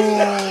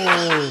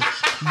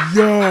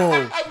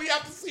 Yo. We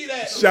have to see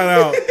that. Shout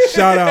out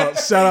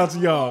to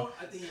y'all.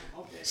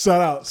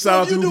 Shout out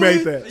to who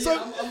made that. So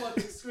I'm on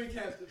the screen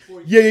capture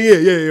for you.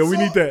 Yeah. We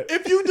need that.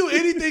 If you do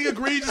anything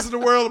egregious in the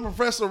world of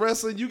professional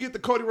wrestling, you get the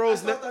Cody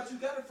Rhodes neck. I thought you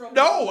got it from.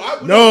 No,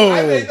 I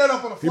made that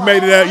up on the fly. He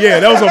made it out.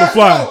 Yeah, that was on the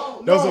fly.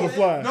 That was on the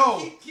fly.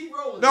 Keep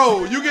rolling.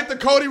 No, you get the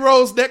Cody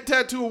Rhodes neck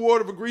tattoo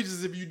award of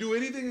egregious if you do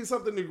anything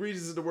something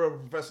egregious in the world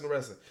of professional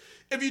wrestling.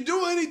 If you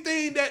do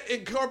anything that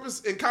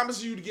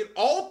encompasses you to get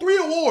all three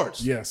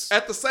awards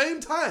at the same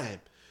time,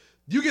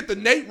 you get the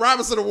Nate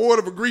Robinson Award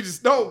of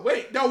egregious. No,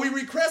 we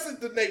requested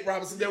the Nate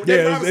Robinson.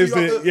 It's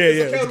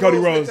the Cody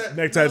Rhodes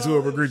neck tattoo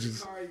of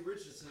egregious.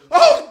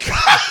 Oh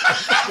God,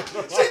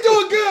 she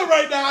doing good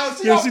right now.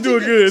 She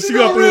doing good. She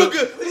doing real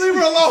good. Leave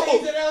her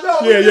alone.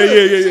 Yeah.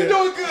 She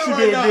doing good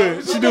right now.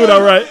 She doing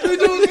all right. She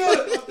doing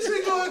good.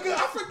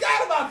 I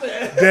forgot about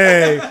that.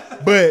 Dang,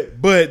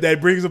 but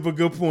that brings up a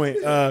good point.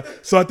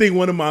 So I think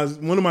one of my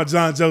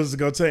John Jones is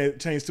gonna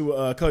change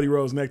to Cody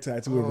Rhodes neck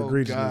tattoo of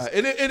egregiousness.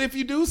 And if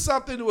you do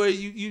something where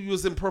you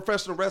was in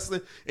professional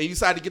wrestling and you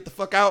decided to get the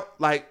fuck out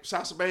like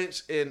Sasha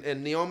Banks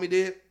and Naomi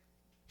did,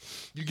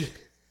 you get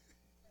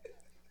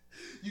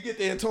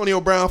the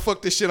Antonio Brown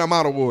fuck this shit I'm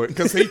out award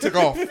because he took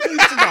off.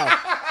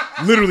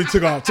 Literally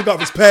took off. Took off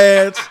his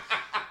pads.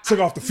 Took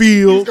off the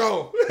field.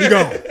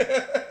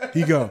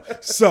 He gone.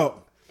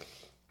 So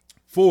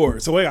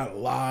we got a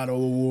lot of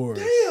awards.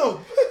 Damn.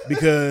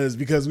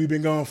 Because we've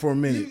been gone for a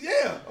minute.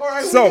 Yeah. All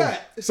right.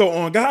 So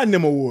on God and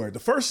Them Award, the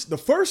first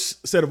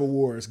set of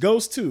awards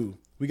goes to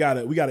we got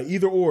an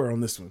either or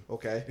on this one.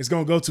 Okay. It's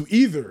gonna go to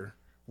either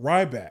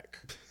Ryback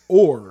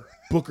or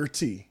Booker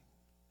T.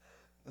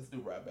 Let's do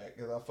Ryback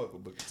because I fuck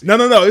with Booker T. No.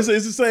 It's the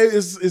same.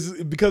 It's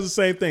because of the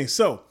same thing.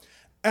 So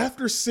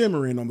after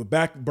simmering on the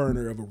back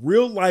burner of a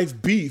real life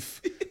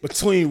beef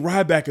between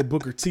Ryback and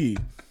Booker T,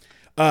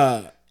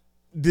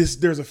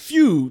 there's a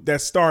feud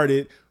that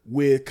started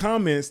with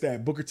comments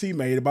that Booker T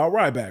made about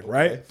Ryback,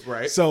 right?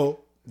 Right.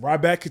 So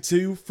Ryback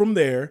continued from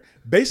there,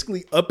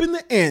 basically up in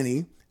the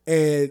ante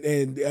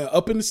and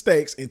up in the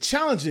stakes and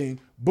challenging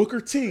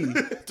Booker T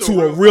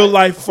to a real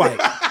life fight.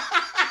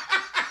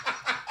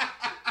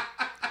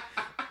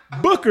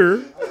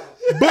 Booker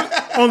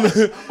on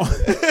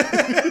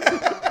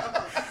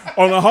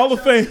the Hall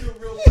of Fame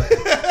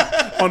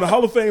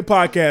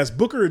podcast,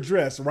 Booker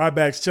addressed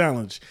Ryback's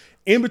challenge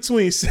in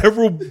between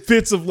several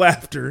fits of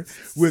laughter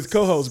with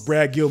co-host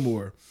Brad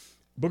Gilmore.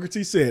 Booker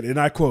T said, and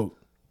I quote,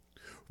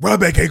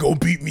 "Ryback ain't gonna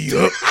beat me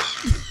up.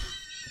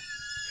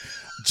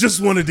 Just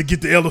wanted to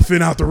get the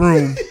elephant out the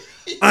room.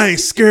 I ain't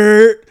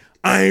scared.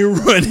 I ain't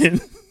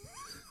running."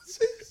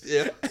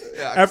 Yeah.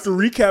 After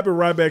recapping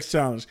Ryback's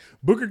challenge,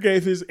 Booker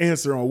gave his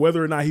answer on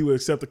whether or not he would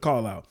accept the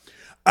call out.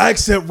 "I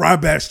accept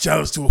Ryback's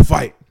challenge to a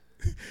fight.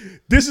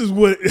 This is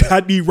what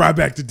I need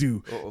Ryback to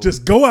do.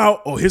 Just go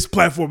out on his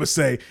platform and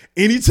say,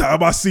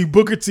 anytime I see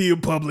Booker T in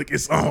public,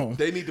 it's on.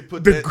 They need to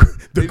put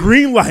the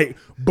green light,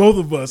 both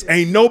of us.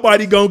 Ain't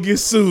nobody gonna get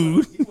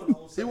sued."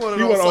 He wanted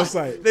He on went on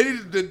site. site. They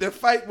needed the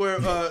fight where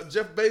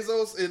Jeff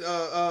Bezos and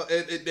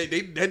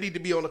they need to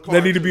be on the card.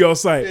 They need to be on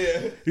site.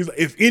 Yeah. He's like,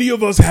 if any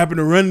of us happen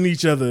to run into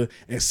each other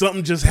and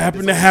something just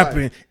happened to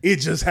happen, it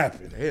just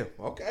happened. Damn.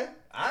 Okay.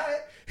 All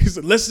right. He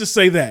said, let's just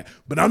say that.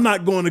 But I'm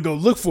not going to go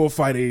look for a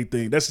fight or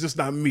anything. That's just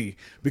not me.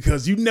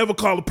 Because you never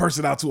call a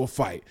person out to a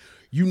fight.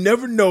 You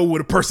never know what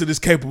a person is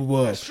capable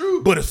of. That's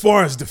true. But as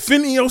far as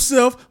defending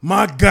yourself,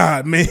 my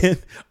God, man,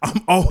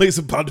 I'm always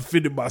about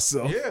defending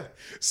myself. Yeah.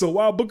 So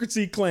while Booker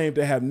T claimed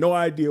to have no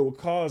idea what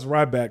caused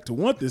Ryback to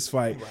want this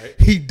fight,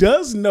 he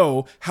does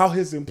know how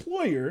his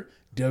employer,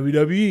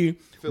 WWE,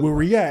 will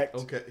react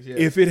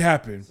if it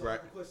happens. So I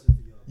have a question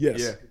for y'all. Yes.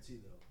 Yeah.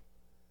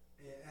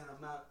 And I'm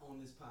not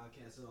on this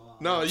podcast at all.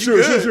 No, you Sure.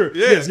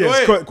 Yeah, Yes. go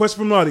ahead. Question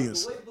from the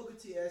audience. The way Booker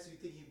T asked you,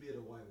 think he'd be a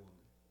white woman?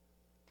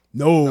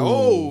 No.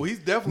 Oh, he's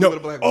definitely with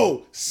a black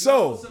woman. Oh,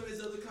 so Some of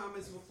his other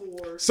comments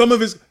before. some of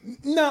his.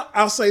 No,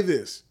 I'll say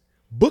this: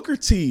 Booker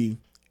T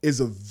is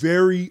a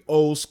very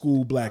old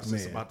school black I was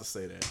just man. about to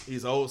say that.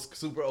 He's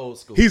super old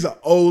school. He's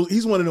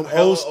one of them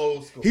Hella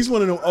old school. He's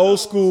one of them old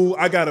school.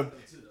 But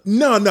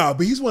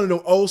he's one of them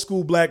old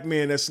school black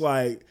men that's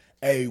like,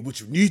 hey, what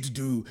you need to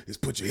do is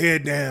put your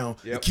head down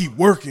and keep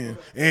working.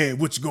 And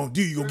what you gonna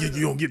do, you gonna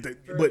get that.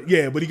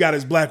 But he got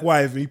his black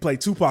wife and he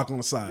played Tupac on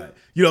the side.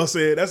 You know what I'm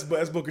saying?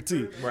 That's Booker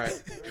T.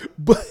 Right.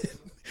 But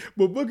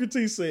Booker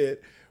T said,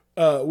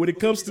 when it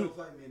comes to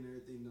Fight me and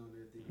everything, no,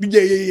 and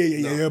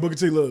everything. yeah, Booker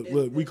T, look,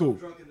 we cool.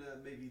 Drunk and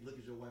maybe look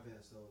at your wife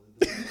asshole.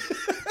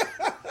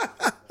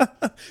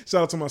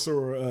 Shout out to my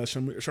soror,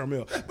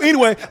 Charmel. But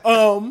anyway,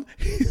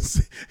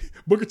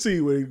 Booker T,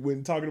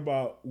 when talking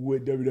about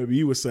what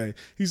WWE was saying,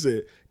 he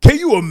said, "Can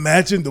you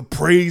imagine the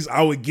praise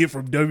I would get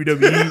from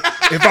WWE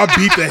if I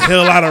beat the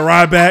hell out of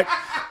Ryback?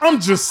 I'm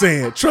just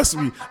saying, trust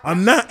me,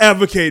 I'm not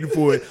advocating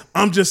for it.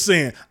 I'm just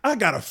saying, I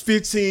got a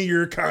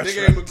 15-year They contract."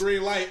 gave him a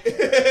green light. Go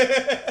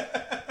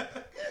ahead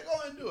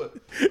and do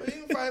it. You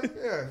can fight him.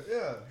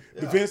 Yeah.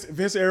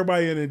 Vince,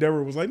 everybody in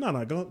Endeavor was like, no,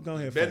 go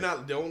ahead. Bet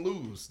not, don't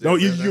lose. No,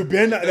 you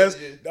better not. That's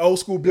the old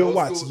school Bill old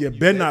Watts. school, You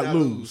better not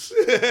lose.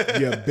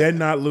 You better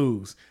not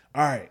lose.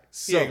 All right,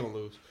 so He ain't gonna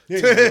lose.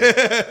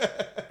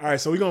 all right,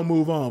 so we're gonna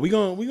move on. We're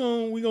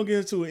gonna get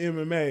into an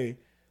MMA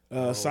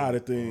side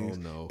of things.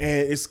 Oh no.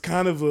 And it's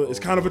kind of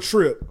a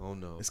trip. Oh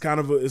no. It's kind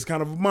of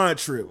a mind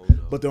trip.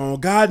 But the On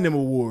God Name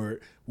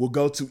Award will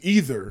go to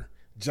either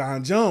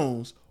John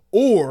Jones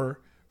or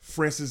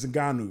Francis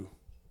Ngannou.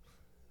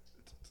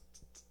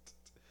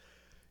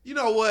 You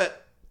know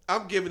what?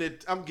 I'm giving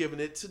it to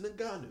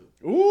Ngannou.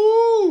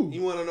 Ooh.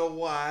 You want to know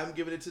why I'm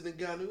giving it to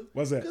Ngannou?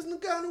 What's that? Because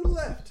Ngannou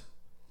left.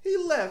 He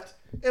left,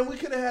 and we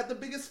could have had the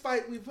biggest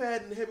fight we've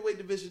had in the heavyweight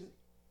division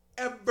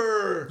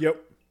ever. Yep.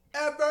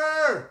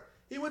 Ever.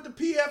 He went to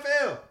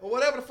PFL or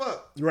whatever the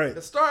fuck. Right.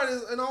 And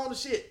started and all the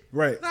shit.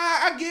 Right. Nah,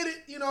 I get it.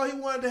 You know, he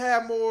wanted to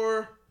have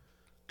more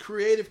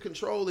creative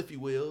control, if you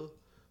will.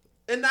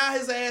 And now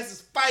his ass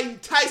is fighting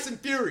Tyson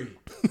Fury.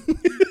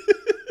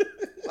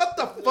 What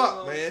the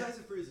fuck, man?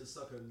 Tyson Fury's a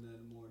sucker in the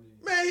morning.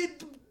 Man,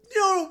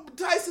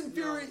 Tyson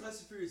Fury.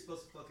 Tyson Fury is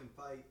supposed to fucking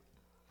fight.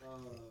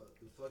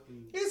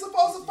 He's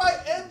supposed to fight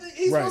Anthony.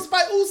 He's supposed to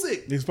fight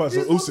Usyk. He's supposed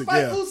to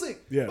fight Usyk.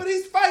 Yeah. But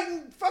he's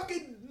fighting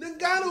fucking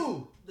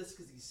Ngannou. That's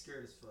because he's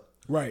scared as fuck.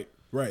 Right.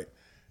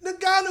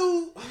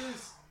 Ngannou.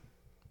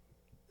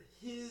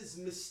 His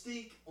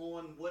mystique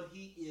on what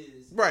he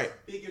is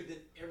bigger than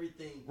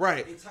everything.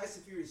 Right. And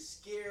Tyson Fury is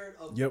scared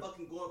of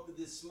fucking going up to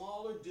this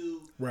smaller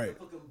dude and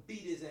fucking beat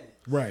his ass.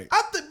 Right.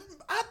 I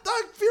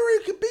thought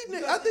Fury could beat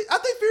Nick. I think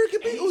Fury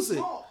could beat Usyk.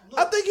 Look,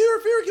 I think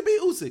Fury could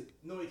beat Usyk.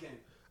 No, he can't.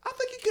 I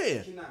think he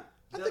can. He cannot.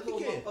 I That think he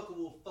little can. motherfucker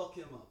will fuck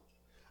him up.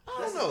 I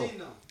don't That's know. the thing,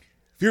 though.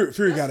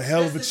 Fury got a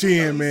hell of a That's the thing,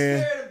 though. chin, He's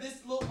man. scared of this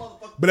little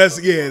motherfucker. But that's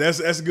a good. Well, That's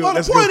a the good point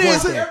point.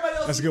 is, though. Everybody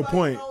else That's a he's good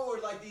point. fighting, or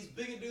like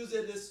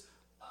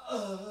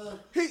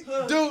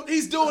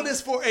He's doing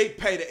this for a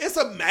payday. It's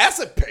a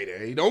massive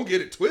payday. Don't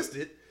get it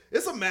twisted.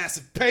 It's a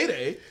massive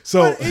payday.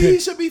 So but he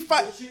should be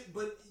fighting.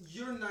 But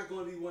you're not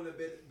going to be one of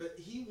the best. But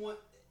if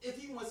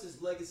he wants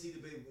his legacy to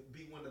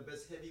be one of the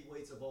best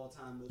heavyweights of all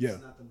time,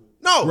 it's not the move.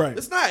 No, Right.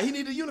 it's not. He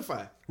need to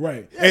unify.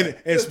 Right. Yeah.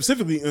 And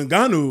specifically,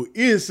 Ngannou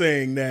is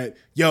saying that,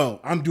 yo,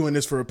 I'm doing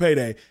this for a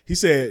payday. He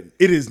said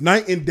it is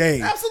night and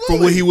day Absolutely.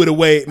 from what he would have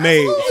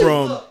made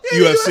from He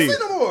ain't UFC. UFC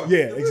no more.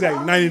 Yeah,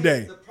 exactly. Night and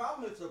day. The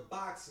problem is with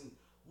boxing.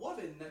 What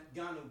if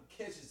Ngannou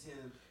catches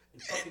him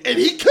And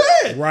he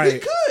could.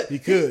 Right. He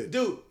could.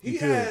 Dude, He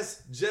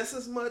has just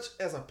as much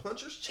as a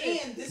puncher's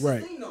chance. And this Right.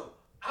 is the thing, though.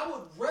 I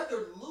would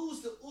rather lose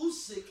to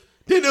Usyk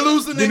Then to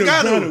lose to Then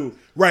Ngannou.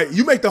 Right.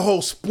 You make the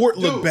whole sport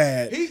look Dude,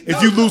 bad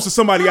if you lose to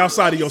somebody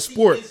outside of your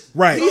sport.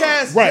 Right. He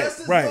has right.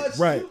 just as right. much-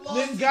 Right.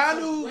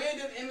 Ngannou.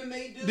 random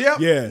MMA dude. Yep.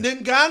 Yeah.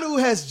 Ngannou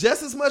has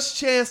just as much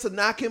chance to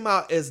knock him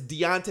out as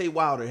Deontay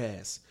Wilder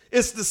has.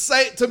 It's the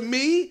same to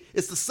me.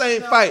 It's the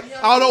same fight.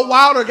 Although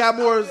Wilder got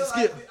more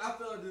skill. I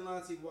feel like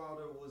Deontay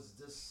Wilder was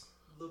just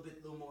a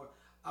little more.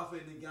 I feel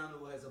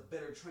Ngannou has a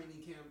better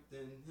training camp than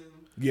him.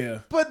 Yeah.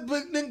 But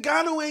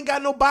Ngannou ain't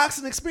got no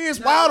boxing experience.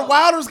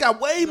 Wilder's got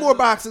way more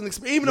boxing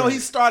experience, even though he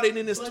started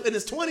in his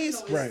 20s.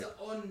 It's Right. the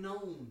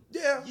unknown.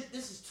 Yeah.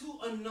 This is two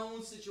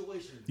unknown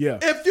situations. Yeah.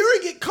 If Fury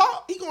get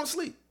caught, he going to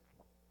sleep.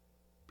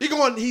 He's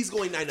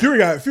going night. Fury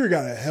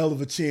got a hell of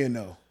a chin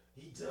though.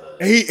 He does.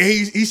 And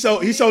he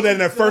showed that in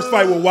that first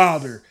fight with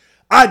Wilder.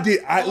 I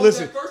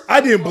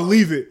didn't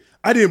believe it.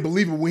 I didn't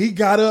believe it when he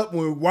got up,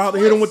 when Wilder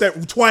hit him with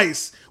that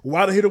twice.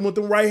 Wilder hit him with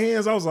them right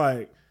hands. I was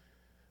like,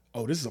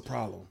 oh, this is a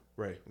problem.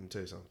 Ray, let me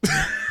tell you something.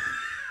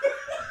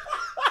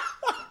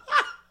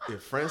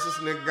 If Francis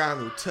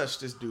Ngannou touched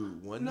this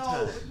dude one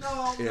time,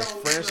 if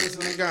Francis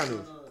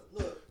Ngannou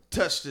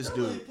touched this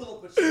dude,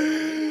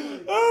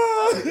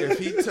 if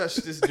he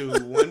touched this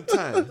dude one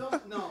time,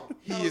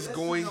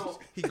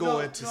 he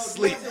going to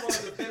sleep.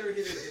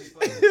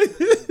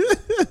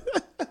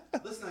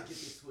 Let's not get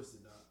this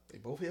twisted, dog. They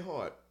both hit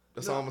hard.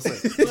 That's all I'm gonna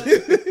say.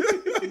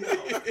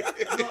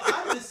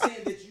 I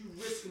understand that you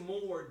risk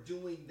more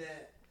doing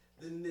that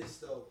than this,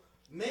 though.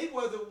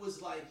 Mayweather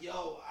was like,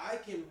 yo, I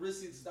can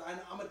risk it.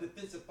 I'm a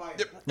defensive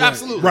fighter.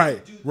 Absolutely.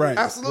 Right.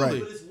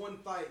 Absolutely. But it's one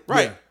fight.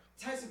 Right.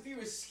 Tyson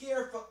Fury is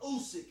scared for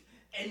Usyk,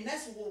 and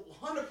that's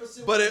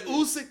 100%. But if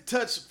Usyk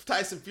touched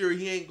Tyson Fury,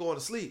 he ain't going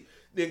to sleep.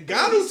 Then He's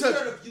Ngannou scared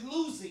touched. of you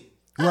losing.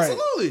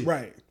 Absolutely.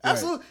 Right.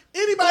 Absolutely.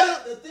 Anybody.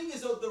 But the thing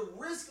is, though, the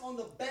risk on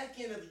the back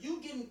end of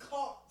you getting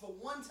caught for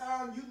one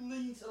time, you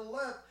lean to the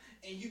left,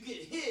 and you get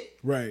hit,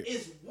 Right.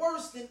 is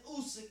worse than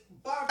Usyk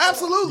by far.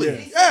 Absolutely. Yeah.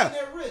 He's Yeah.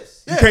 taking that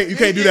risk. You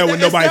can't do that with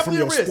nobody from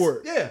your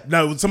sport. Yeah.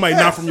 No, with somebody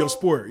not from your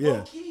sport. Yeah.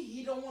 Low-key,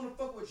 he don't want to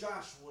fuck with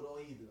Joshua, though,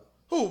 either.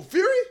 Who?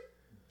 Fury?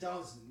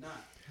 Does not.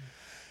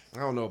 I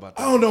don't know about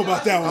that. I don't know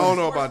about that I one. don't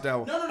know about that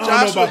one. No. I don't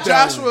know about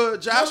that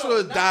one.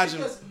 Joshua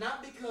dodging.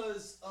 Not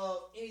because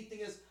of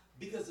anything else,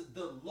 because of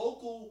the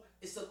local.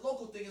 It's a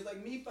local thing. It's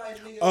like me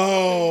fighting niggas.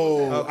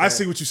 Oh, Okay. I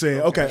see what you're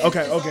saying. Okay. It's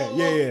all local.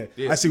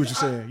 Yeah. I see what you're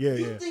saying. You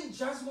Yeah. think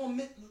Joshua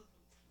gonna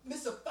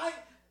miss a fight?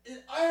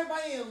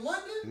 Everybody in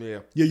London? Yeah.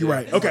 Yeah, you're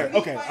right. It's Okay. like me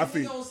Okay. I fighting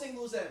feel. nigga on St.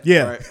 Louis Avenue.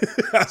 Yeah. Right.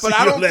 But But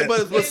I don't.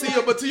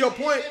 But to your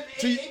point.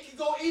 It could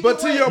go either But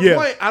to way. your Yeah.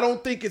 point, I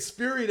don't think it's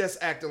Fury that's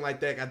acting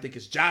like that. I think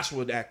it's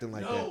Joshua acting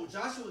like that. No,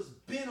 Joshua's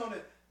been on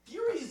it.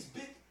 Fury's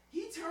been.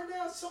 He turned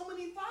down so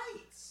many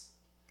fights.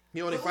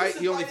 He only But fight. Usyk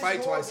He only fight fight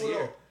is twice a horrible,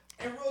 year.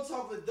 though. And real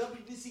talk, if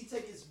WBC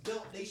take his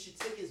belt, they should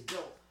take his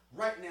belt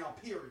right now.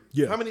 Period.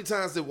 Yeah. How many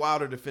times did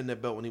Wilder defend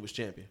that belt when he was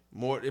champion?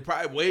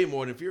 Probably way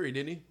more than Fury,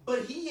 didn't he?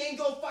 But he ain't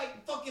gonna fight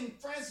fucking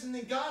Francis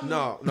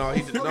Ngannou. No,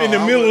 he did. No, In the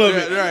I middle would-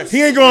 of it, right.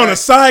 he ain't going on a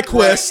side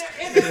quest.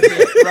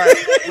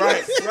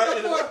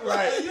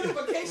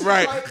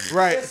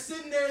 Right.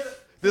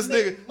 This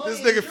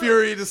nigga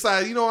Fury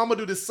decided, I'm gonna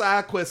do this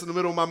side quest in the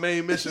middle of my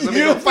main mission. Let me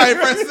go fight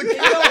Francis And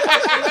again.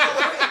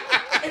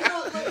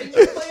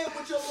 you playing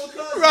with your little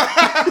cousin.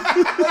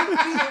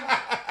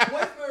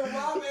 Wait for him,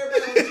 rob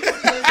everybody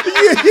on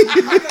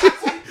GTA.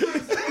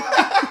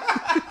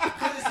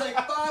 It's like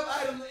 5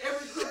 items in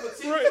every clip of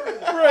 10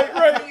 Right.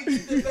 You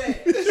get the bag.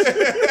 You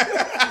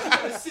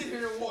gotta sit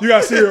here and watch. You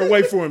gotta sit here and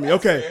wait for me.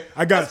 Okay,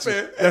 I got That's you.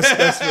 fair. That's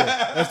fair.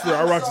 That's fair.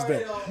 I rock with sorry,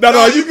 that. y'all.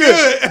 No, you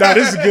good. No,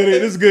 this is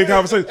good. This is a good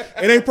conversation.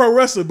 It ain't pro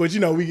wrestling, but we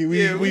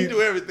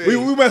do everything.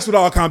 We mess with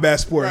all combat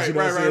sports. Right, you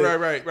know what I'm saying?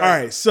 right. All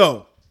right,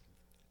 so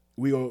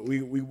we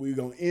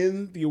gonna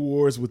end the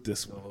awards with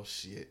this one. Oh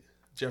shit.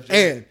 Jeff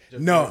And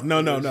no.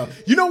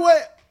 You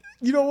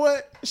know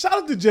what? Shout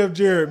out to Jeff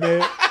Jarrett,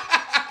 man.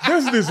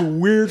 There's this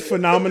weird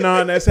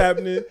phenomenon that's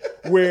happening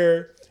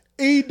where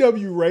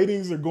AEW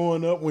ratings are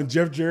going up when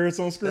Jeff Jarrett's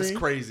on screen. That's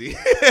crazy.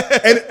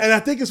 and I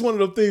think it's one of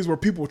those things where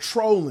people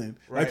trolling.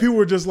 Right. Like people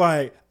are just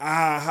like,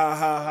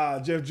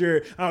 ha, Jeff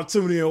Jarrett, I'm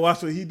tuning in and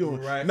watch what he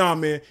doing. Right. Nah,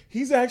 man,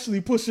 he's actually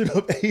pushing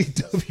up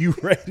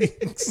AEW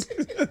ratings.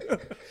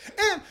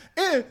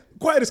 and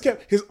quiet as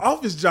kept, his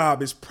office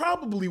job is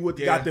probably what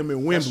got them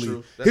in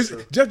Wembley. That's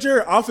true. Jeff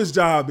Jarrett's office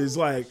job is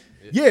like,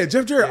 Yeah,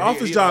 Jeff Jarrett Yeah,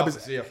 office he job in the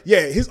is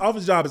office, his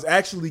office job is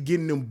actually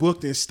getting them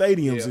booked in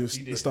stadiums Yeah, and he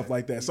did and stuff that.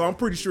 like that. So I'm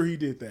pretty sure he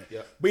did that.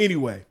 Yeah. But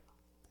anyway,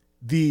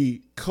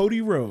 the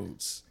Cody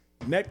Rhodes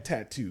neck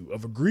tattoo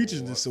of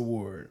egregiousness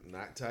award,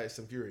 Not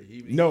Tyson Fury.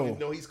 He No. even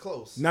though he's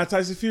close. not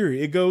Tyson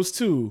Fury. It goes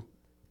to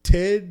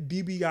Ted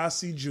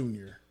DiBiase Jr.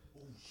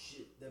 Oh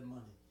shit, that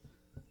money.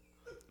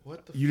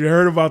 What the? You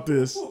heard about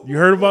this? You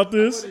heard about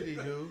this? What did he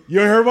do? You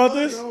ain't heard about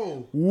this?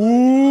 No.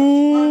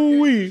 Ooh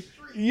wee.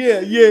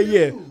 Yeah.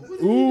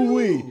 Ooh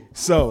wee.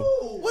 So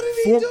What did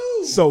he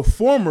do? So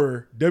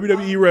former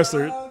WWE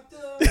wrestler.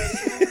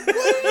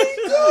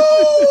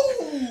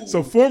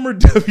 So former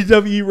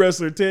WWE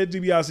wrestler Ted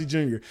DiBiase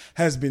Jr.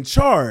 has been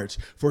charged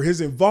for his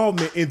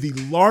involvement in the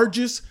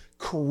largest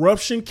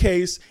corruption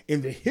case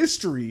in the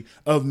history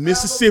of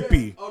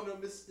Mississippi. Oh no,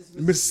 it's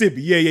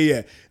Mississippi.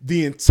 Yeah.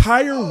 The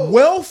entire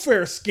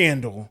welfare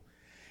scandal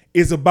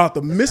is about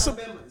the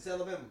Mississippi. Alabama. It's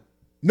Alabama.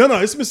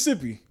 No, it's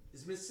Mississippi.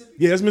 It's Mississippi.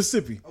 Yeah, it's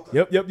Mississippi.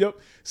 Okay.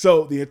 Yep.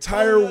 So the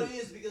entire Oh, no, it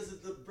is because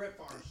of the Brett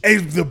Favre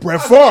shit. the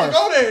Brett I Favre.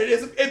 go there.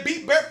 It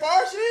beat Brett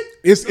Favre shit.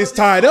 It's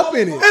tied up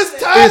in it.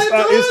 It's tied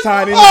into It's it?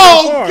 tied in.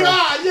 Oh Brett Favre.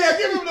 God! Yeah,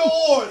 give him the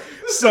award.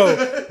 So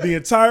the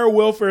entire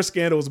welfare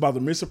scandal is about the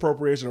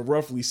misappropriation of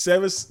roughly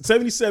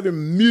 $77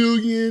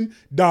 million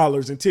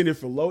intended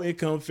for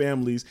low-income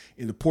families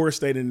in the poorest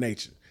state in the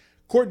nation.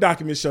 Court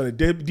documents show that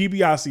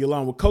DiBiase,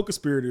 along with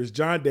co-conspirators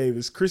John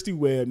Davis, Christy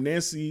Webb,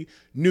 Nancy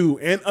New,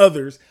 and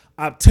others,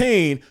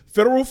 obtained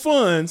federal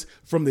funds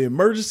from the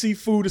Emergency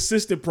Food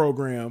Assistance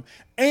Program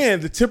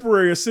and the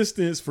Temporary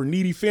Assistance for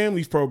Needy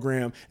Families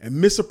Program and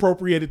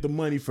misappropriated the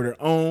money for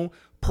their own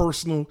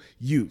personal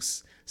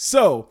use.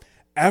 So,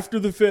 after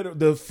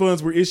the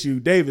funds were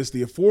issued, Davis,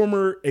 the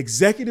former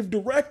executive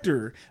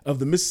director of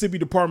the Mississippi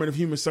Department of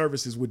Human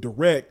Services, would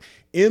direct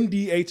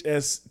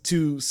MDHS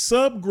to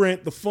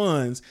subgrant the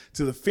funds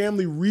to the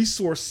Family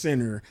Resource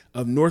Center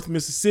of North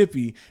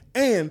Mississippi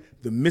and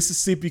the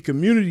Mississippi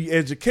Community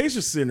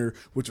Education Center,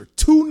 which are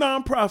two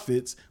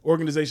nonprofits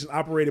organizations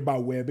operated by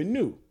Webb and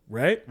New,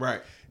 right?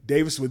 Right.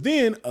 Davis would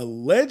then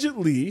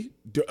allegedly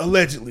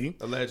Allegedly.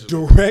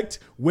 direct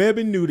Webb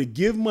and New to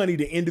give money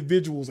to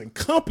individuals and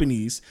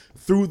companies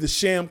through the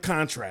sham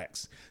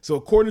contracts. So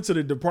according to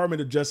the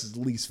Department of Justice, at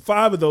least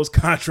 5 of those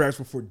contracts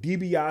were for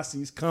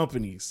DiBiase's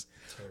companies.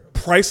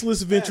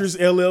 Priceless Ventures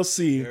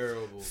LLC,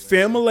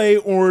 Family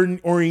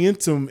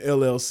Orientum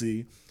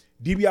LLC.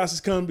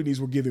 DiBiase's companies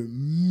were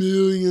given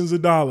millions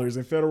of dollars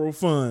in federal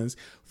funds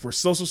for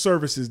social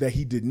services that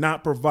he did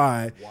not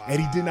provide and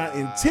he did not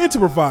intend to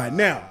provide.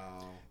 Now,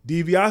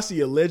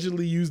 DiBiase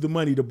allegedly used the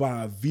money to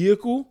buy a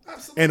vehicle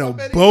and a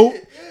boat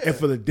and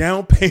for the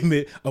down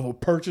payment of a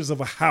purchase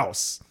of a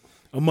house,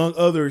 among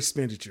other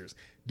expenditures.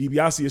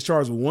 DiBiase is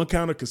charged with 1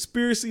 count of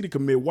conspiracy to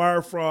commit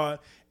wire fraud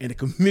and to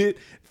commit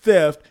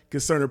theft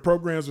concerning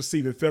programs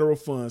receiving federal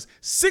funds,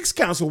 6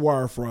 counts of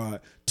wire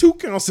fraud, 2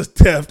 counts of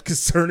theft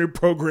concerning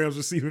programs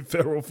receiving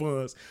federal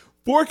funds,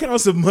 4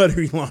 counts of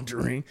money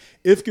laundering.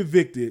 If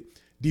convicted,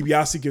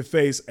 DiBiase can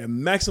face a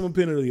maximum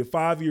penalty of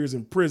 5 years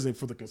in prison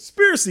for the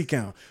conspiracy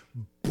count.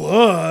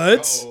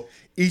 But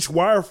each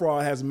wire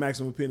fraud has a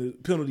maximum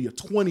penalty of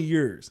 20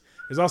 years.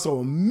 There's also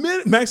a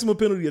maximum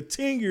penalty of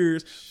 10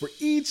 years for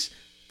each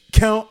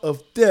count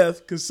of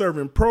theft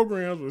concerning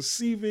programs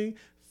receiving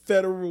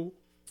federal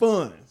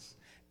funds.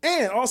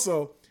 And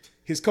also,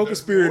 his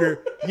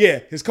co-conspirator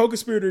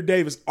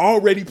Davis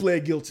already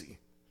pled guilty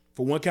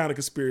for 1 count of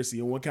conspiracy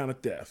and 1 count of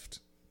theft.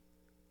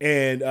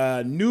 And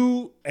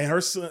New and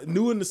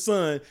the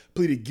son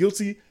pleaded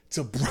guilty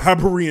to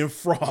bribery and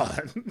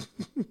fraud.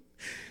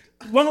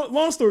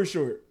 long story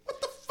short,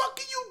 What the fuck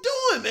are you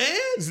doing,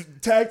 man?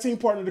 tag team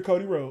partner to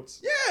Cody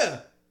Rhodes.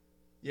 Yeah.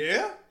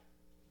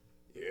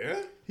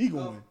 He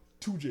going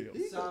to jail.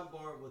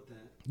 Sidebar with that.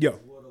 Yo.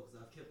 Because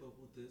I've kept up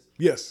with this.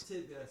 Yes,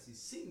 Ted DiBiase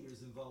Sr.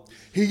 is involved with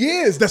this. he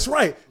is. That's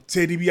right.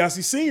 Ted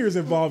DiBiase Sr. is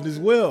involved as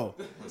well.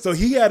 So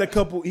he had a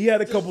couple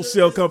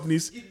shell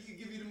companies. Give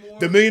you the more.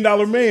 The $1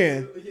 Million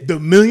Man. The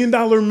 $1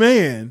 Million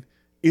Man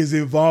is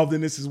involved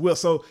in this as well.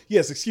 So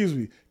yes, excuse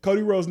me.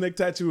 Cody Rhodes' neck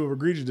tattoo of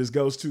egregiousness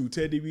goes to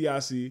Ted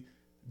DiBiase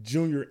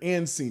Jr.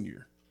 and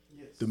Sr.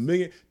 Yes. The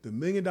 $1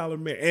 Million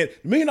Man. And the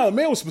 $1 Million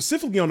Man was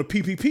specifically on the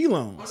PPP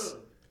loans.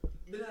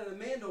 But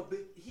man, though, but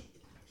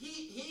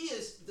he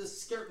is the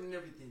skirting and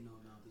everything though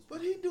now.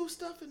 But he do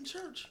stuff in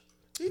church.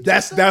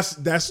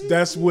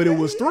 That's what it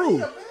was through.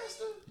 What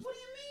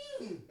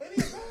do you mean?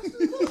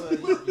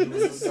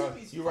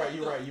 You're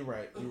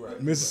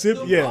right.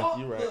 Mississippi, yeah.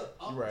 You're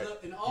right.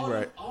 And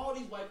all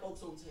these white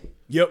folks on tape.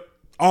 Yep.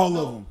 All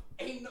of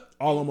them.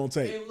 All of them on And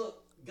tape.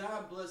 look,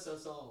 God bless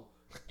us all.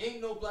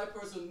 Ain't no black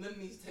person on none of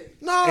these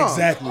tapes. No.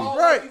 Exactly. All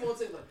Right. people on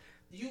tape like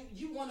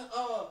you want to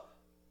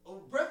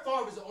Brett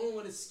Favre is the only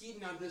one that's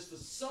schemed out this for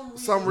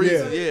some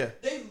reason. Yeah.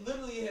 They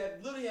literally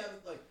have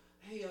like,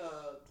 hey,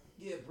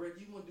 yeah, Brett,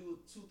 you want to do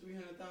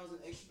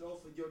 $200,000-300,000 extra though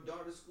for your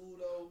daughter's school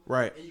though,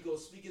 Right. And you go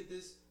speak at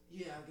this.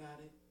 Yeah, I got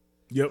it.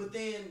 Yep. But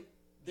then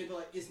they be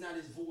like, it's not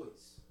his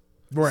voice.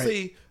 Right.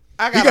 See,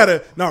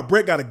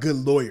 Brett got a good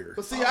lawyer.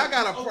 But see, I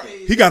got a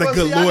he got a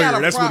good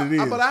lawyer. That's what it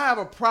is. But I have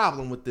a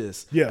problem with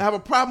this. Yeah. I have a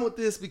problem with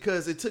this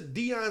because it took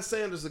Deion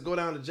Sanders to go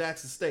down to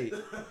Jackson State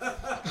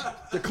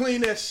to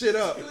clean that shit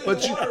up.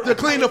 To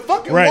clean the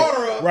fucking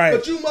water up. Right.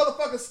 But you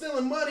motherfuckers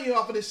stealing money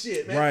off of this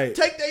shit, man. Right.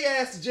 Take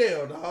their ass to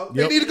jail, dog.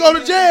 Yep. They need to go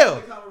to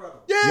jail.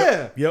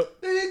 Yeah.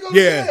 Yep. They need to go to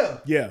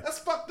jail. Yeah. That's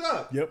fucked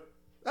up. Yep.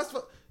 That's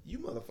what you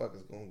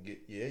motherfuckers gonna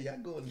get. Yeah, y'all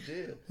going to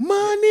jail.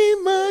 Money,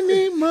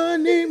 money,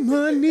 money,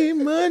 money,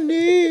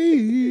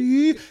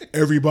 money.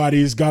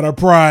 Everybody's got a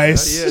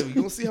price. Yeah, you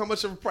gonna see how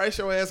much of a price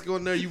your ass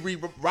going there. You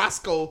read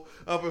Roscoe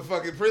up in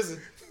fucking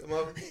prison.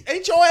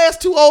 Ain't your ass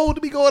too old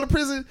to be going to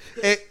prison?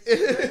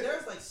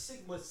 There's like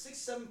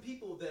 6-7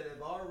 people that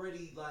have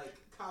already like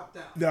copped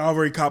out. They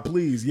already cop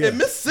pleas. Yeah. And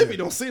Mississippi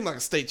don't seem like a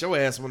state your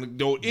ass want to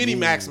go any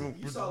maximum.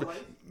 You saw like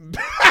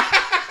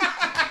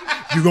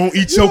You gonna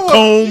eat your You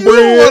cornbread?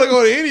 don't want to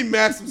go to any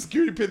maximum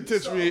security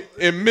penitentiary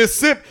in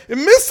Mississippi. In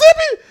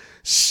Mississippi?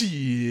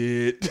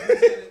 Shit.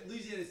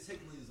 Louisiana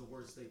technically is the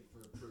worst state for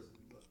prison.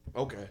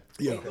 Okay.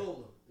 Yeah.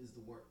 Angola is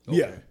the worst.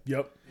 Yeah.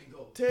 Yep.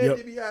 Angola. Ted Yep.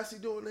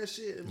 DiBiase doing that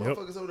shit, and Yep.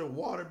 motherfuckers over there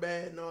water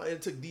bad and all. And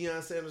it took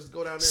Deion Sanders to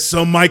go down there.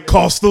 Some might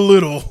cost a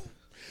little.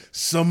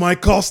 Some might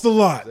cost a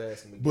lot.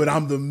 But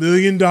I'm the $1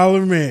 million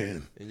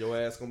man. And your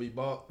ass gonna be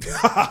bought.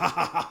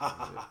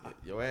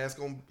 Your ass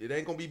it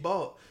ain't gonna be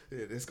bought.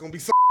 It's gonna be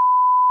some.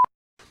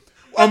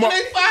 Where can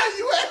they find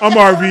you at? I'm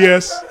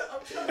RVS.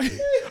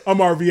 I'm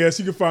RVS.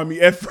 You can find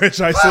me at French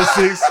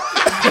ISO6.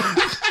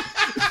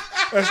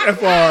 That's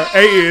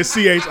FRANCHICE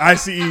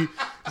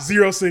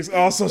 06.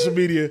 All social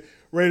media.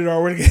 Rated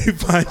R. Where can they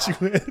find you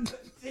at?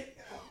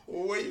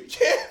 Well, you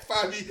can't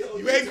find me.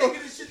 You ain't gonna.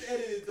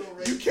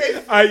 You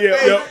can't.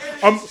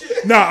 I'm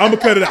gonna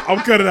cut it out. I'm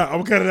gonna cut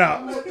it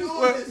out.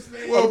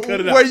 Well,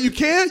 where you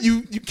can't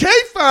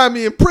find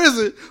me in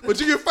prison,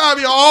 but you can find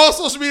me on all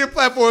social media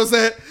platforms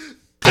at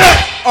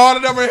all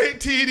the number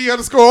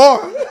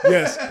TED_R.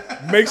 Yes.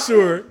 Make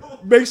sure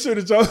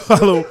that y'all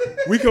follow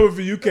We Coming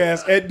For You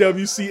Cast at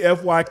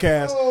WCFY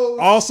Cast.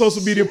 All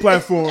social media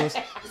platforms.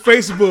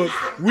 Facebook,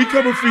 We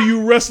Coming For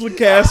You Wrestling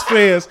Cast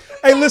fans.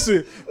 Hey,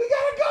 listen. We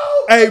gotta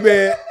go. Hey,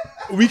 man.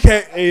 We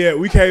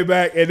came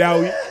back and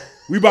now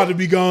we about to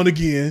be gone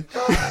again.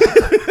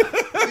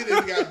 We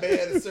didn't got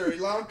banned in Sri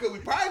Lanka. We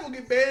probably gonna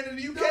get banned in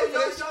the UK.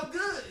 Y'all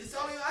good. It's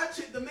only our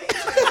chick, the main.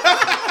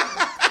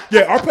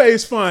 Yeah, our pay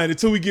is fine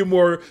until we get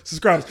more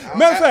subscribers.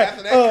 Matter of fact,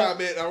 after that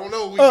comment, I don't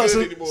know if we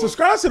good anymore.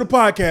 Subscribe to the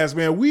podcast,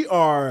 man. We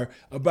are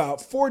about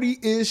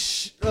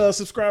 40-ish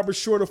subscribers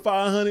short of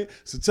 500.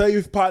 So tell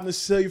your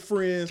partners, tell your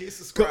friends. Keep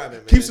subscribing,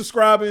 man. Keep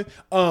subscribing.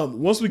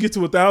 Once we get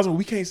to 1,000,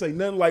 we can't say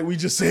nothing like we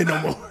just said no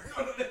more.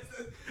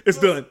 It's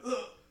done.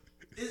 Look,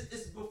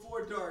 it's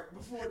before dark.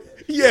 Before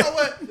that. Yeah. You know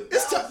what?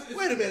 It's time.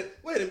 Wait a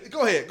minute.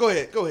 Go ahead. No.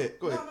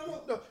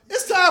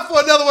 It's time for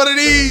another one of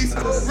these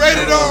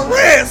Rated R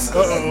Reds.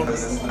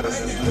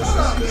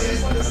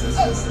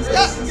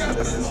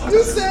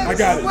 You said. I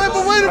got it. Wait a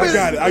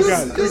minute. I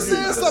got it. You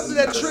said something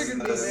that triggered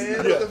me,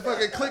 man. Yeah. The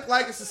fucking click,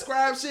 like, and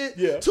subscribe shit.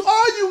 Yeah. To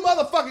all you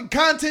motherfucking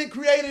content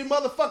creating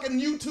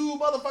motherfucking YouTube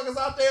motherfuckers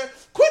out there,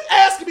 quit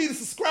asking me to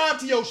subscribe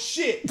to your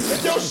shit.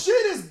 If your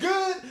shit is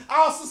good,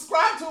 I'll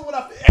subscribe to it when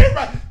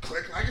everybody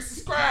click, like, and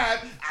subscribe.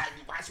 I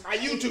watch my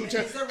YouTube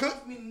channel. Is that wrong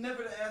for me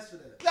never to ask for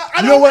that?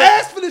 I don't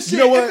ask for this shit. You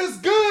know what? If it's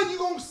good, you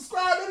gonna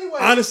subscribe anyway.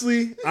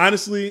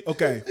 Honestly,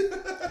 okay.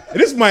 And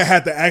this might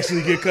have to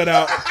actually get cut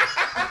out.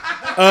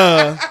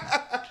 I'm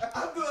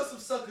doing some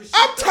sucker shit.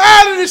 I'm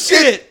tired of this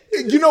shit.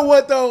 You know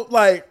what though?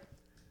 Like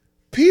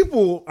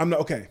people, I'm not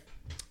okay.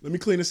 Let me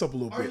clean this up a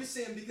little Are bit. you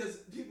saying because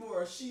people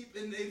are sheep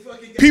and they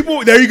fucking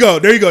People, there you go.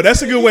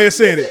 That's a good way of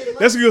saying it.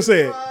 That's a good way of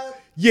saying it.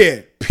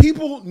 Yeah,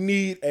 people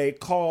need a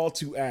call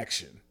to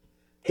action.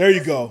 There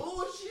you go.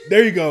 bullshit?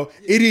 There you go.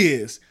 It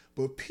is.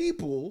 But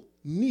people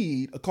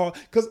need a call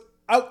because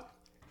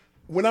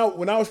when I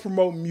was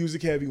promoting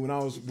Music Heavy, when I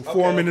was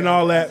performing and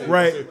all that,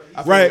 right.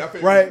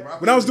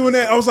 When I was doing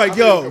that, I was like,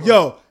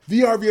 yo,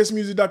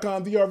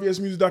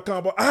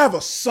 thervsmusic.com, but I have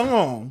a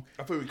song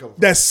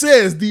that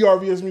says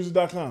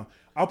thervsmusic.com.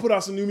 I'll put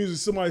out some new music.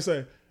 Somebody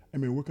say, hey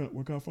man, where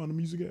can I find the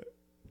music at?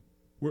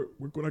 Where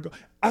can I go?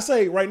 I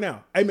say right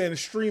now, hey man,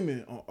 it's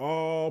streaming on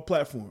all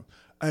platforms.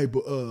 Hey,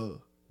 but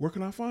where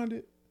can I find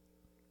it?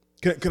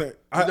 Can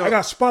I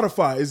got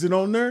Spotify. Is it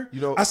on there?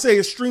 I say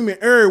it's streaming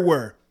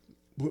everywhere.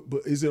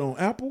 But is it on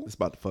Apple? It's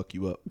about to fuck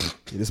you up.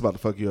 It's about to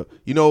fuck you up.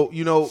 You know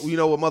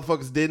what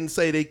motherfuckers didn't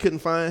say they couldn't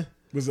find?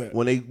 What's that?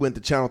 When they went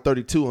to channel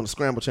 32 on the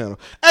Scramble channel.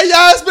 Hey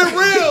y'all, it's been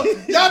real.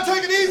 Y'all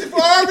take it easy for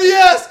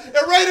RBS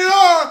and Rated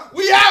R.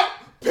 We out.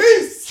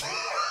 Peace.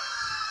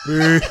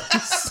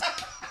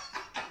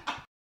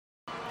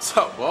 What's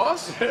up,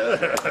 boss?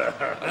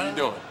 How you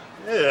doing?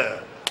 Yeah.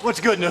 What's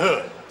good in the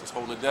hood? Just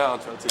holding it down,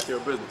 trying to take care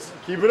of business.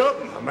 Keep it up,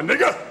 I'm a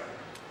nigga.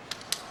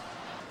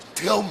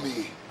 Tell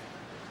me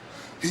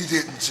he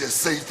didn't just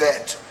say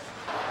that